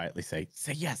and I quietly say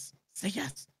yes. Say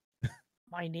yes.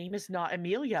 My name is not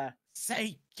Amelia.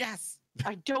 Say yes.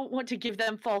 I don't want to give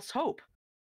them false hope.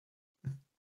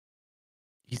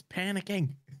 He's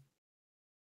panicking.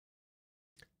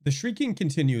 The shrieking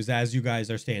continues as you guys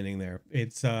are standing there.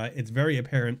 It's very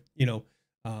apparent, it's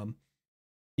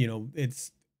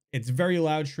very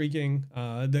loud shrieking.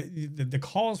 The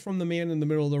calls from the man in the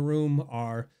middle of the room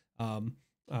are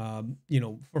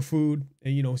for food,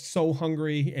 so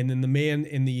hungry, and then the man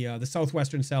in the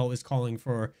southwestern cell is calling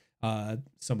for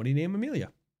somebody named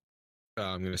Amelia.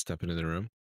 I'm gonna step into the room.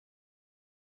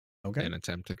 Okay. And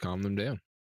attempt to calm them down.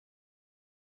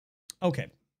 Okay.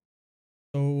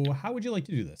 So how would you like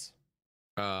to do this?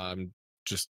 I'm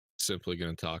just simply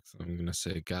going to talk. I'm going to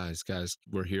say, guys,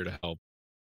 we're here to help.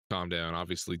 Calm down.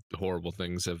 Obviously, horrible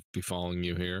things have befallen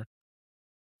you here.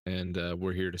 And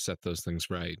we're here to set those things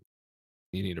right.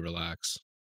 You need to relax.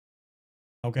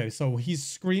 Okay, so he's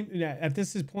screaming. At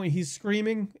this point, he's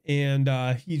screaming, and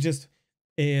he's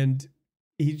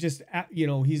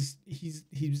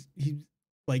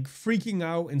like freaking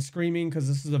out and screaming because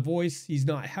this is a voice he's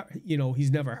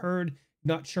never heard.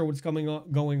 Not sure what's going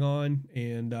on,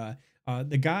 and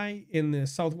the guy in the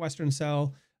southwestern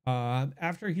cell,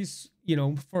 after he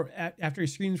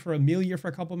screams for Amelia for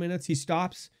a couple minutes, he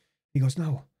stops. He goes,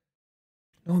 "No,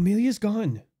 No, Amelia's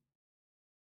gone.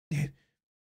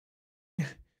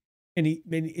 And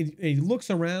he looks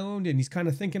around and he's kind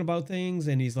of thinking about things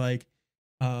and he's like,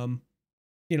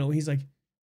 he's like,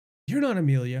 you're not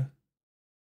Amelia.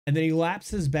 And then he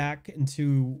lapses back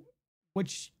into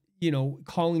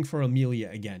calling for Amelia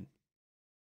again.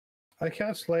 I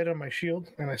cast light on my shield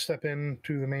and I step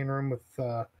into the main room with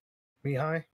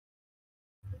Mihaly.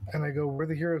 And I go, we're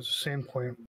the heroes of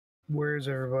Sandpoint. Where is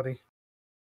everybody?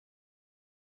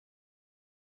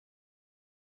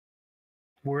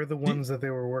 We're the ones that they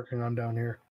were working on down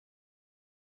here.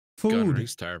 Food. Gunnar,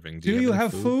 starving. Do you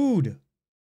have food?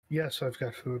 Yes, I've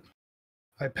got food.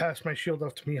 I pass my shield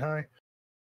off to Mihaly.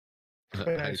 I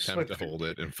attempt to hold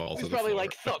it and fall to the probably floor.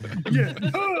 like thump. Yeah.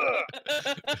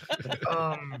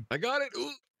 I got it.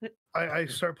 Ooh. I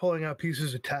start pulling out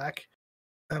pieces of tack,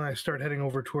 and I start heading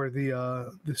over toward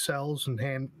the cells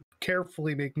and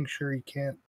carefully making sure he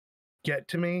can't get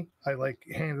to me. I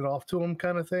hand it off to him,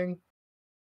 kind of thing.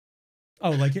 Oh,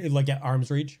 like at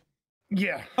arm's reach?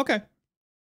 Yeah. Okay.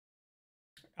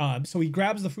 So he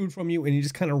grabs the food from you and he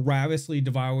just kind of ravenously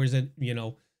devours it,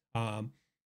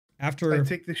 after I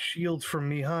take the shield from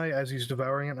Mihaly as he's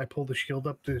devouring it, and I pull the shield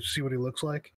up to see what he looks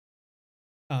like.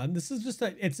 This is just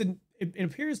it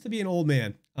appears to be an old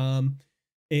man.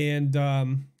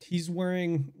 He's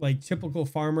wearing like typical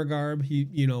farmer garb.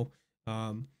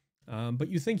 But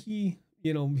you think he's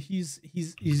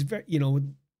very,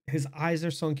 his eyes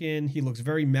are sunk in. He looks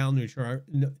very malnourished,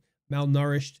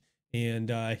 and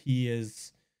he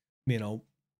is, he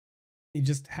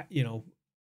just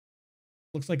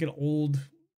looks like an old,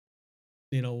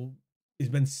 he's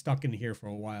been stuck in here for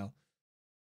a while.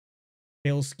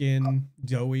 Pale skin,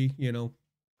 doughy,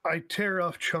 I tear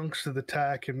off chunks of the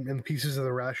tack and pieces of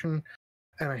the ration,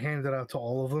 and I hand it out to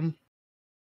all of them.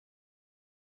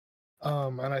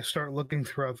 And I start looking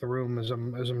throughout the room as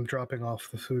I'm dropping off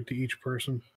the food to each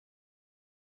person.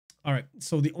 All right.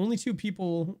 So the only two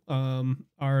people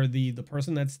are the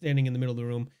person that's standing in the middle of the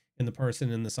room and the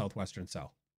person in the southwestern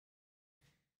cell.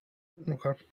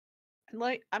 Okay.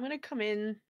 I'm gonna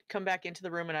come back into the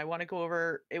room, and I want to go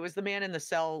over. It was the man in the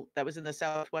cell that was in the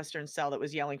southwestern cell that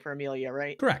was yelling for Amelia,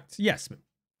 right? Correct. Yes.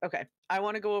 Okay. I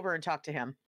want to go over and talk to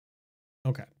him.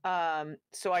 Okay.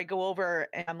 So I go over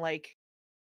and I'm like,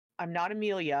 I'm not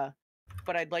Amelia,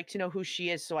 but I'd like to know who she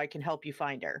is so I can help you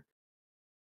find her.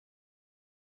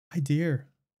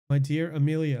 My dear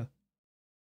Amelia.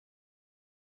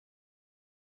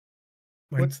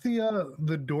 What's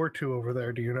the door to over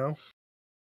there? Do you know?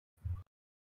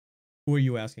 Who are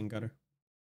you asking, Gunnar?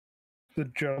 The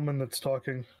gentleman that's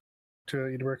talking to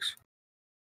Idabrix.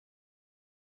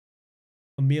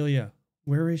 Amelia,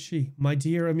 where is she? My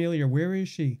dear Amelia, where is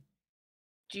she?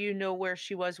 Do you know where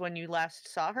she was when you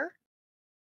last saw her?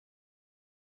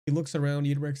 He looks around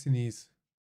Idabrix and he's...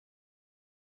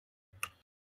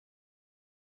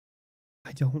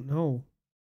 I don't know.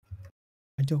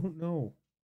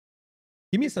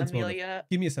 Give me a sense Amelia... motive.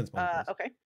 Give me a sense motive.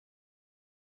 Okay.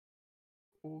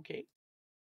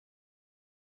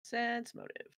 Sense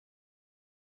motive.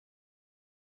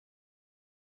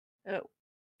 Oh.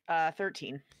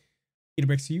 13.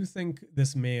 Idabrix, you think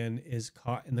this man is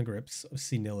caught in the grips of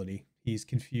senility. He's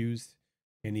confused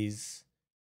and he's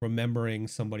remembering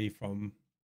somebody from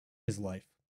his life.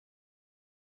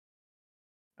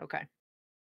 Okay.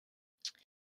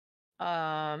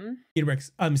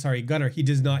 Idabrix, I'm sorry, Gunnar, he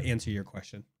does not answer your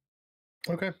question.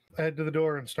 Okay. I head to the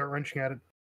door and start wrenching at it.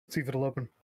 See if it'll open.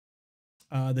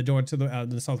 The door to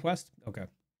the southwest? Okay.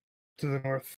 To the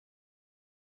north.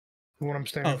 The one I'm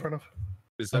standing in front of.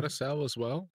 Is that a cell as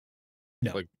well?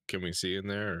 No. Like, can we see in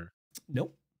there? Or...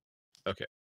 Nope. Okay.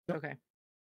 Okay.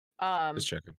 Just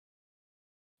checking.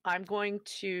 I'm going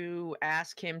to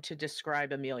ask him to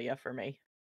describe Amelia for me.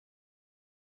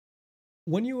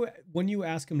 When you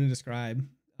ask him to describe,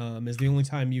 is the only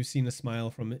time you've seen a smile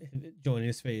from joining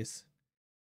his face.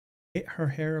 Her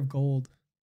hair of gold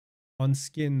on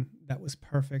skin that was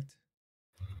perfect.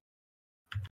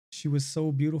 She was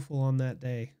so beautiful on that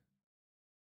day.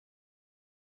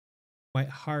 My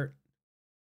heart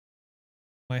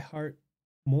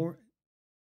more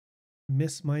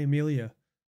miss my Amelia.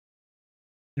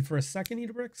 And for a second,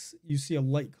 Idabrix, you see a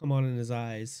light come on in his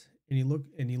eyes, and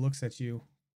he looks at you.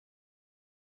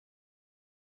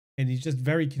 And he's just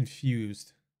very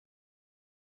confused.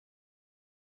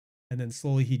 And then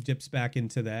slowly he dips back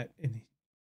into that, and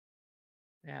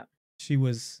yeah, she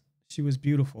was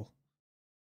beautiful.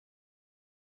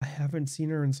 I haven't seen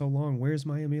her in so long. Where's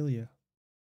my Amelia?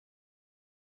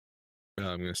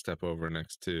 I'm going to step over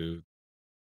next to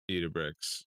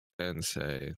Idabrix and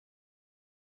say,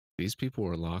 these people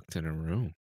were locked in a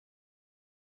room.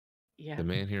 Yeah. The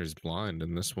man here is blind,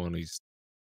 and this one he's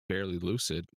barely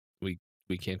lucid.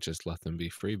 We can't just let them be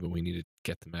free, but we need to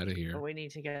get them out of here. But we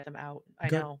need to get them out. I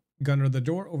Gun- know. Gunnar, the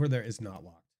door over there is not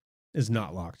locked. Is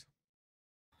not locked.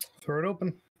 Throw it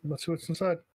open. Let's see what's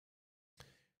inside.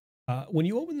 When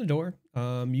you open the door,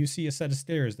 you see a set of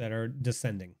stairs that are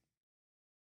descending.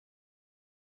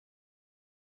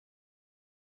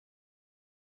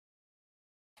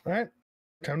 All right,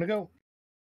 time to go.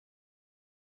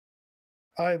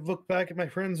 I look back at my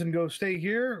friends and go, stay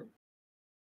here.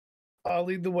 I'll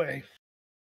lead the way.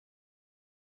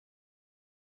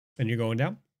 And you're going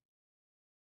down?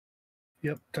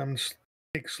 Yep, time to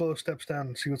take slow steps down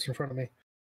and see what's in front of me,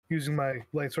 using my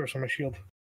light source on my shield.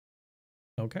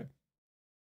 Okay.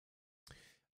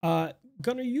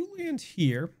 Gunnar, you land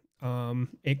here.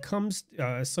 It comes,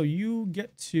 so you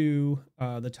get to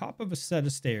the top of a set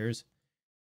of stairs.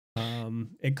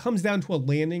 It comes down to a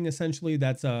landing essentially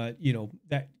that's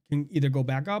that can either go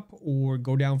back up or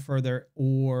go down further,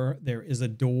 or there is a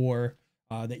door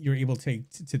that you're able to take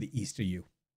to the east of you.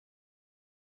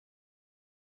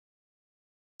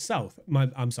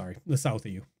 I'm sorry, the south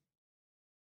of you.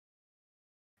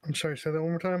 I'm sorry, say that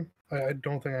one more time. I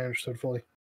don't think I understood fully.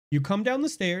 You come down the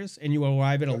stairs and you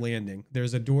arrive at a landing.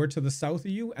 There's a door to the south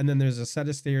of you, and then there's a set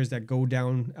of stairs that go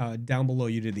down down below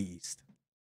you to the east.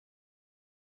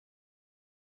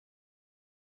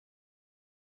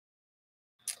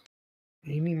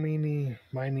 Eeny, meeny,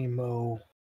 miny, mo.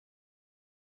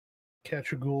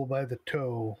 Catch a ghoul by the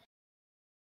toe.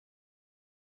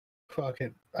 Fuck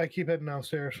it. I keep heading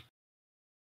downstairs.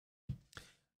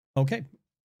 Okay,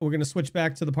 we're going to switch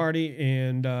back to the party,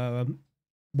 and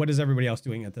what is everybody else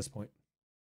doing at this point?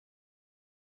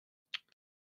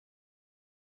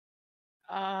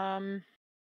 I'm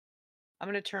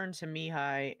going to turn to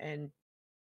Mihaly and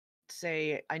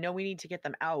say, I know we need to get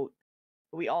them out,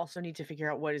 but we also need to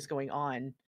figure out what is going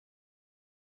on.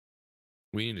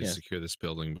 We need to Yeah. secure this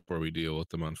building before we deal with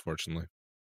them, unfortunately.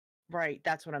 Right,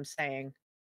 that's what I'm saying.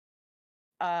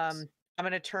 I'm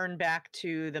going to turn back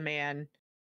to the man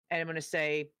and I'm going to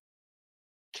say,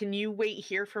 can you wait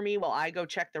here for me while I go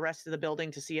check the rest of the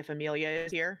building to see if Amelia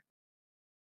is here?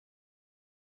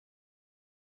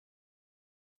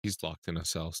 He's locked in a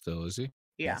cell still, is he?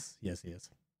 Yeah. Yes, he is.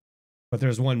 But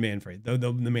there's one man for you, the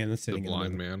man that's The sitting in the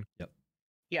blind middle. man. Yep.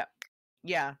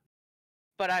 Yeah.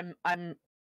 But I'm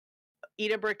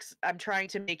Idabrix, I'm trying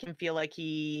to make him feel like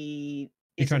he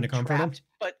You're trying to isn't comfort him? trapped,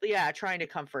 but yeah, trying to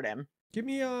comfort him. Give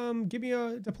me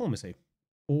a diplomacy.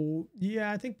 Oh,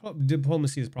 yeah, I think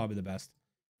diplomacy is probably the best.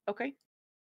 Okay.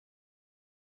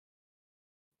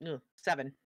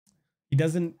 7. He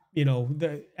doesn't,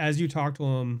 as you talk to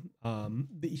him,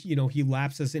 he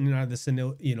lapses in and out of the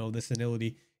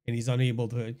senility, and he's unable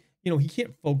to, he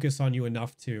can't focus on you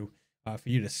enough to, for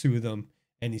you to soothe him,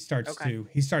 and he starts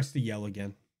to yell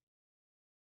again.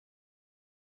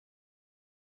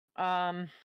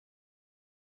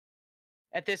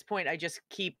 At this point, I just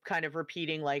keep kind of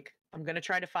repeating, like, I'm going to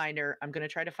try to find her. I'm going to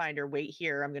try to find her. Wait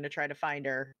here. I'm going to try to find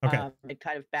her. Okay. And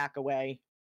kind of back away.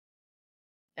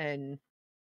 And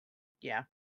yeah.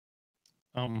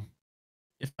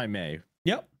 If I may,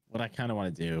 Yep. what I kind of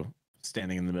want to do,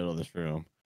 standing in the middle of this room,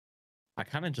 I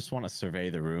kind of just want to survey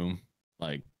the room,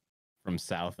 like from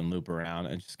south and loop around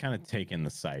and just kind of take in the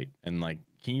sight. And like,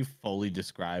 can you fully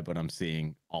describe what I'm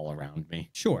seeing all around me?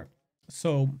 Sure.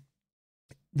 So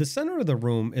the center of the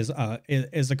room is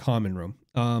a common room.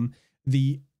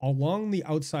 Along the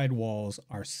outside walls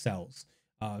are cells.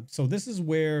 So this is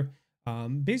where to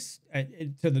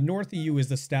the north of you is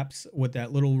the steps with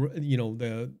that little,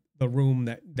 the room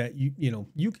that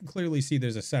you can clearly see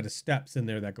there's a set of steps in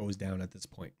there that goes down at this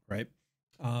point, right?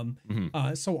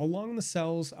 So along the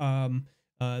cells,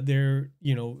 they're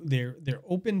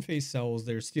open face cells.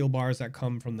 There's steel bars that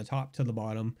come from the top to the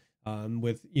bottom,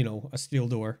 with a steel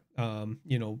door.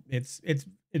 It's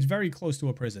very close to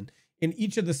a prison. In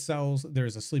each of the cells,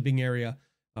 there's a sleeping area.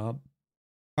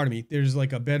 There's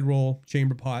like a bedroll,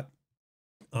 chamber pot.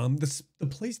 The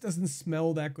place doesn't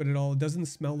smell that good at all. It doesn't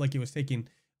smell like it was taken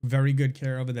very good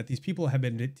care of, and that these people have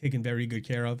been taken very good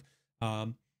care of.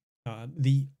 The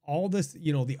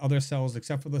other cells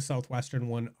except for the southwestern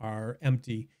one are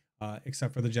empty,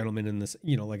 except for the gentleman in this,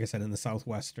 like I said, in the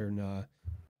southwestern,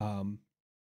 in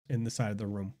the side of the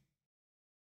room.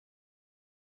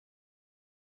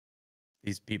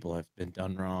 These people have been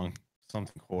done wrong.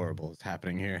 Something horrible is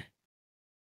happening here.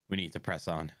 We need to press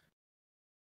on.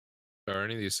 Are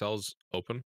any of these cells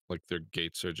open? Like their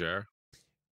gates are ajar?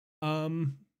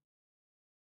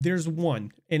 There's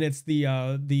one, and it's the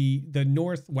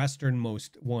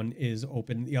northwesternmost one is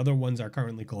open. The other ones are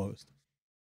currently closed.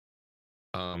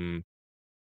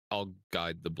 I'll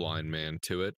guide the blind man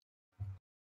to it,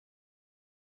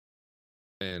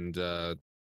 and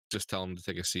just tell him to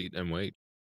take a seat and wait,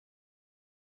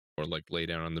 or like lay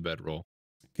down on the bedroll.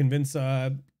 Convince. Do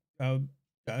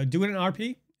it an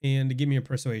RP and give me a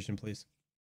persuasion, please.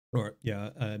 Or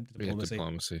diplomacy.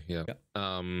 Diplomacy. Yeah.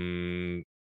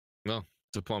 Well,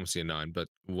 diplomacy a 9, but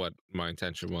what my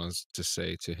intention was to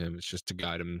say to him is just to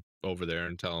guide him over there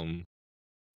and tell him,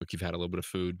 look, you've had a little bit of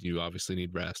food. You obviously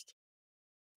need rest.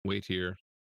 Wait here.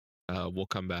 We'll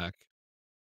come back.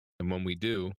 And when we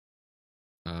do,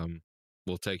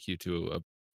 we'll take you to a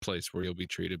place where you'll be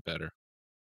treated better.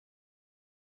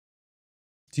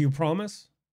 Do you promise?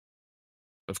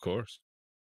 Of course.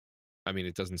 I mean,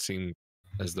 it doesn't seem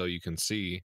as though you can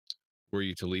see. Were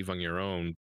you to leave on your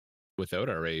own without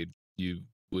our aid, you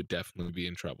would definitely be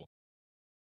in trouble.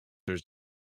 There's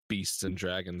beasts and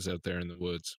dragons out there in the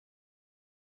woods.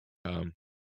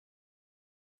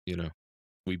 You know,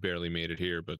 we barely made it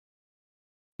here, but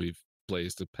we've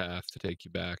blazed a path to take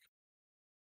you back.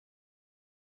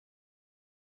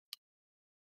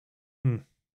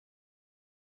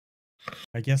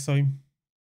 I guess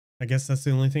that's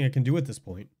the only thing I can do at this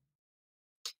point.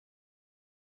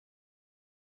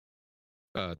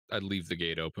 I'd leave the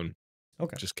gate open.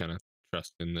 Okay. Just kind of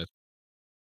trusting that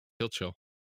he'll chill.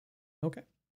 Okay.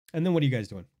 And then what are you guys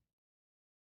doing?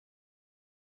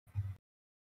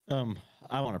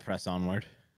 I want to press onward.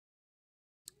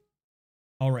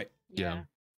 All right. Yeah,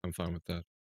 I'm fine with that.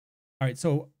 All right.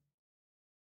 So,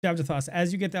 Davdithas,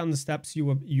 as you get down the steps,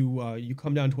 you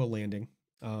come down to a landing.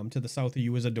 To the south of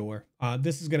you is a door.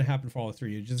 This is going to happen for all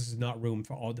three of you. This is not room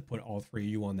for all to put all three of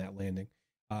you on that landing.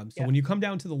 When you come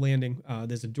down to the landing,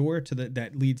 there's a door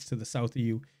that leads to the south of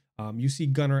you. You see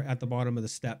Gunnar at the bottom of the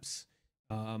steps.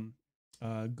 I'm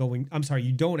sorry,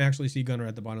 you don't actually see Gunnar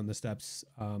at the bottom of the steps.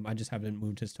 I just haven't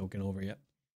moved his token over yet.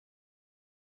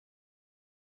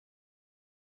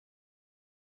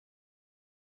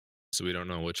 So we don't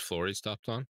know which floor he stopped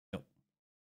on? No.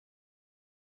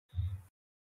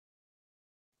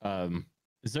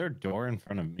 Is there a door in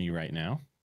front of me right now?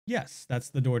 Yes, that's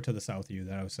the door to the south of you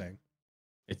that I was saying.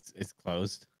 It's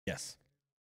closed? Yes.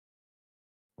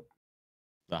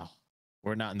 Oh,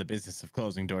 we're not in the business of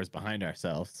closing doors behind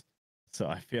ourselves. So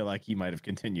I feel like he might have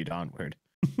continued onward.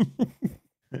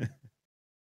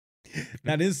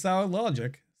 That is sound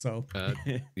logic. So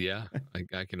yeah,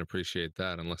 I can appreciate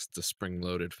that, unless it's a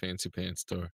spring-loaded fancy pants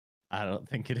door. I don't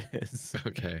think it is.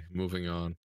 Okay, moving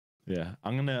on. Yeah,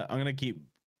 I'm gonna keep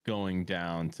going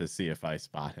down to see if I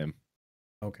spot him.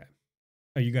 Okay.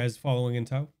 Are you guys following in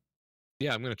tow?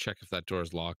 Yeah, I'm gonna check if that door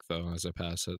is locked though as I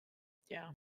pass it. Yeah.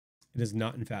 It is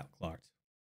not in fact locked.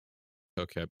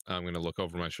 Okay, I'm gonna look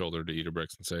over my shoulder to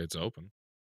Idabrix and say it's open,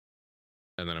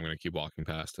 and then I'm gonna keep walking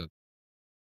past it.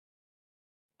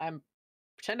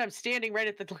 Pretend I'm standing right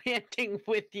at the landing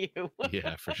with you.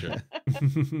 Yeah, for sure.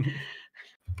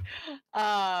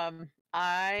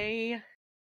 I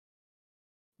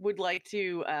would like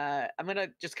to I'm gonna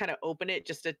just kind of open it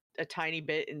just a tiny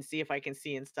bit and see if I can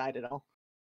see inside it all.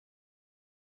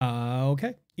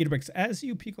 Okay. Idabrix, as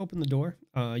you peek open the door,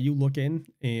 you look in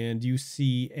and you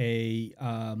see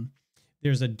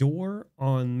there's a door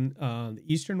on the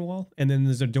eastern wall, and then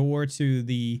there's a door to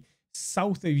the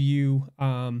south of you,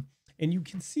 and you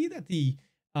can see that the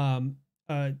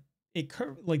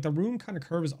the room kind of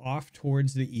curves off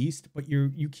towards the east, but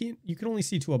you can only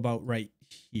see to about right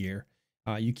here.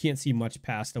 You can't see much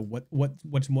past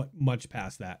what's much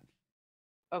past that.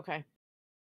 Okay.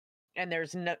 And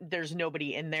there's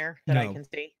nobody in there that I can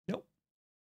see? Nope.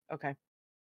 Okay.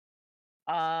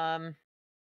 I'm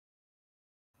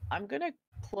gonna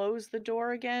close the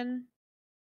door again,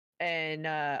 and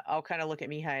I'll kind of look at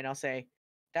Mihaly and I'll say,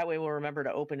 that way we'll remember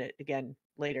to open it again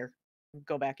later.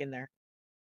 Go back in there.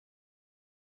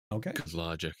 Okay. Good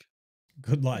logic.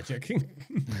 Good logic.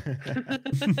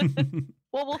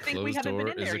 Well, we'll think we haven't been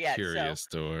in there yet. Curious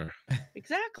door.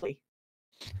 Exactly.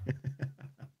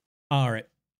 All right.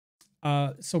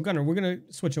 So Gunnar, we're gonna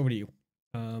switch over to you.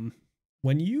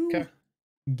 When you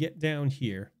get down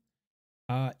here,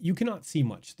 you cannot see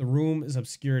much. The room is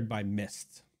obscured by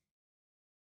mist.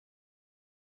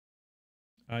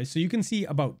 So you can see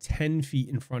about 10 feet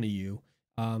in front of you.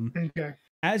 Okay.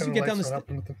 As you get down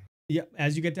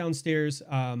as you get downstairs,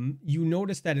 you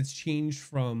notice that it's changed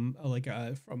from like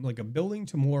a building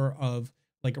to more of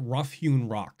like a rough-hewn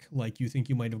rock. Like you think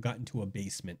you might have gotten to a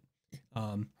basement.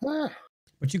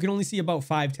 But you can only see about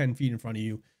 5-10 feet in front of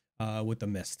you with the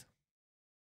mist.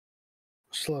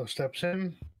 Slow steps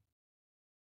in.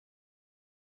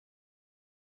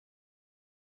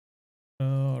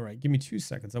 All right, give me 2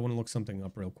 seconds. I want to look something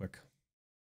up real quick.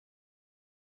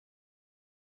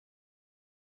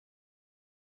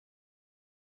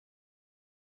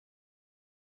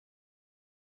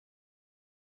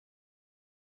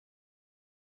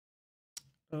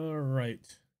 All right.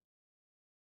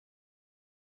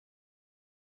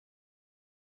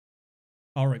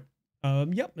 All right.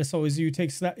 Yep. So as you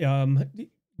take that,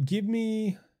 give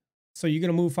me. So you're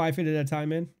gonna move 5 feet at a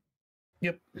time in.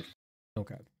 Yep.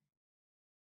 Okay.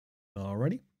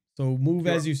 Alrighty. So move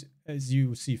Sure. as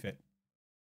you see fit.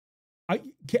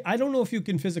 I don't know if you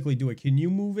can physically do it. Can you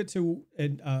move it to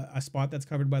a spot that's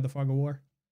covered by the fog of war?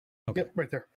 Okay. Yep, right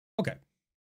there. Okay.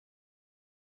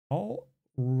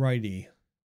 Alrighty.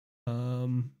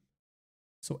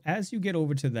 So as you get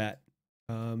over to that,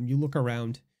 you look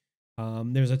around.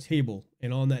 There's a table,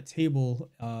 and on that table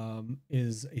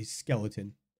is a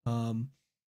skeleton.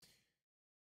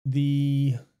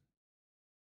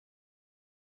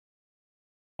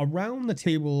 Around the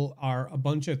table are a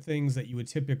bunch of things that you would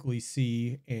typically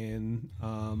see in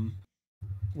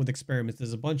with experiments.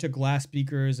 There's a bunch of glass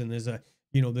beakers, and there's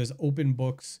open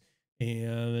books,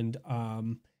 and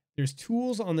there's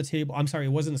tools on the table. I'm sorry, it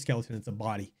wasn't a skeleton, it's a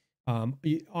body. On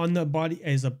the body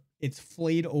it's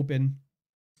flayed open.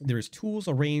 There's tools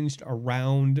arranged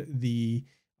around the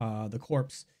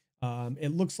corpse.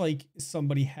 It looks like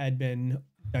somebody had been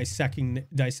dissecting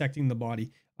the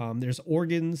body. There's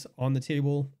organs on the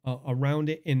table around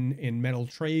it in metal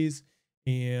trays,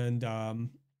 and the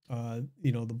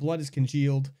blood is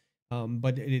congealed,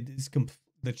 but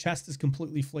the chest is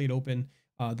completely flayed open.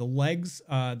 The legs,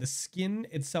 the skin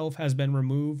itself has been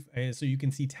removed, and so you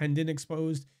can see tendon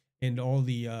exposed and all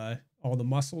the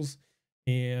muscles,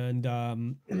 and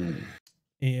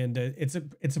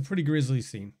it's a pretty grisly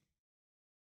scene.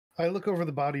 I look over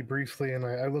the body briefly, and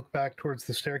I look back towards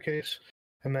the staircase,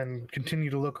 and then continue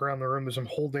to look around the room as I'm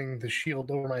holding the shield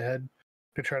over my head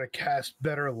to try to cast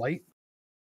better light.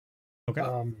 Okay.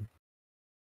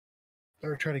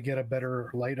 Or try to get a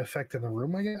better light effect in the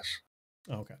room, I guess.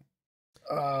 Okay.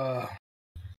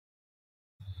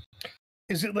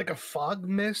 Is it like a fog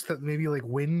mist that maybe like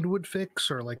wind would fix,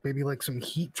 or like maybe like some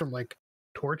heat from like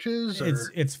torches?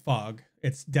 Or... It's fog.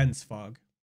 It's dense fog.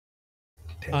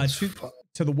 Dense fog.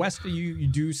 To the west of you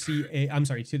do see I'm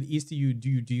sorry, to the east of you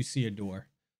do see a door.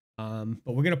 But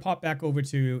we're gonna pop back over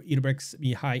to Idabrix,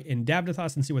 Mihaly, and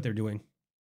Davdithas and see what they're doing.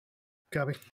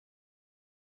 Copy.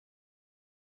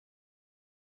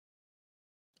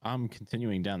 I'm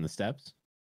continuing down the steps.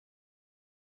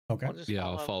 Okay.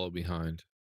 I'll follow behind.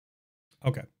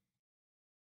 Okay.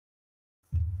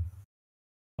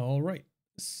 All right.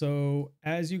 So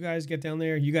as you guys get down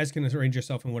there, you guys can arrange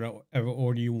yourself in whatever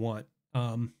order you want.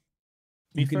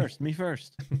 Me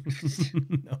first.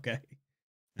 Okay.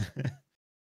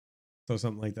 So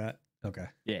something like that. Okay.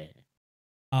 Yeah.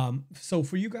 So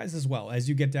for you guys as well, as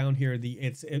you get down here,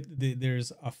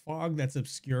 there's a fog that's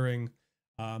obscuring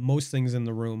most things in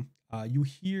the room. You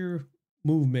hear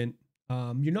movement.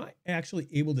 You're not actually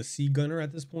able to see Gunnar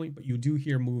at this point, but you do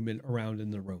hear movement around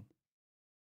in the room.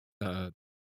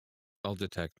 I'll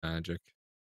detect magic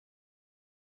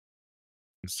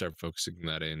and start focusing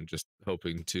that in, just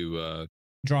hoping to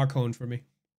draw a cone for me.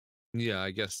 Yeah,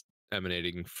 I guess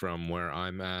emanating from where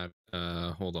I'm at.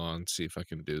 Hold on, see if I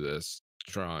can do this.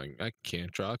 Drawing. I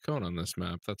can't draw a cone on this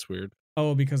map. That's weird.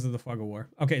 Oh, because of the fog of war.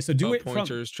 Okay, so do it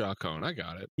pointers, draw a cone. I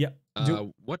got it. Yeah.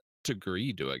 What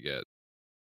degree do I get?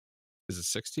 Is it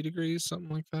 60 degrees, something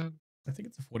like that? I think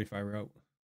it's a 45 route.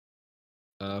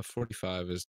 45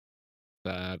 is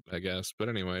that, I guess. But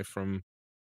anyway, from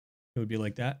it would be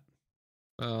like that.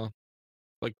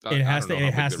 Like it has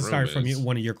to start from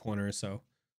one of your corners. So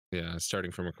yeah,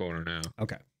 starting from a corner now.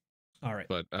 Okay. All right.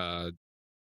 But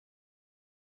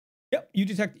yep, you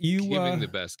giving the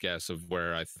best guess of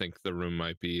where I think the room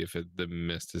might be. If the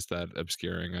mist is that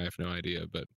obscuring, I have no idea.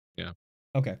 But yeah.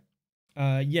 Okay.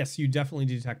 Yes, you definitely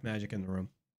detect magic in the room.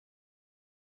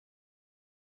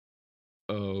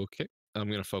 Okay, I'm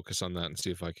gonna focus on that and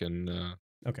see if I can.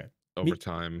 Okay. Over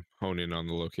time, hone in on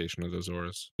the location of those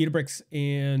auras. Idabrix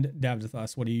and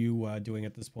Davdithas, what are you doing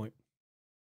at this point?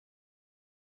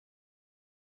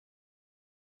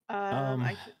 Go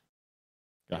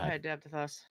ahead,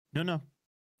 Davdithas. No.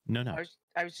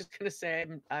 I was just gonna say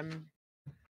I'm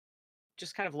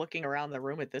just kind of looking around the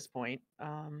room at this point.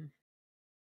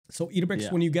 So Idabrix,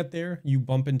 when you get there, you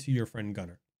bump into your friend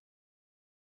Gunnar.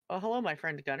 Oh, hello, my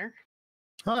friend Gunnar.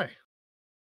 Hi.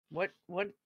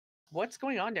 What's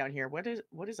going on down here? What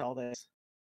is all this?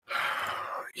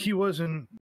 He wasn't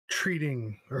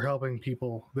treating or helping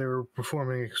people. They were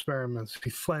performing experiments. He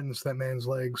flensed that man's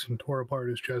legs and tore apart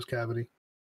his chest cavity.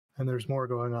 And there's more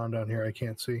going on down here I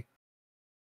can't see.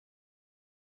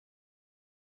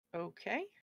 Okay.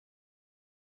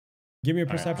 Give me a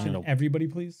perception, everybody,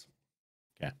 please.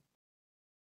 Okay.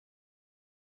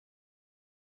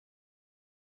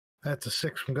 That's a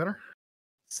 6 from Gunnar.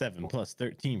 7 plus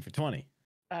 13 for 20.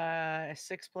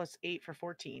 6 plus 8 for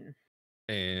 14.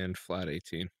 And flat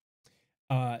 18.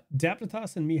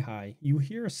 Davdithas and Mihaly, you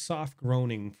hear a soft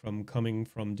groaning coming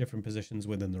from different positions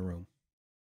within the room.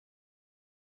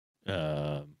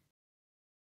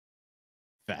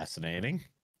 Fascinating.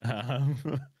 I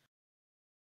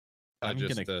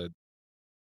just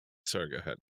sorry, go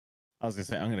ahead. I was gonna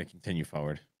say I'm gonna continue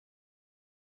forward.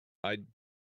 I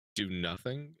do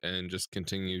nothing and just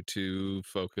continue to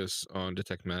focus on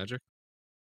detect magic.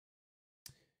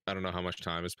 I don't know how much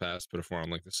time has passed, but if we're on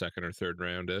like the second or third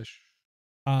round-ish,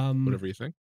 whatever you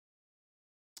think.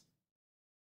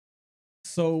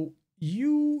 So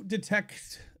you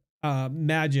detect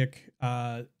magic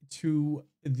to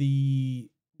the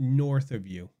north of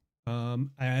you,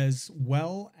 as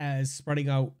well as spreading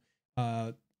out.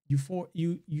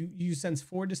 You sense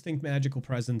 4 distinct magical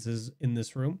presences in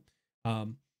this room,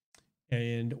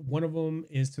 and one of them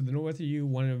is to the north of you,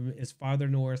 one of them is farther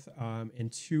north,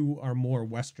 and 2 are more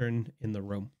western in the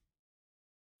room.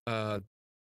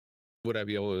 Would I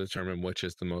be able to determine which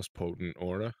is the most potent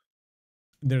aura?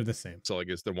 They're the same. So like,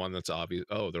 is there one that's obvious?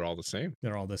 Oh, they're all the same.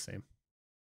 They're all the same.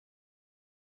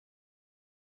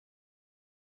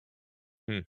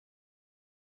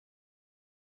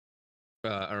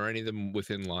 Are any of them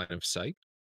within line of sight?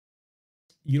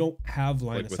 You don't have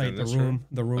line Like of sight. within this room?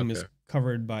 The room is Okay.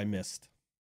 covered by mist.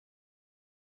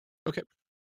 Okay.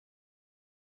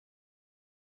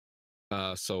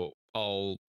 So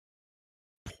I'll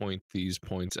point these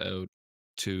points out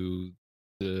to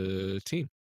the team.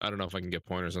 I don't know if I can get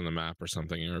pointers on the map or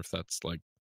something, or if that's like,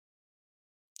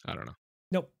 I don't know.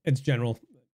 Nope, it's general.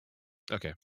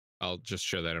 Okay. I'll just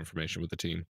share that information with the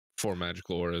team. 4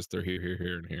 magical auras. They're here, here,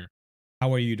 here, and here.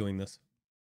 How are you doing this?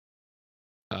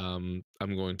 I'm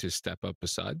going to step up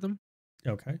beside them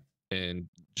Okay. and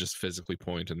just physically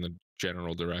point in the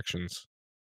general directions.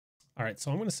 All right. So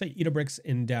I'm going to say Idabrix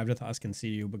and Davdithas can see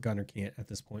you, but Gunnar can't at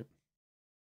this point.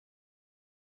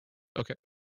 Okay.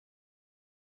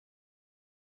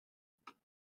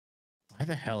 Why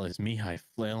the hell is Mihaly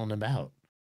flailing about?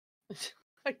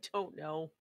 I don't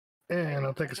know. And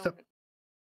I'll take I a step. don't-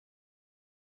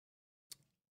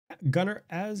 Gunnar,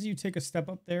 as you take a step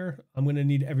up there, I'm going to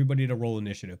need everybody to roll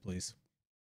initiative, please.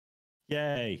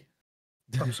 Yay.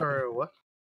 I'm sorry, what?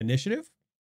 Initiative?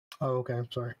 Oh, okay,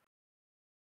 I'm sorry.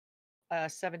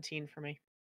 17 for me.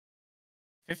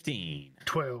 15.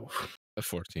 12. A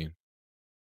 14.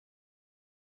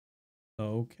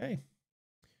 Okay.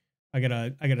 I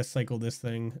gotta cycle this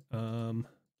thing.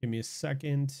 Give me a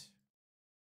second.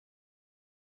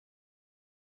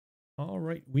 All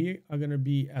right, we are gonna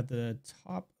be at the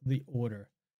top of the order.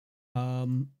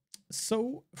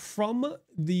 So from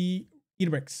the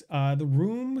Idabrix, the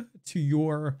room to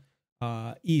your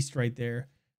east, right there,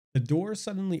 the door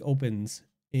suddenly opens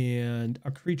and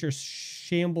a creature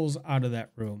shambles out of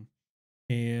that room.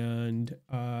 And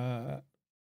hold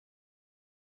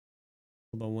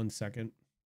on one second.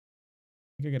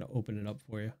 I think I gotta open it up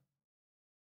for you.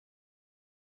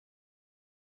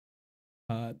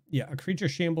 Yeah, a creature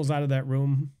shambles out of that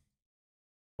room.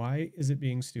 Why is it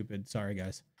being stupid? Sorry,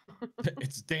 guys.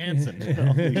 It's dancing.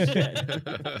 Holy shit.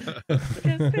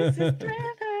 Because this is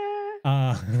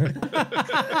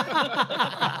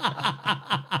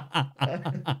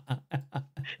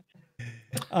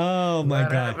Oh my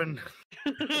That god. happened.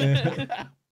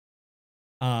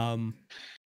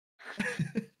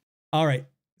 All right.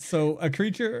 So a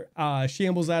creature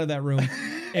shambles out of that room,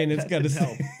 and it's got to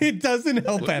help. It doesn't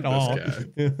help Look at at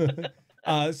this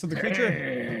all. So the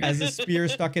creature has a spear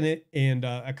stuck in it, and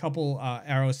a couple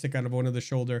arrows stick out of one of the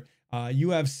shoulder.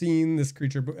 You have seen this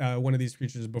creature, one of these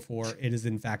creatures before. It is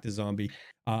in fact a zombie.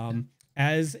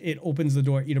 As it opens the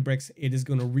door, Idabrix, it is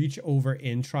going to reach over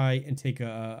and try and take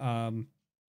a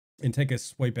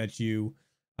swipe at you.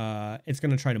 It's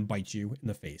going to try to bite you in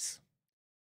the face.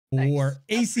 Nice. Or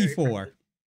That's AC very 4. impressive.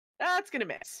 That's gonna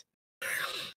miss.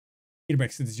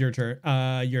 Idabrix, it's your turn.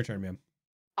 Your turn, ma'am.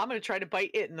 I'm gonna try to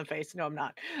bite it in the face. No, I'm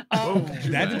not. Oh,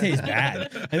 That would taste bad,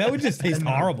 and that would just taste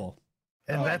horrible.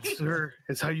 And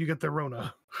that's how you get the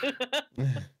Rona.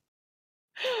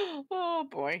 Oh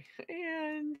boy.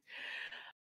 And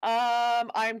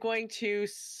I'm going to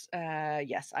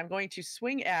yes, I'm going to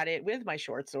swing at it with my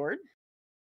short sword.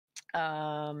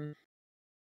 Where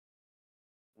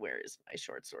is my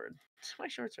short sword? My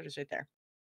short sword is right there.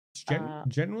 It's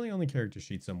generally on the character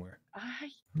sheet somewhere.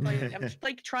 I'm just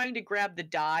like trying to grab the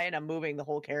die and I'm moving the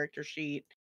whole character sheet.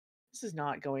 This is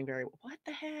not going very well. What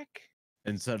the heck?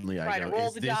 And suddenly I Trying go, to roll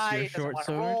is the this die, your it doesn't short want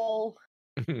to sword? roll.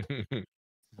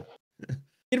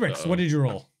 Idabrix, what did you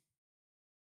roll?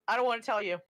 I don't want to tell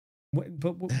you.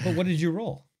 But what did you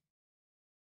roll?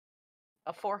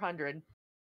 A 400.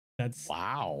 That's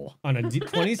Wow. on a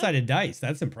 20-sided dice.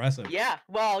 That's impressive. Yeah.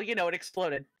 Well, you know, it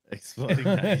exploded. Exploding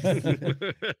dice. Can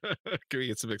we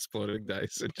get some exploding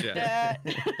dice in chat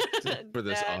for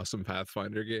this That- awesome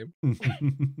Pathfinder game?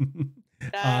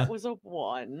 That was a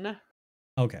 1.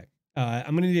 Okay.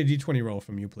 I'm gonna need a d20 roll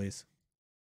from you, please.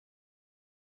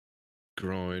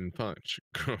 Groin punch.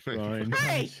 Groin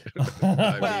Hey! punch.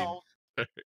 I mean, Well,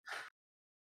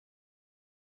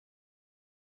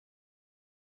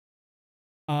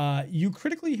 You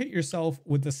critically hit yourself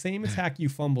with the same attack you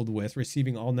fumbled with,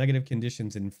 receiving all negative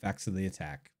conditions and effects of the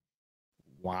attack.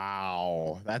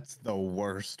 Wow, that's the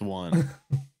worst one.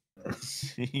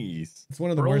 Jeez. It's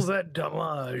one of the Roll worst. that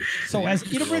damage. So as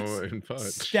Groin Idabrix punch.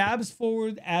 stabs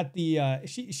forward at the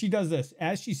she does this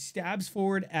as she stabs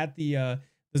forward at the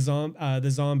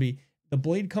zombie, the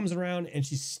blade comes around and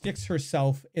she sticks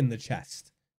herself in the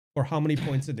chest. For how many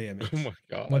points of damage? Oh my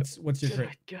god. What's your good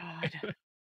crit? God.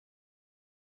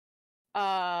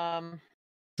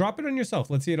 Drop it on yourself.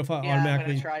 Let's see it if Yeah, I'm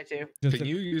automatically. gonna try to. just Can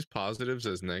you use positives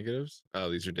as negatives?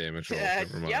 Oh, these are damage rolls.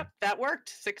 Never mind. Yep, that worked.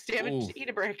 6 damage Ooh. to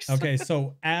Idabrix. Okay,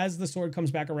 so as the sword comes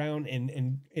back around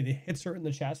and it hits her in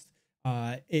the chest,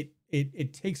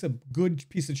 it takes a good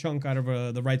piece of chunk out of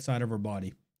the right side of her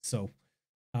body. So,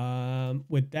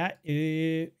 with that,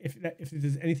 if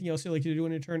there's anything else you'd like to do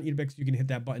in your turn, Idabrix, you can hit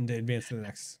that button to advance to the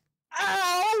next.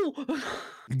 Ow!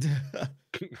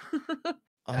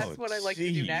 Oh, That's what I like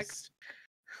to do jeez. next.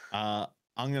 I'm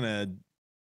gonna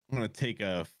take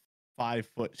a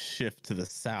 5-foot shift to the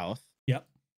south. Yep.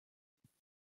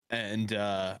 And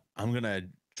I'm gonna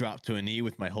drop to a knee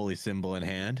with my holy symbol in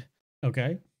hand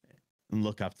Okay. and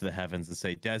look up to the heavens and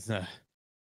say, Desna,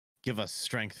 give us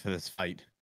strength for this fight.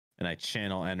 And I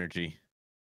channel energy.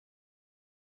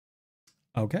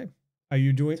 Okay. Are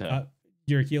you doing? So-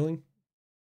 You're healing.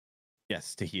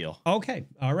 Yes, to heal. Okay.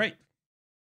 All right.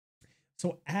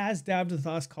 So as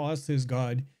Davdithas calls to his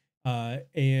god,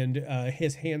 and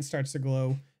his hand starts to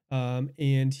glow,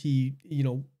 and he,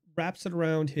 wraps it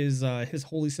around his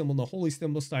holy symbol. And the holy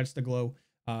symbol starts to glow.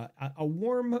 A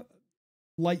warm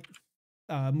light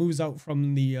moves out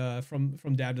from the from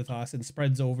Davdithas and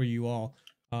spreads over you all.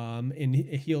 And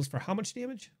it heals for how much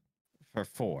damage? For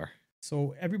 4.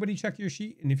 So everybody check your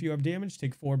sheet, and if you have damage,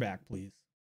 take 4 back, please.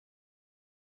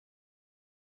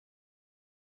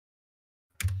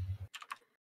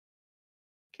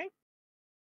 Okay.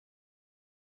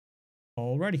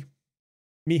 Alrighty.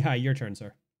 Mihaly, your turn,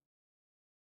 sir.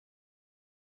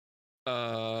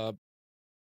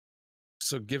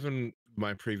 So given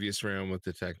my previous round with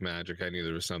detect magic, I knew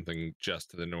there was something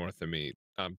just to the north of me.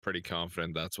 I'm pretty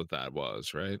confident that's what that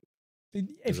was, right?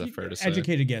 If that you- fair to say?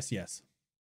 educated guess, yes.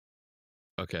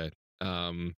 Okay.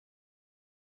 I'm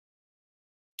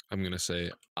gonna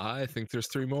say I think there's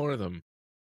 3 more of them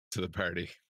to the party.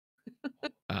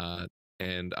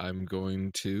 And I'm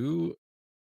going to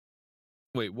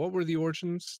wait, what were the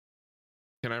origins?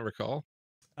 Can I recall?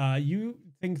 You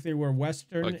think they were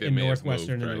western Like they and may have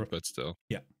northwestern, moved, and right? But still.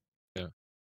 Yeah. Yeah.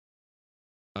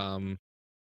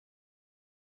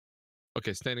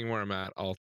 Okay, standing where I'm at,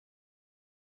 I'll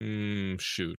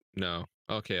shoot. No.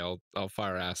 Okay, I'll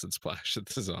fire acid splash at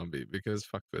the zombie because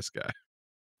fuck this guy.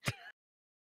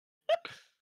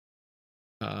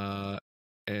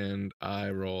 And I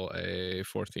roll a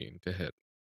 14 to hit.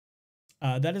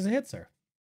 that is a hit, sir.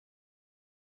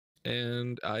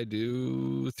 And I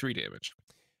do 3 damage.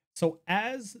 So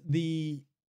as the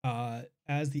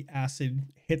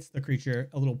acid hits the creature,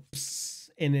 a little pss,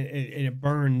 and it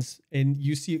burns, and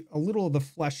you see a little of the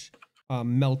flesh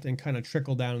melt and kind of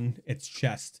trickle down its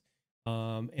chest,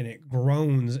 and it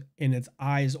groans, and its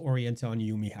eyes orient on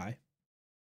you, Mihaly.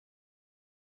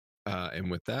 And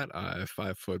with that, I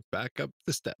 5 foot back up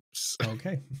the steps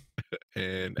Okay.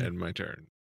 and end my turn.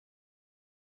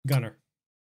 Gunnar.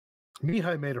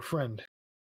 Mihaly made a friend.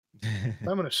 I'm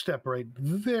going to step right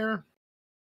there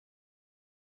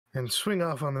and swing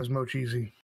off on this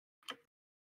Mochizi.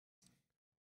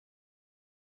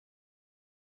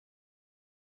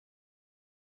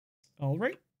 All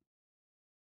right.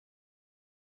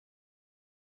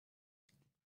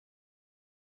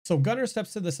 So Gunnar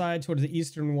steps to the side towards the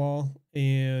eastern wall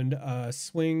and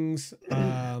swings.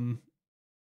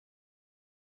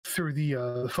 Through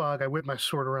the fog, I whip my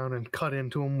sword around and cut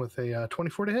into him with a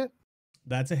 24 to hit.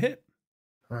 That's a hit.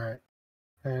 All right.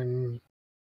 And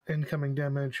incoming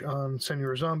damage on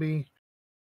Senor Zombie.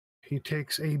 He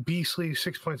takes a beastly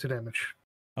 6 points of damage.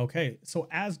 Okay, so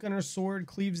as Gunnar's sword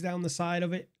cleaves down the side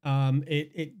of it,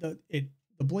 the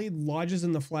blade lodges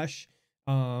in the flesh,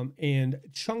 and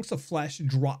chunks of flesh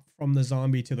drop from the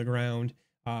zombie to the ground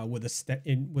with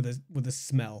a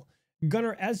smell.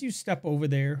 Gunnar, as you step over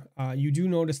there, you do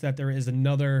notice that there is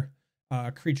another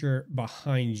creature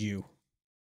behind you.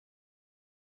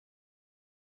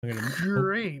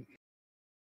 Great.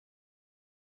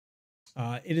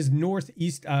 It is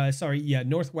northeast,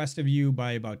 northwest of you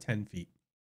by about 10 feet.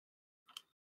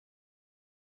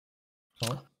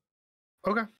 Oh.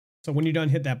 Okay. So when you're done,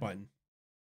 hit that button.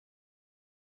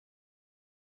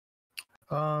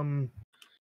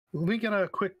 We get a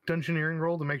quick dungeoneering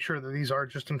roll to make sure that these are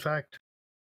just in fact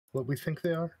what we think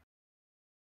they are.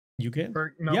 You can.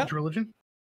 Or knowledge religion.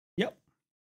 Yep.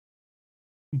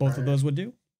 Both of those would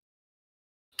do.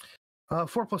 4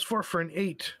 + 4 for an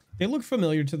 8. They look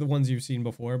familiar to the ones you've seen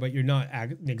before, but you're not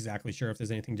exactly sure if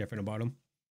there's anything different about them.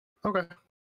 Okay.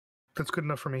 That's good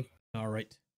enough for me. All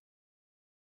right.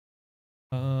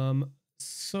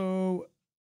 So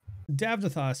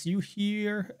Davdithas, you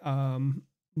hear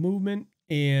movement,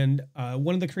 and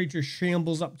one of the creatures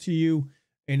shambles up to you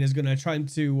and is gonna try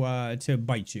to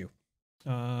bite you.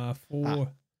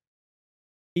 For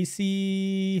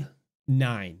AC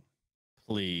 9.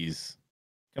 Please.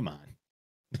 Come on.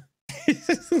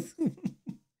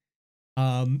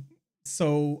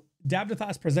 So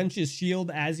Davdithas presents his shield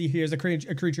as he hears a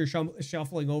creature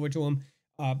shuffling over to him,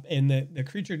 and the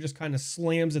creature just kind of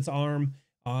slams its arm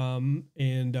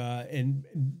and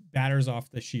batters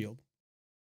off the shield.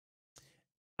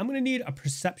 I'm gonna need a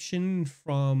perception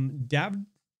from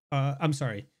I'm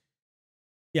sorry.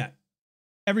 Yeah,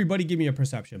 everybody, give me a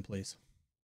perception, please.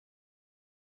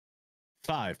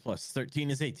 5 +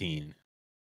 13 is 18.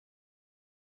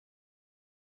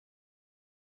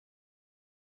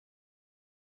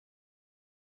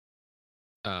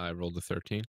 I rolled a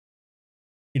 13.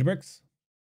 Idabrix?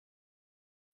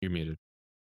 You're muted.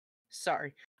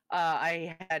 Sorry.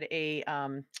 I had a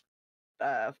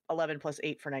 11 +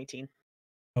 8 for 19.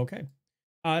 Okay.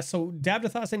 So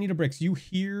Davdithas and Idabrix, you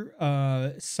hear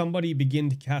somebody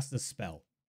begin to cast a spell.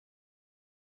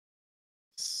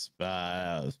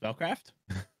 Spellcraft?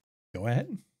 Go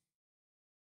ahead.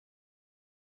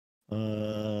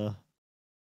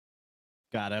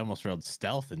 God, I almost rolled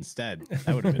stealth instead.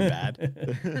 That would have been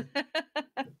bad.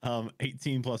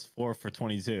 18 + 4 for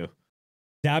 22.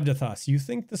 Davdithas, you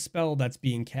think the spell that's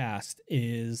being cast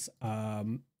is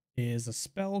a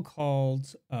spell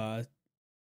called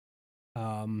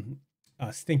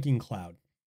Stinking Cloud.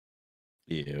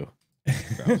 Ew.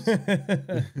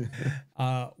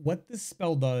 What this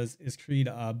spell does is create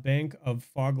a bank of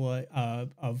foglight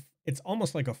of it's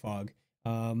almost like a fog.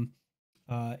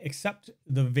 Except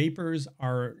the vapors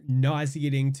are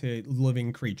nauseating to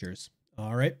living creatures.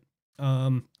 All right.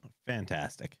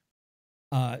 Fantastic.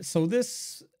 So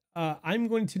this, I'm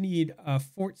going to need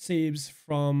fort saves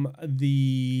from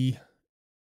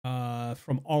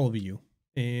all of you,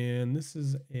 and this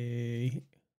is a.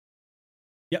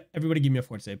 Yep. Everybody, give me a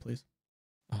fort save, please.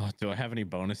 Oh, do I have any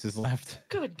bonuses left?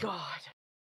 Good God.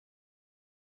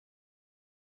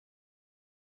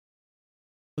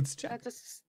 Let's check.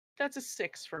 That's a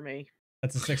 6 for me.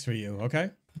 That's a 6 for you.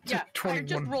 Okay. Yeah, I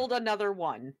just 21. rolled another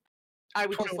one. I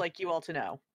would 20. just like you all to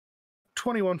know.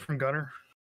 21 from Gunnar.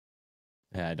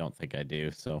 Yeah, I don't think I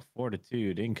do. So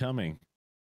fortitude incoming.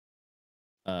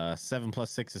 7 +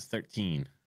 6 is 13.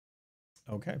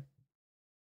 Okay.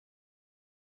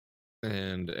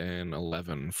 And an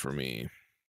 11 for me.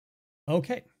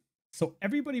 Okay. So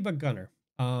everybody but Gunnar.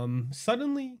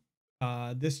 Suddenly,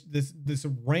 this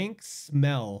rank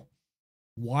smell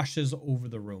washes over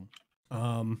the room.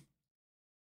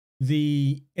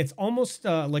 It's almost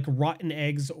like rotten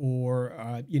eggs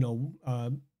or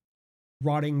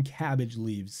rotting cabbage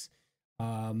leaves.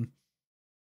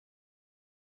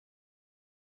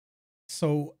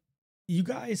 So you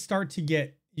guys start to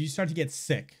get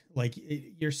sick. Like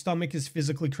your stomach is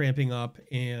physically cramping up,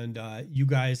 and you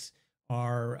guys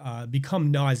are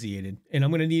become nauseated. And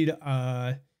I'm gonna need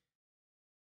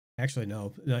actually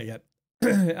no, not yet.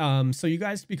 So you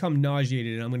guys become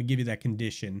nauseated, and I'm gonna give you that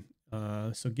condition.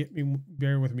 So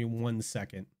bear with me 1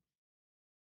 second.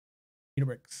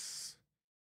 Idabrix,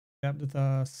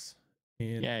 Davdithas,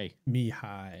 and Yay.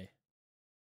 Mihaly.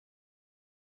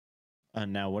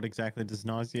 Now, what exactly does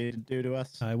nauseated do to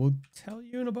us? I will tell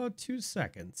you in about 2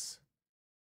 seconds.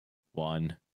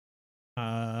 1.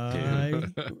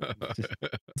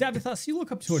 Davdithas, you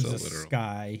look up towards So the literal.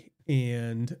 sky,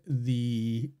 and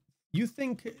you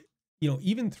think,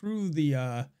 even through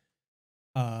the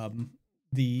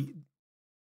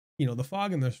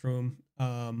fog in this room,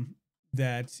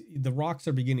 that the rocks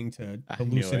are beginning to I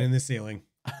knew loosen it. in the ceiling.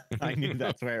 I knew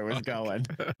that's where it was going.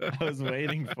 I was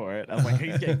waiting for it. I was like,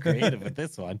 he's getting creative with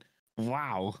this one.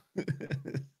 Wow.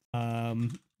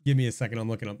 Give me a second. I'm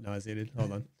looking up nauseated.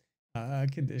 Hold on.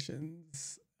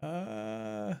 Conditions.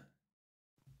 The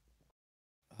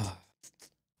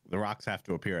rocks have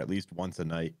to appear at least once a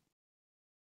night.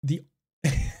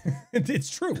 It's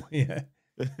true. Yeah.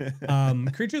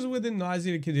 Creatures within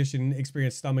nauseated condition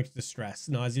experience stomach distress.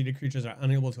 Nauseated creatures are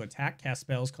unable to attack, cast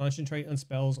spells, concentrate on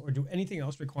spells, or do anything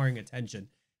else requiring attention.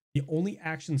 The only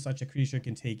action such a creature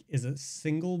can take is a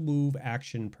single move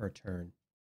action per turn.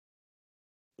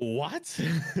 What?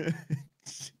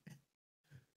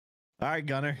 All right,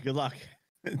 Gunnar. Good luck.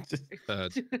 Just,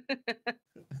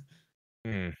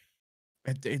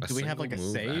 do we have like a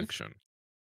save? Action.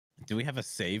 Do we have a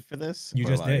save for this? You Or,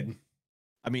 just like, did.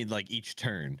 I mean, like each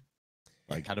turn.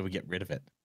 Like, how do we get rid of it?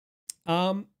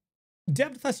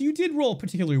 Davdithas, you did roll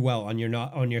particularly well on your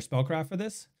spellcraft for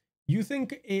this. You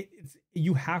think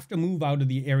you have to move out of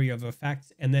the area of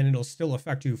effect, and then it'll still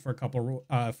affect you for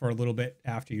a little bit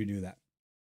after you do that.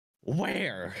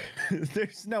 Where?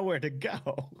 There's nowhere to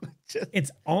go.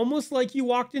 It's almost like you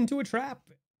walked into a trap.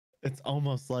 It's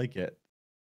almost like it.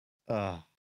 All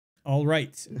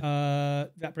right.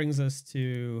 That brings us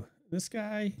to this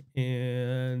guy,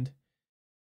 and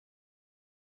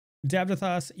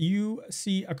Davdithas, you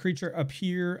see a creature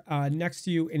appear next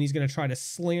to you, and he's going to try to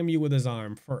slam you with his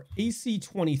arm for AC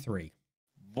 23.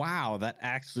 Wow, that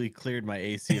actually cleared my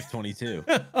AC of 22.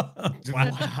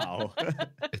 Wow.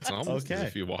 It's almost as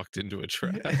if you walked into a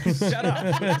trap. Shut up.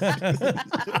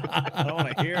 I don't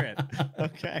want to hear it.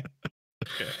 Okay.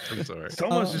 I'm sorry. It's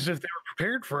almost as if they were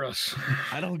prepared for us.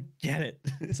 I don't get it.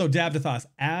 So Davdithas,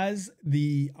 as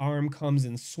the arm comes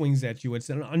and swings at you, it's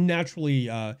an unnaturally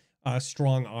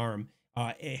strong arm.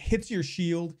 It hits your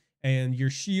shield, and your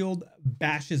shield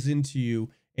bashes into you,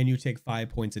 and you take 5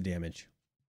 points of damage.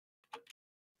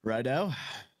 Righto.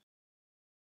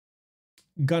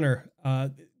 Gunnar,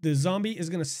 the zombie is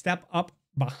going to step up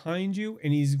behind you,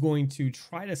 and he's going to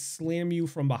try to slam you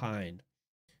from behind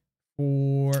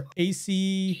for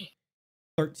AC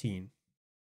 13.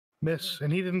 Miss,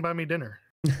 and he didn't buy me dinner.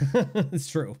 It's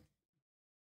true.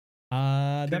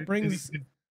 That brings...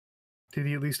 Did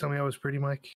he at least tell me I was pretty,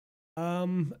 Mike?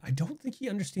 I don't think he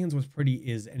understands what pretty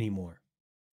is anymore.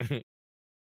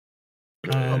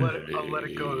 I'll let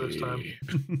it go this time.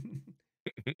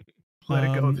 Let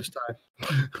it go this time.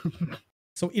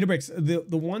 So Idabrix,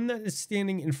 the one that is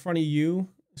standing in front of you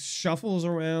shuffles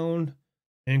around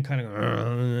and kind of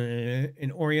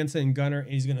and orients in Gunnar, and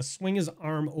he's going to swing his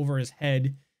arm over his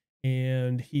head,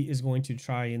 and he is going to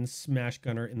try and smash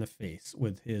Gunnar in the face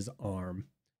with his arm.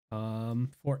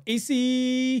 For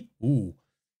AC. Ooh.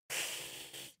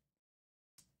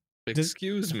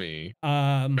 Excuse me.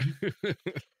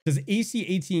 Does AC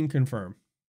 18 confirm?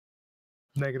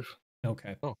 Negative.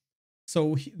 Okay. Oh.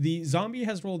 So the zombie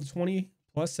has rolled 20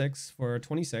 plus 6 for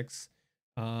 26.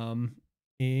 And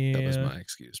That was my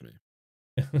excuse me.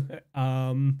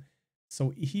 so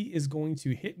he is going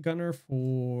to hit Gunnar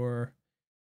for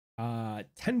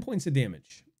 10 points of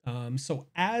damage. So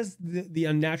as the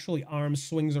unnaturally arm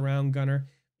swings around Gunnar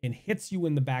and hits you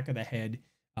in the back of the head,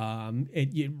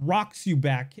 it rocks you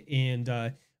back, and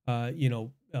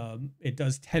it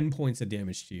does 10 points of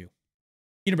damage to you.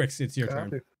 Idabrix, it's your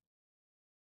turn.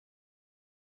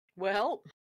 Well,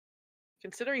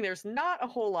 considering there's not a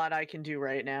whole lot I can do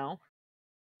right now,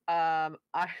 I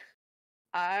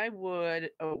would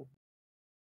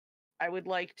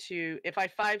like to, if I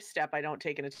 5-step, I don't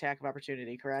take an attack of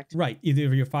opportunity, correct? Right.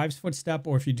 Either your 5-foot step,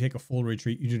 or if you take a full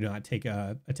retreat, you do not take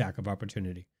a attack of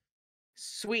opportunity.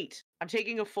 Sweet. I'm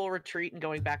taking a full retreat and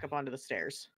going back up onto the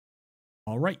stairs.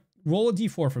 All right. Roll a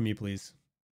d4 for me, please.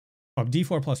 Oh,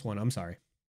 d4 plus 1. I'm sorry.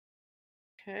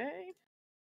 Okay.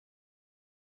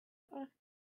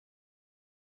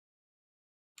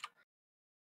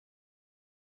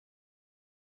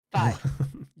 Five.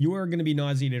 You are going to be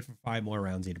nauseated for 5 more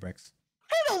rounds, Idabrix.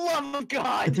 For the love of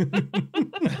God!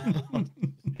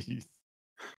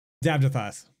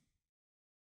 Davdithas.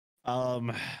 All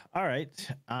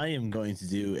right. I am going to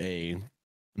do a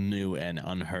new and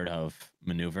unheard of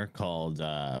maneuver called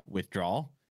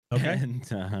withdrawal. Okay.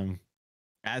 And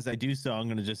as I do so, I'm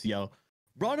going to just yell,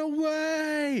 "Run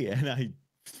away!" And I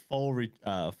full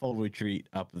retreat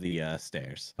up the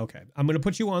stairs. Okay. I'm going to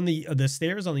put you on the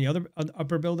stairs on the other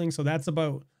upper building. So that's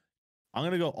about... I'm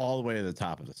going to go all the way to the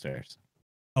top of the stairs.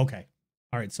 Okay.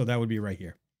 All right. So that would be right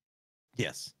here.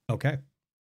 Yes. Okay.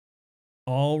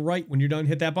 All right. When you're done,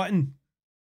 hit that button.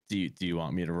 Do you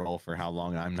want me to roll for how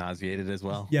long I'm nauseated as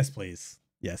well? Yes, please.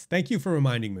 Yes. Thank you for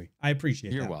reminding me. I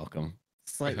appreciate You're that. welcome.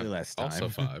 Slightly less time. Also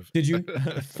 5. Did you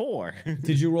 4?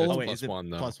 Did you roll? Oh, wait, plus is it 1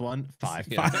 though. plus 1? 5.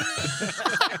 Yeah.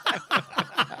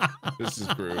 This is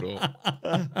brutal.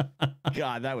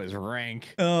 God, that was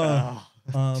rank. Oh,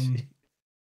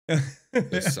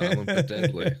 They're silent but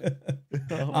deadly.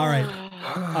 All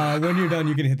right. When you're done,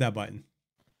 you can hit that button.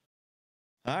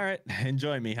 All right.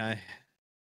 Enjoy, Mihaly.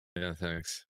 Yeah,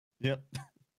 thanks. Yep.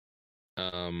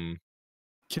 Can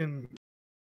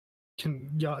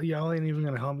y'all ain't even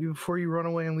gonna help me before you run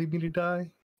away and leave me to die?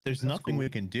 There's That's nothing cool. we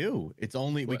can do. It's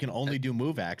only we can only do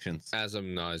move actions. As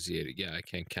I'm nauseated, yeah, I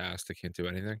can't cast. I can't do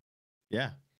anything.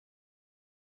 Yeah.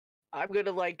 I'm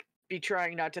gonna like be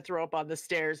trying not to throw up on the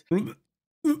stairs.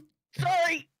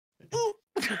 Sorry. Ooh.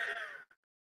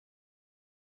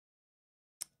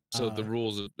 So the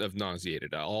rules of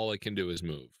nauseated. All I can do is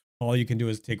move. All you can do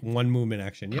is take one movement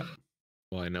action. Yep.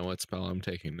 Well, I know what spell I'm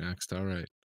taking next. All right.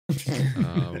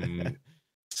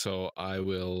 So I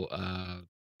will.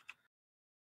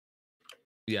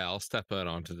 Yeah, I'll step out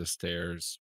onto the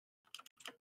stairs.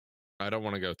 I don't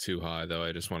want to go too high though.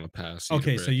 I just want to pass.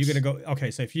 Okay, so you're Idabrix. gonna go. Okay,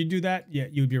 so if you do that, yeah,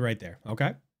 you'd be right there.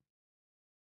 Okay.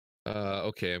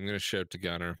 Okay, I'm gonna shout to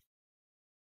Gunnar.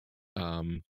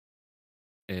 And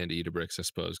Idabrix, I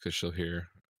suppose, because she'll hear.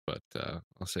 But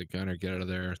I'll say, Gunnar, get out of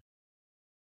there.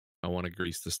 I want to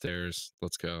grease the stairs.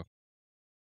 Let's go.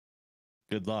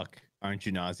 Good luck. Aren't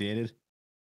you nauseated?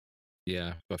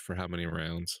 Yeah, but for how many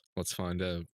rounds? Let's find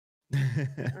out.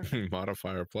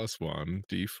 Modifier +1,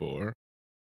 D4.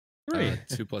 3.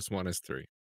 2 + 1 is 3.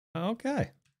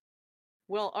 Okay.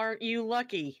 Well, aren't you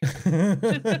lucky?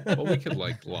 Well, we could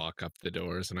like lock up the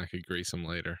doors and I could grease them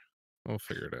later. We'll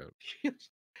figure it out.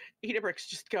 Idabrix,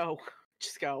 just go.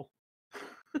 Just go.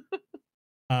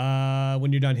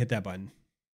 When you're done, hit that button.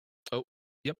 Oh,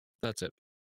 yep, that's it.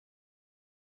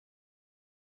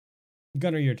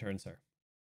 Gunnar, your turn, sir.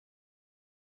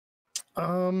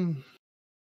 I'm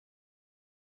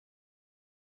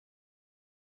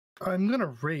gonna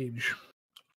rage,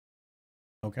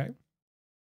 Okay.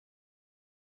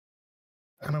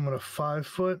 and I'm gonna 5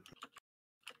 foot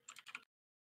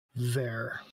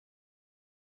there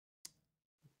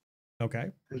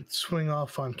Okay. and swing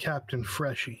off on Captain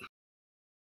Freshy.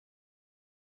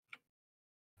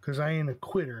 Because I ain't a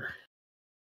quitter.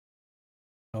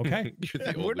 Okay. You're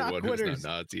the We're only not one quitters. who's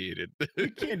not nauseated. We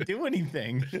can't do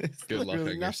anything. There's Good luck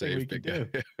literally on your nothing save, we can big do.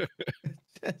 guy.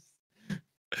 Just-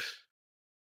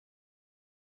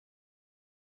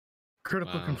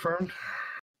 Critical Wow. confirmed.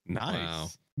 Nice. Wow.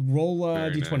 Roll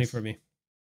Very D20 nice. for me.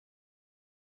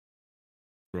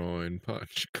 Groin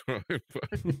punch, groin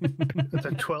punch. That's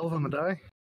a 12 on the die.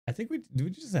 I think we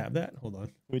just have that? Hold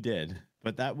on. We did,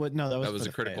 but that was no. That was, That was for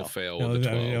a the critical fail. fail No, with the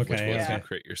that was- 12, which okay, was yeah. to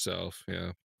crit yourself.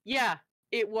 Yeah. Yeah,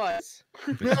 it was.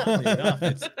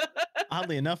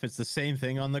 Oddly enough, it's the same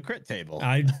thing on the crit table.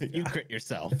 You crit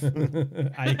yourself.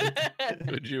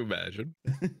 Could you imagine?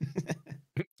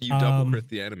 You double crit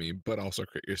the enemy, but also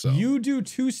crit yourself. You do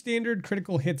 2 standard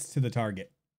critical hits to the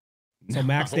target. So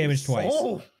max damage twice.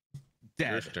 Oh,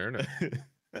 Your Dead. turn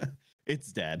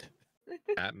It's dead.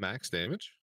 at max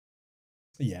damage.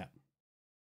 Yeah.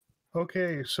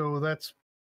 okay. So that's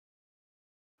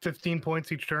 15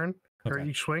 points each turn or Okay.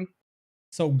 each swing.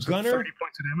 So So Gunnar 30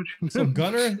 points of damage. So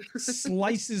Gunnar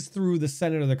slices through the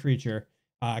center of the creature,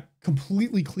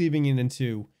 completely cleaving it in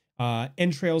two.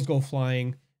 Entrails go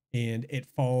flying, and it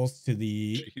falls to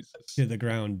Jesus. the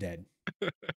ground dead.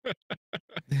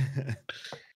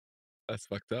 That's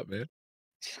fucked up, man.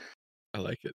 I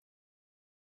like it.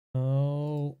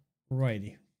 All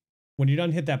righty. When you're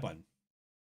done, hit that button.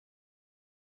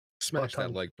 Smash that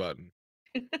Button. like button.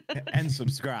 And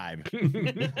subscribe.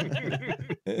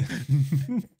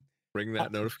 Ring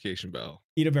that notification bell.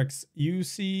 Idabrix, you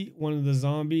see one of the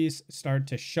zombies start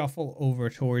to shuffle over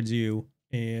towards you,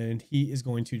 and he is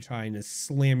going to try and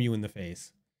slam you in the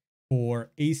face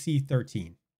for AC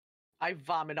 13. I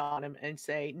vomit on him and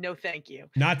say, no, thank you.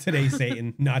 Not today,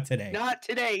 Satan. Not today. Not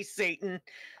today, Satan.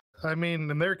 I mean,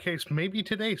 in their case, maybe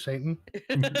today, Satan.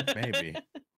 Maybe.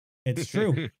 It's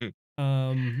true.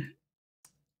 So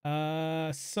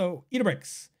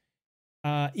Idabrix.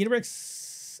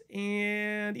 Idabrix,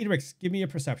 give me a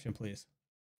perception, please.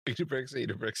 Idabrix,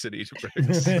 and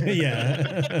Idabrix.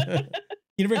 Yeah.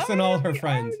 Idabrix and all her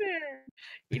friends.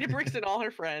 Idabrix and all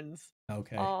her friends.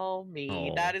 Okay. All me.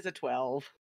 Oh. That is a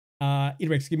 12.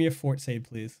 Idabrix, give me a fort save,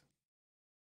 please.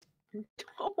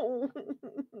 Oh.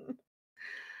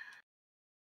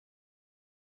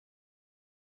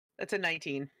 That's a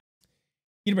 19.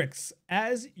 Idabrix,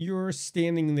 as you're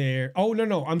standing there,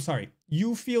 no, I'm sorry.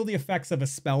 You feel the effects of a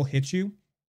spell hit you,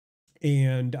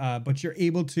 and but you're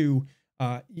able to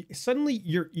suddenly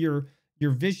your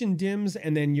vision dims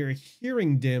and then your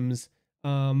hearing dims.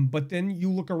 But then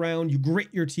you look around, you grit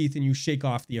your teeth, and you shake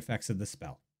off the effects of the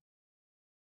spell.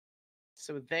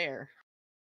 So there.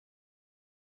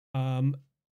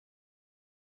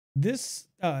 This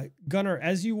Gunnar,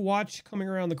 as you watch coming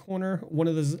around the corner, one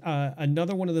of the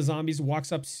another one of the zombies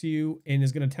walks up to you and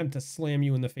is going to attempt to slam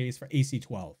you in the face for AC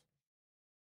 12.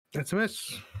 That's a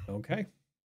miss. Okay.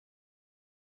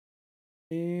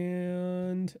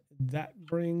 And that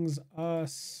brings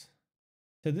us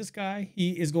to this guy.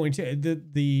 He is going to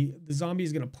the zombie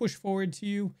is going to push forward to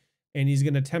you, and he's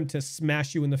going to attempt to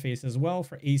smash you in the face as well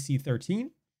for AC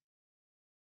 13.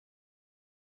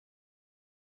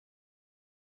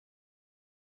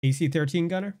 AC 13,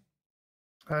 Gunnar.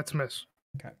 That's a miss.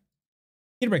 Okay.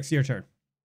 Idabrix, your turn.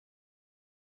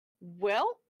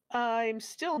 Well, I'm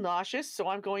still nauseous, so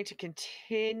I'm going to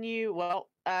continue. Well,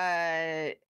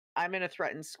 I'm in a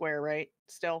threatened square, right?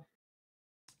 Still.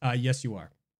 Yes, you are.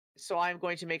 So I'm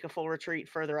going to make a full retreat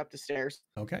further up the stairs.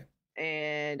 Okay.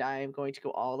 And I'm going to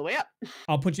go all the way up.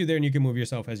 I'll put you there and you can move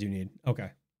yourself as you need. Okay.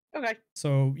 Okay.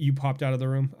 So you popped out of the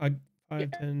room. 5, Yeah.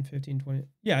 10, 15, 20.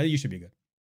 Yeah, you should be good.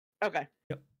 Okay.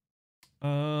 Yep.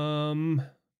 And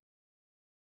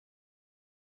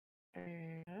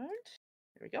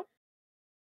there we go.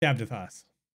 Davdithas.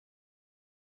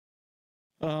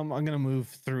 I'm gonna move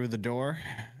through the door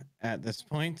at this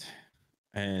point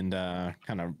and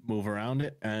kind of move around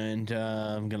it, and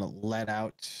I'm gonna let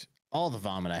out all the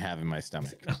vomit I have in my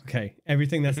stomach. Okay.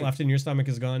 Everything that's left in your stomach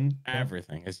is gone. Yep.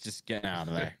 Everything is just getting out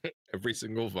of there. Every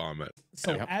single vomit.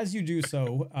 So Yep. as you do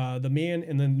so, the man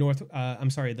in the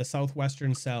the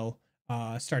southwestern cell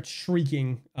starts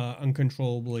shrieking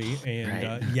uncontrollably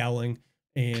and Right. yelling.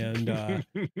 And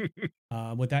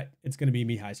with that, it's going to be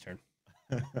Mihaly's turn.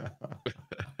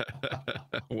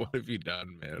 What have you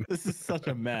done, man? This is such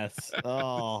a mess.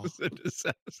 Oh, This is a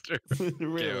disaster. it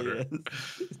really Counter.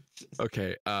 is.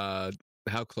 Okay,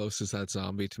 how close is that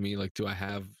zombie to me? Like, do I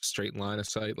have straight line of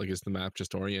sight? Like, is the map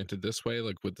just oriented this way?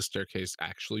 Like, would the staircase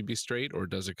actually be straight, or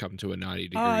does it come to a 90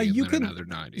 degree and you then could- another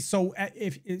 90? So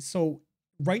so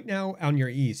right now on your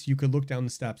east, you could look down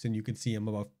the steps and you could see him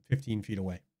about 15 feet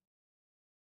away.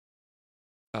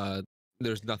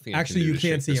 There's nothing. I can Actually, do you to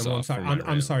can't shake see this him. I'm off sorry. from my I'm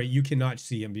RAM. sorry. You cannot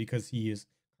see him because he is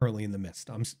currently in the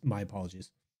mist. My apologies.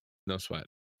 No sweat.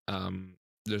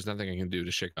 There's nothing I can do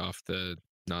to shake off the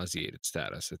nauseated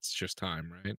status. It's just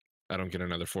time, right? I don't get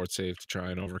another fort save to try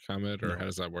and overcome it, or No. how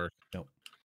does that work? No.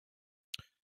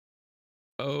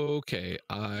 Okay,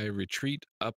 I retreat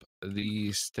up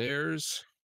the stairs.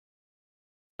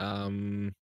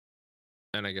 And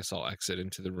I guess I'll exit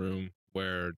into the room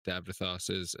where Davdithas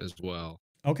is as well.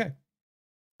 Okay.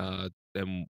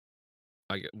 And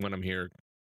when I'm here,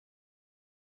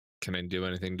 can I do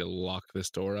anything to lock this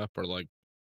door up, or like,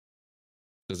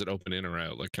 does it open in or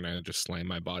out? Like, can I just slam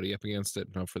my body up against it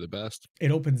and hope for the best?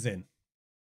 It opens in.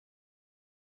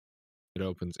 It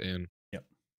opens in. Yep.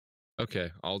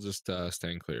 Okay, I'll just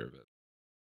stand clear of it.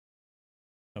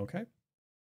 Okay.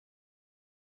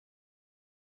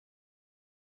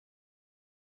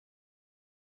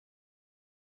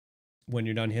 When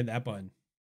you're done, hit that button.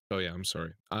 Oh yeah, I'm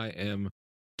sorry. I am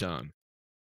done.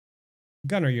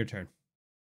 Gunnar, your turn.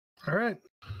 All right.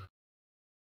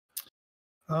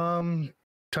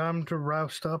 Time to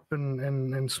roust up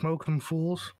and smoke some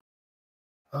fools.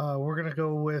 We're gonna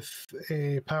go with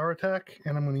a power attack,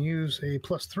 and I'm gonna use a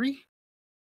 +3.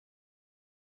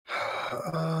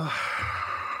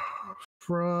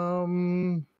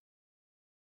 From.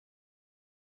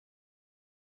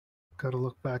 Gotta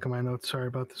look back at my notes. Sorry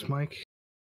about this, Mike.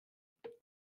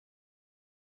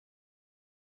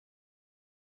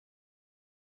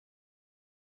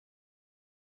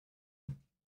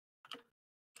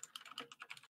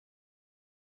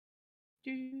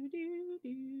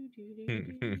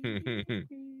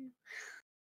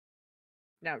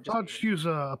 Now I'll just use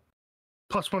a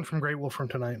 +1 from Great Wolf from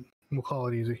tonight. We'll call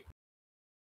it easy.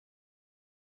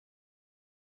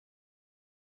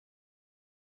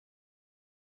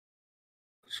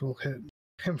 So we'll hit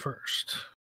him first.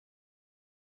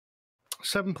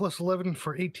 7 + 11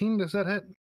 for 18. Does that hit?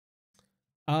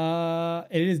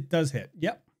 Does hit.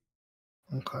 Yep.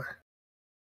 Okay.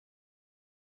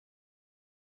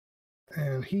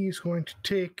 And he's going to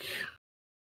take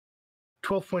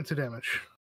 12 points of damage.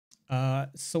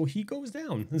 So he goes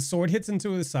down. The sword hits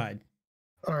into his side.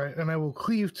 All right, and I will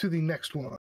cleave to the next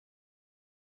one.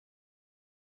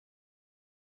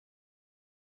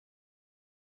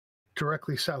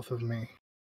 Directly south of me.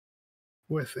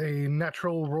 With a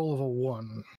natural roll of a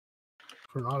 1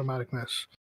 for an automatic miss.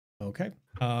 Okay.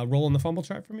 Roll on the fumble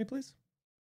chart for me, please.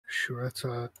 Sure, that's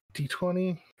a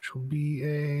d20, which will be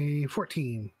a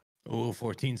 14. Oh,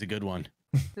 14's a good one.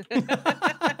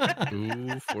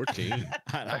 Ooh, 14.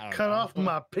 I cut off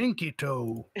my pinky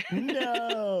toe.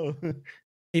 No.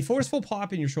 A forceful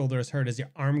pop in your shoulder is heard as your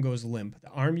arm goes limp. The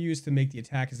arm used to make the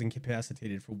attack is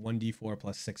incapacitated for 1d4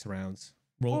 plus 6 rounds.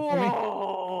 Roll it for me.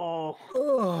 Oh.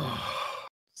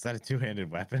 Is that a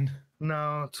two-handed weapon?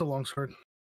 No, it's a longsword.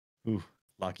 Ooh,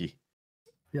 lucky.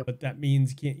 But that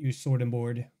means you can't use sword and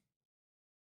board.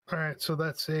 All right, so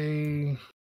that's a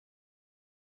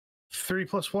 3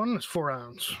 plus 1 is 4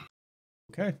 rounds.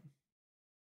 Okay.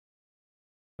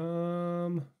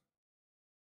 No.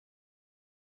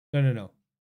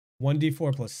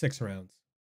 1d4 plus 6 rounds.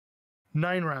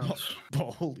 9 rounds.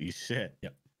 Holy shit.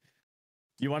 Yep.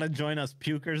 You want to join us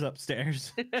pukers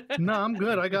upstairs? No, I'm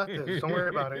good. I got this. Don't worry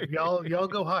about it. Y'all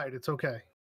go hide. It's okay.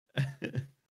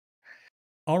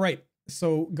 All right.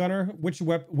 So Gunnar, which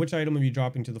item are you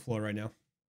dropping to the floor right now?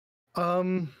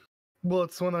 Well,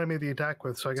 it's the one that I made the attack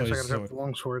with, so I guess I gotta drop the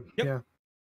longsword. Yep.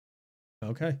 Yeah.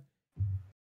 Okay.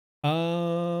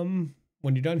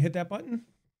 When you're done, hit that button.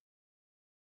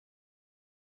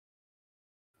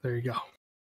 There you go.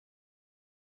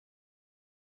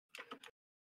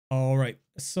 All right.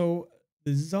 So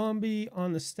the zombie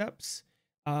on the steps.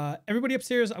 Everybody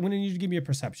upstairs, I'm going to need you to give me a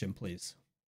perception, please.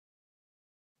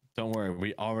 Don't worry,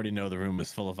 we already know the room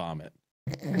is full of vomit.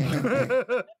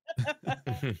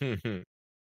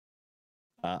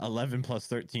 11 plus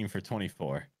 13 for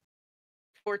 24.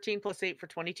 14 plus 8 for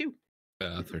 22.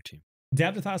 13.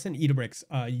 Davdithas and Idabrix,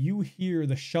 you hear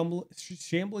the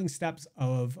shambling steps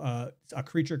of a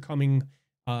creature coming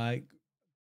up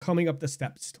the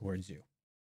steps towards you.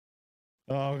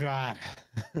 Oh god.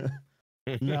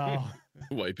 No.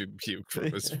 Wiping puke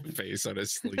from his face on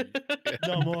his sleeve.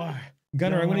 No more.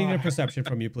 Gunnar, No I'm going to need a more. perception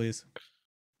from you, please.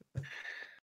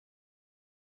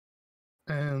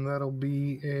 And that'll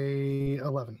be a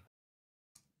 11.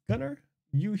 Gunnar,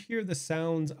 you hear the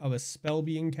sounds of a spell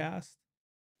being cast.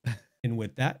 And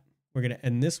with that, we're going to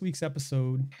end this week's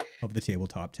episode of the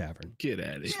Tabletop Tavern. Get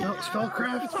out of here.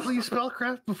 Spellcraft, please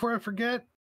spellcraft before I forget.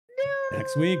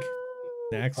 Next week.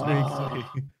 Oh.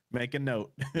 Make a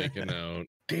note. Make a note.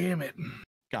 Damn it.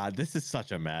 God, this is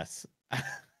such a mess.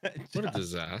 What a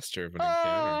disaster of an encounter.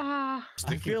 Ah.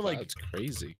 I feel like it's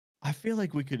crazy. I feel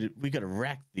like we could have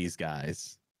wrecked these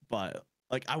guys, but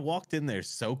like I walked in there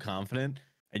so confident,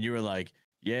 and you were like,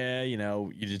 "Yeah, you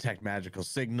know, you detect magical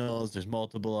signals. There's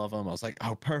multiple of them." I was like,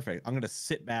 "Oh, perfect. I'm gonna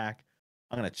sit back.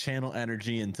 I'm gonna channel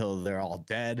energy until they're all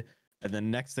dead, and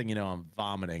then next thing you know, I'm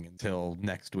vomiting until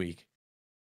next week."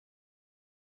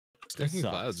 Stinking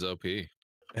sucks. Cloud's OP. It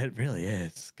really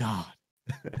is. God.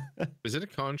 Is it a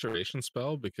conjuration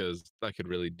spell? Because I could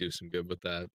really do some good with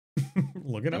that.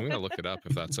 Look it I'm up. gonna look it up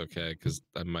if that's okay, because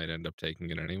I might end up taking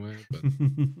it anyway. But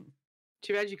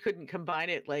Too bad you couldn't combine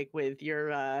it like with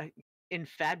your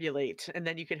infabulate, and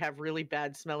then you could have really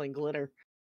bad smelling glitter.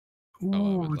 I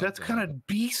Ooh, would love that's that. kind of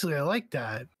beastly. I like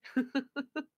that.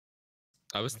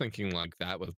 I was thinking like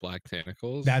that with black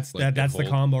tentacles. That's like, that's the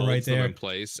combo right holds them there. in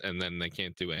place, and then they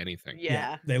can't do anything.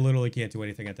 Yeah. They literally can't do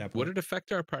anything at that point. Would it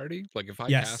affect our party? Like if I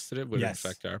Yes. casted it, would Yes. it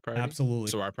affect our party? Absolutely.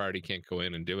 So our party can't go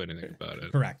in and do anything about it.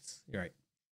 Correct. You're right.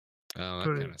 Oh, that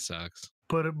Could it- kind of sucks.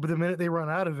 But the minute they run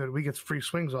out of it, we get free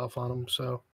swings off on them.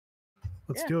 So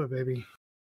let's Yeah. do it, baby.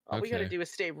 All we got to Okay. do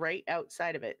is stay right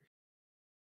outside of it.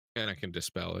 And I can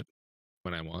dispel it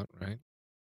when I want, right?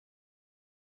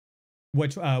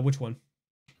 Which one?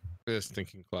 This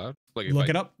thinking cloud. Like if Look I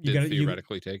it up. You did got to.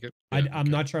 theoretically take it. I'm Yeah,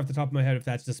 not sure off the top of my head if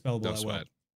that's dispellable. No I will. sweat.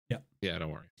 Yeah. Yeah, don't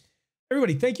worry.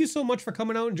 Everybody, thank you so much for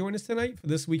coming out and joining us tonight for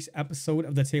this week's episode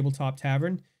of the Tabletop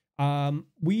Tavern.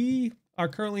 We are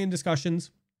currently in discussions.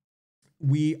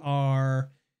 We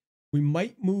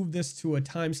might move this to a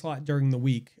time slot during the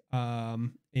week.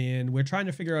 And we're trying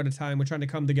to figure out a time. We're trying to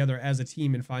come together as a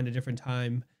team and find a different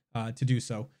time to do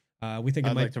so. We think it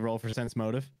I'd might like to roll for sense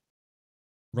motive.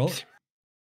 roll it.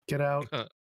 Get out.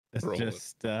 It's Roll it.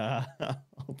 just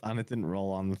hold on, it didn't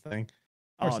roll on the thing.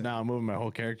 course Oh, it- now I'm moving my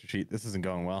whole character sheet. This isn't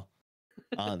going well.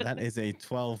 That is a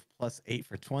 12 plus 8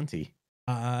 for 20.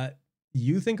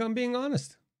 You think I'm being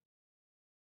honest?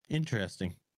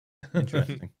 Interesting.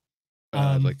 Interesting.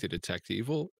 I'd like to detect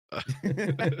evil.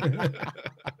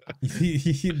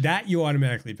 That you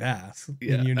automatically pass.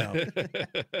 And you know.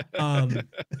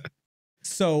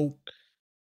 So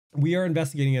we are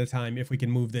investigating at a time if we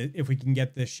can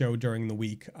get this show during the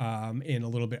week and a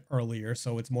little bit earlier,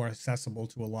 so it's more accessible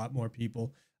to a lot more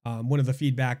people. One of the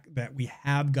feedback that we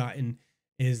have gotten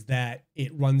is that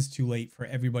it runs too late for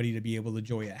everybody to be able to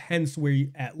enjoy it. Hence, we're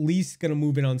at least going to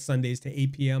move it on Sundays to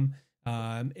 8 p.m.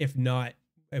 If not,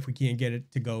 if we can't get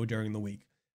it to go during the week.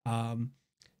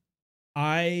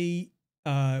 I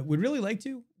would really like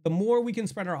to. The more we can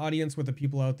spread our audience with the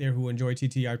people out there who enjoy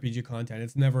TTRPG content,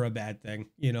 it's never a bad thing.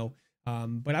 You know,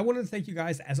 But I wanted to thank you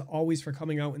guys as always for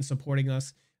coming out and supporting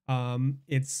us.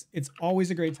 It's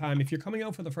always a great time. If you're coming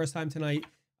out for the first time tonight,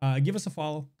 give us a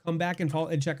follow, come back and follow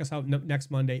and check us out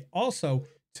next Monday. Also,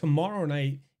 tomorrow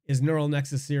night is Neural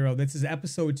Nexus Zero. This is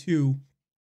episode 2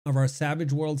 of our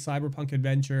Savage World Cyberpunk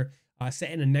adventure,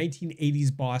 set in a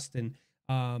 1980s Boston.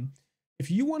 If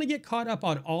you want to get caught up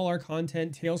on all our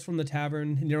content, Tales from the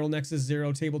Tavern, Neural Nexus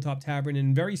Zero, Tabletop Tavern,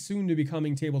 and very soon to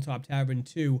becoming Tabletop Tavern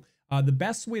 2, the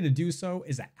best way to do so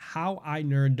is at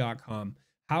howinerd.com.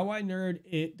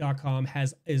 Howinerd.com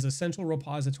is a central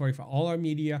repository for all our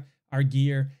media, our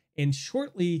gear, and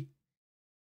shortly,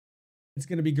 it's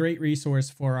going to be a great resource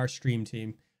for our stream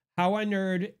team. How I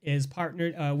Nerd is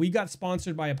partnered. We got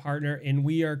sponsored by a partner, and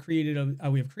we have created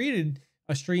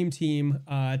a stream team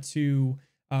to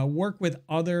work with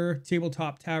other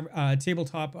tabletop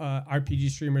RPG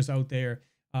streamers out there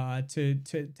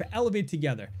to elevate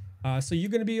together. So you're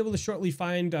going to be able to shortly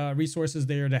find resources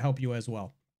there to help you as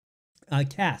well.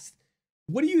 Cast,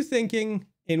 what are you thinking,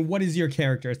 and what is your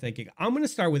character thinking? I'm going to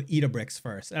start with Idabrix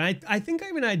first, and I think I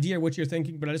have an idea what you're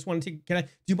thinking, but I just want to take. Do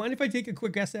you mind if I take a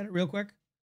quick guess at it real quick?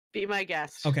 Be my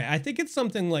guest. Okay, I think it's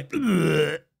something like.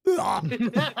 Oh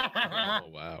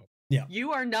wow. Yeah.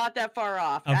 You are not that far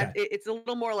off. Okay. It's a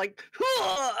little more like.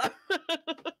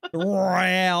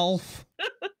 Ralph.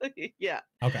 Yeah.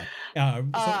 Okay.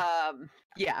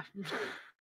 Yeah.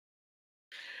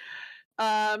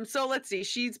 So let's see.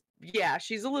 She's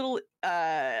a little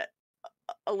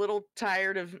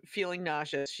tired of feeling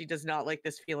nauseous. She does not like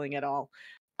this feeling at all.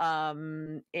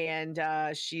 And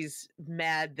she's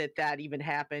mad that even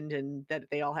happened and that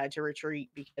they all had to retreat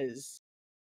because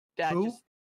that Who? just.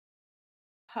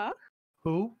 Huh?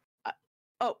 Who?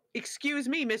 Oh, excuse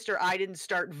me, Mr. I didn't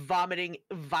start vomiting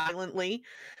violently.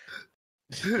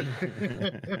 And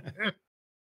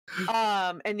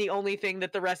the only thing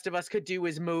that the rest of us could do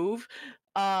is move.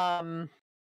 Yeah.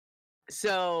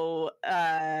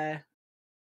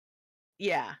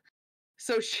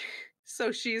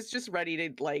 So she's just ready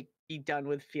to like be done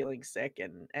with feeling sick,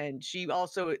 and she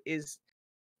also is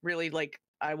really like,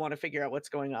 I want to figure out what's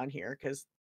going on here because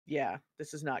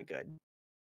this is not good.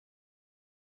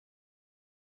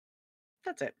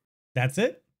 That's it. That's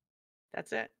it.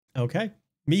 That's it. Okay,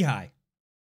 Mihaly.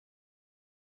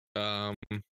 I'm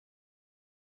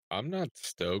not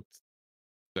stoked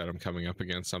that I'm coming up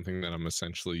against something that I'm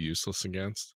essentially useless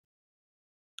against.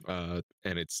 And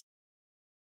it's,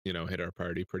 hit our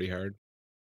party pretty hard.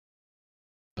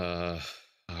 I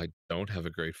don't have a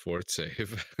great fort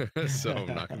save, so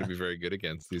I'm not going to be very good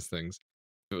against these things.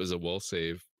 If it was a will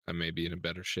save, I may be in a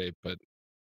better shape, but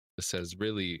this has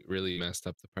really, really messed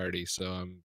up the party, so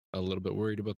I'm a little bit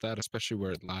worried about that, especially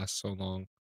where it lasts so long.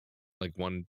 Like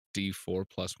 1d4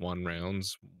 plus 1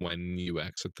 rounds when you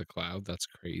exit the cloud. That's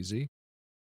crazy.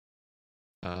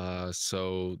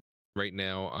 So right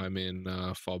now I'm in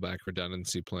fallback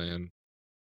redundancy plan,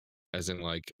 as in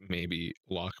like maybe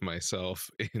lock myself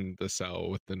in the cell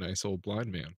with the nice old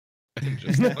blind man and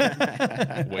just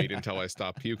wait until I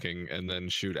stop puking and then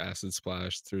shoot acid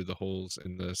splash through the holes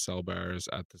in the cell bars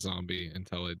at the zombie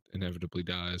until it inevitably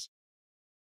dies.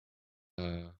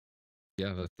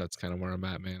 That's kind of where I'm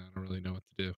at, man. I don't really know what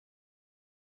to do.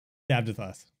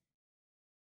 Davdithas.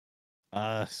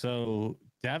 So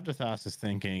Davdithas is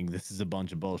thinking this is a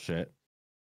bunch of bullshit,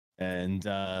 and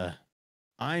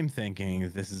I'm thinking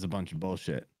this is a bunch of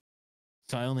bullshit.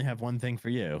 So I only have one thing for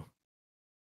you,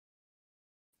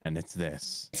 and it's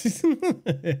this.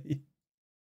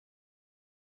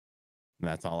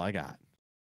 That's all I got.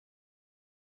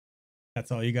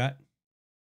 That's all you got?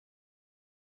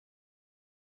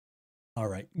 All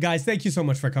right, guys, thank you so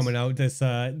much for coming out this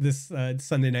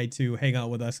Sunday night to hang out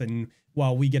with us, and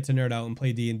while we get to nerd out and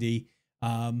play D&D.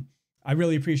 I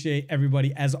really appreciate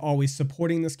everybody, as always,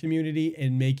 supporting this community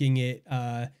and making it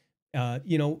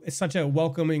it's such a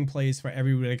welcoming place for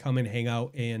everybody to come and hang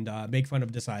out and make fun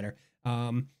of Decider.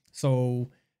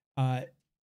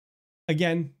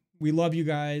 Again, we love you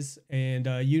guys, and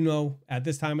at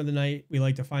this time of the night we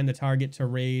like to find the target to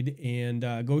raid and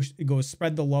go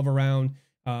spread the love around.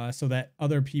 So that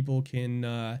other people can,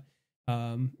 that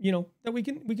we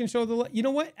can show the,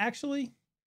 what, actually,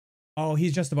 oh,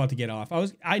 he's just about to get off.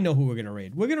 I know who we're going to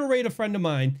raid. We're going to raid a friend of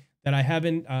mine that I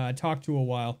haven't talked to a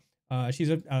while. She's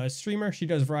a streamer. She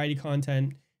does variety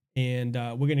content, and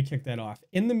we're going to kick that off.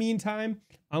 In the meantime,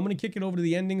 I'm going to kick it over to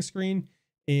the ending screen,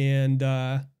 and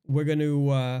we're going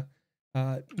to,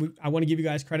 I want to give you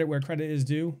guys credit where credit is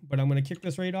due, but I'm going to kick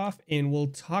this raid off, and we'll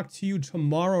talk to you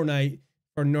tomorrow night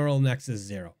for Neural Nexus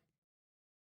Zero.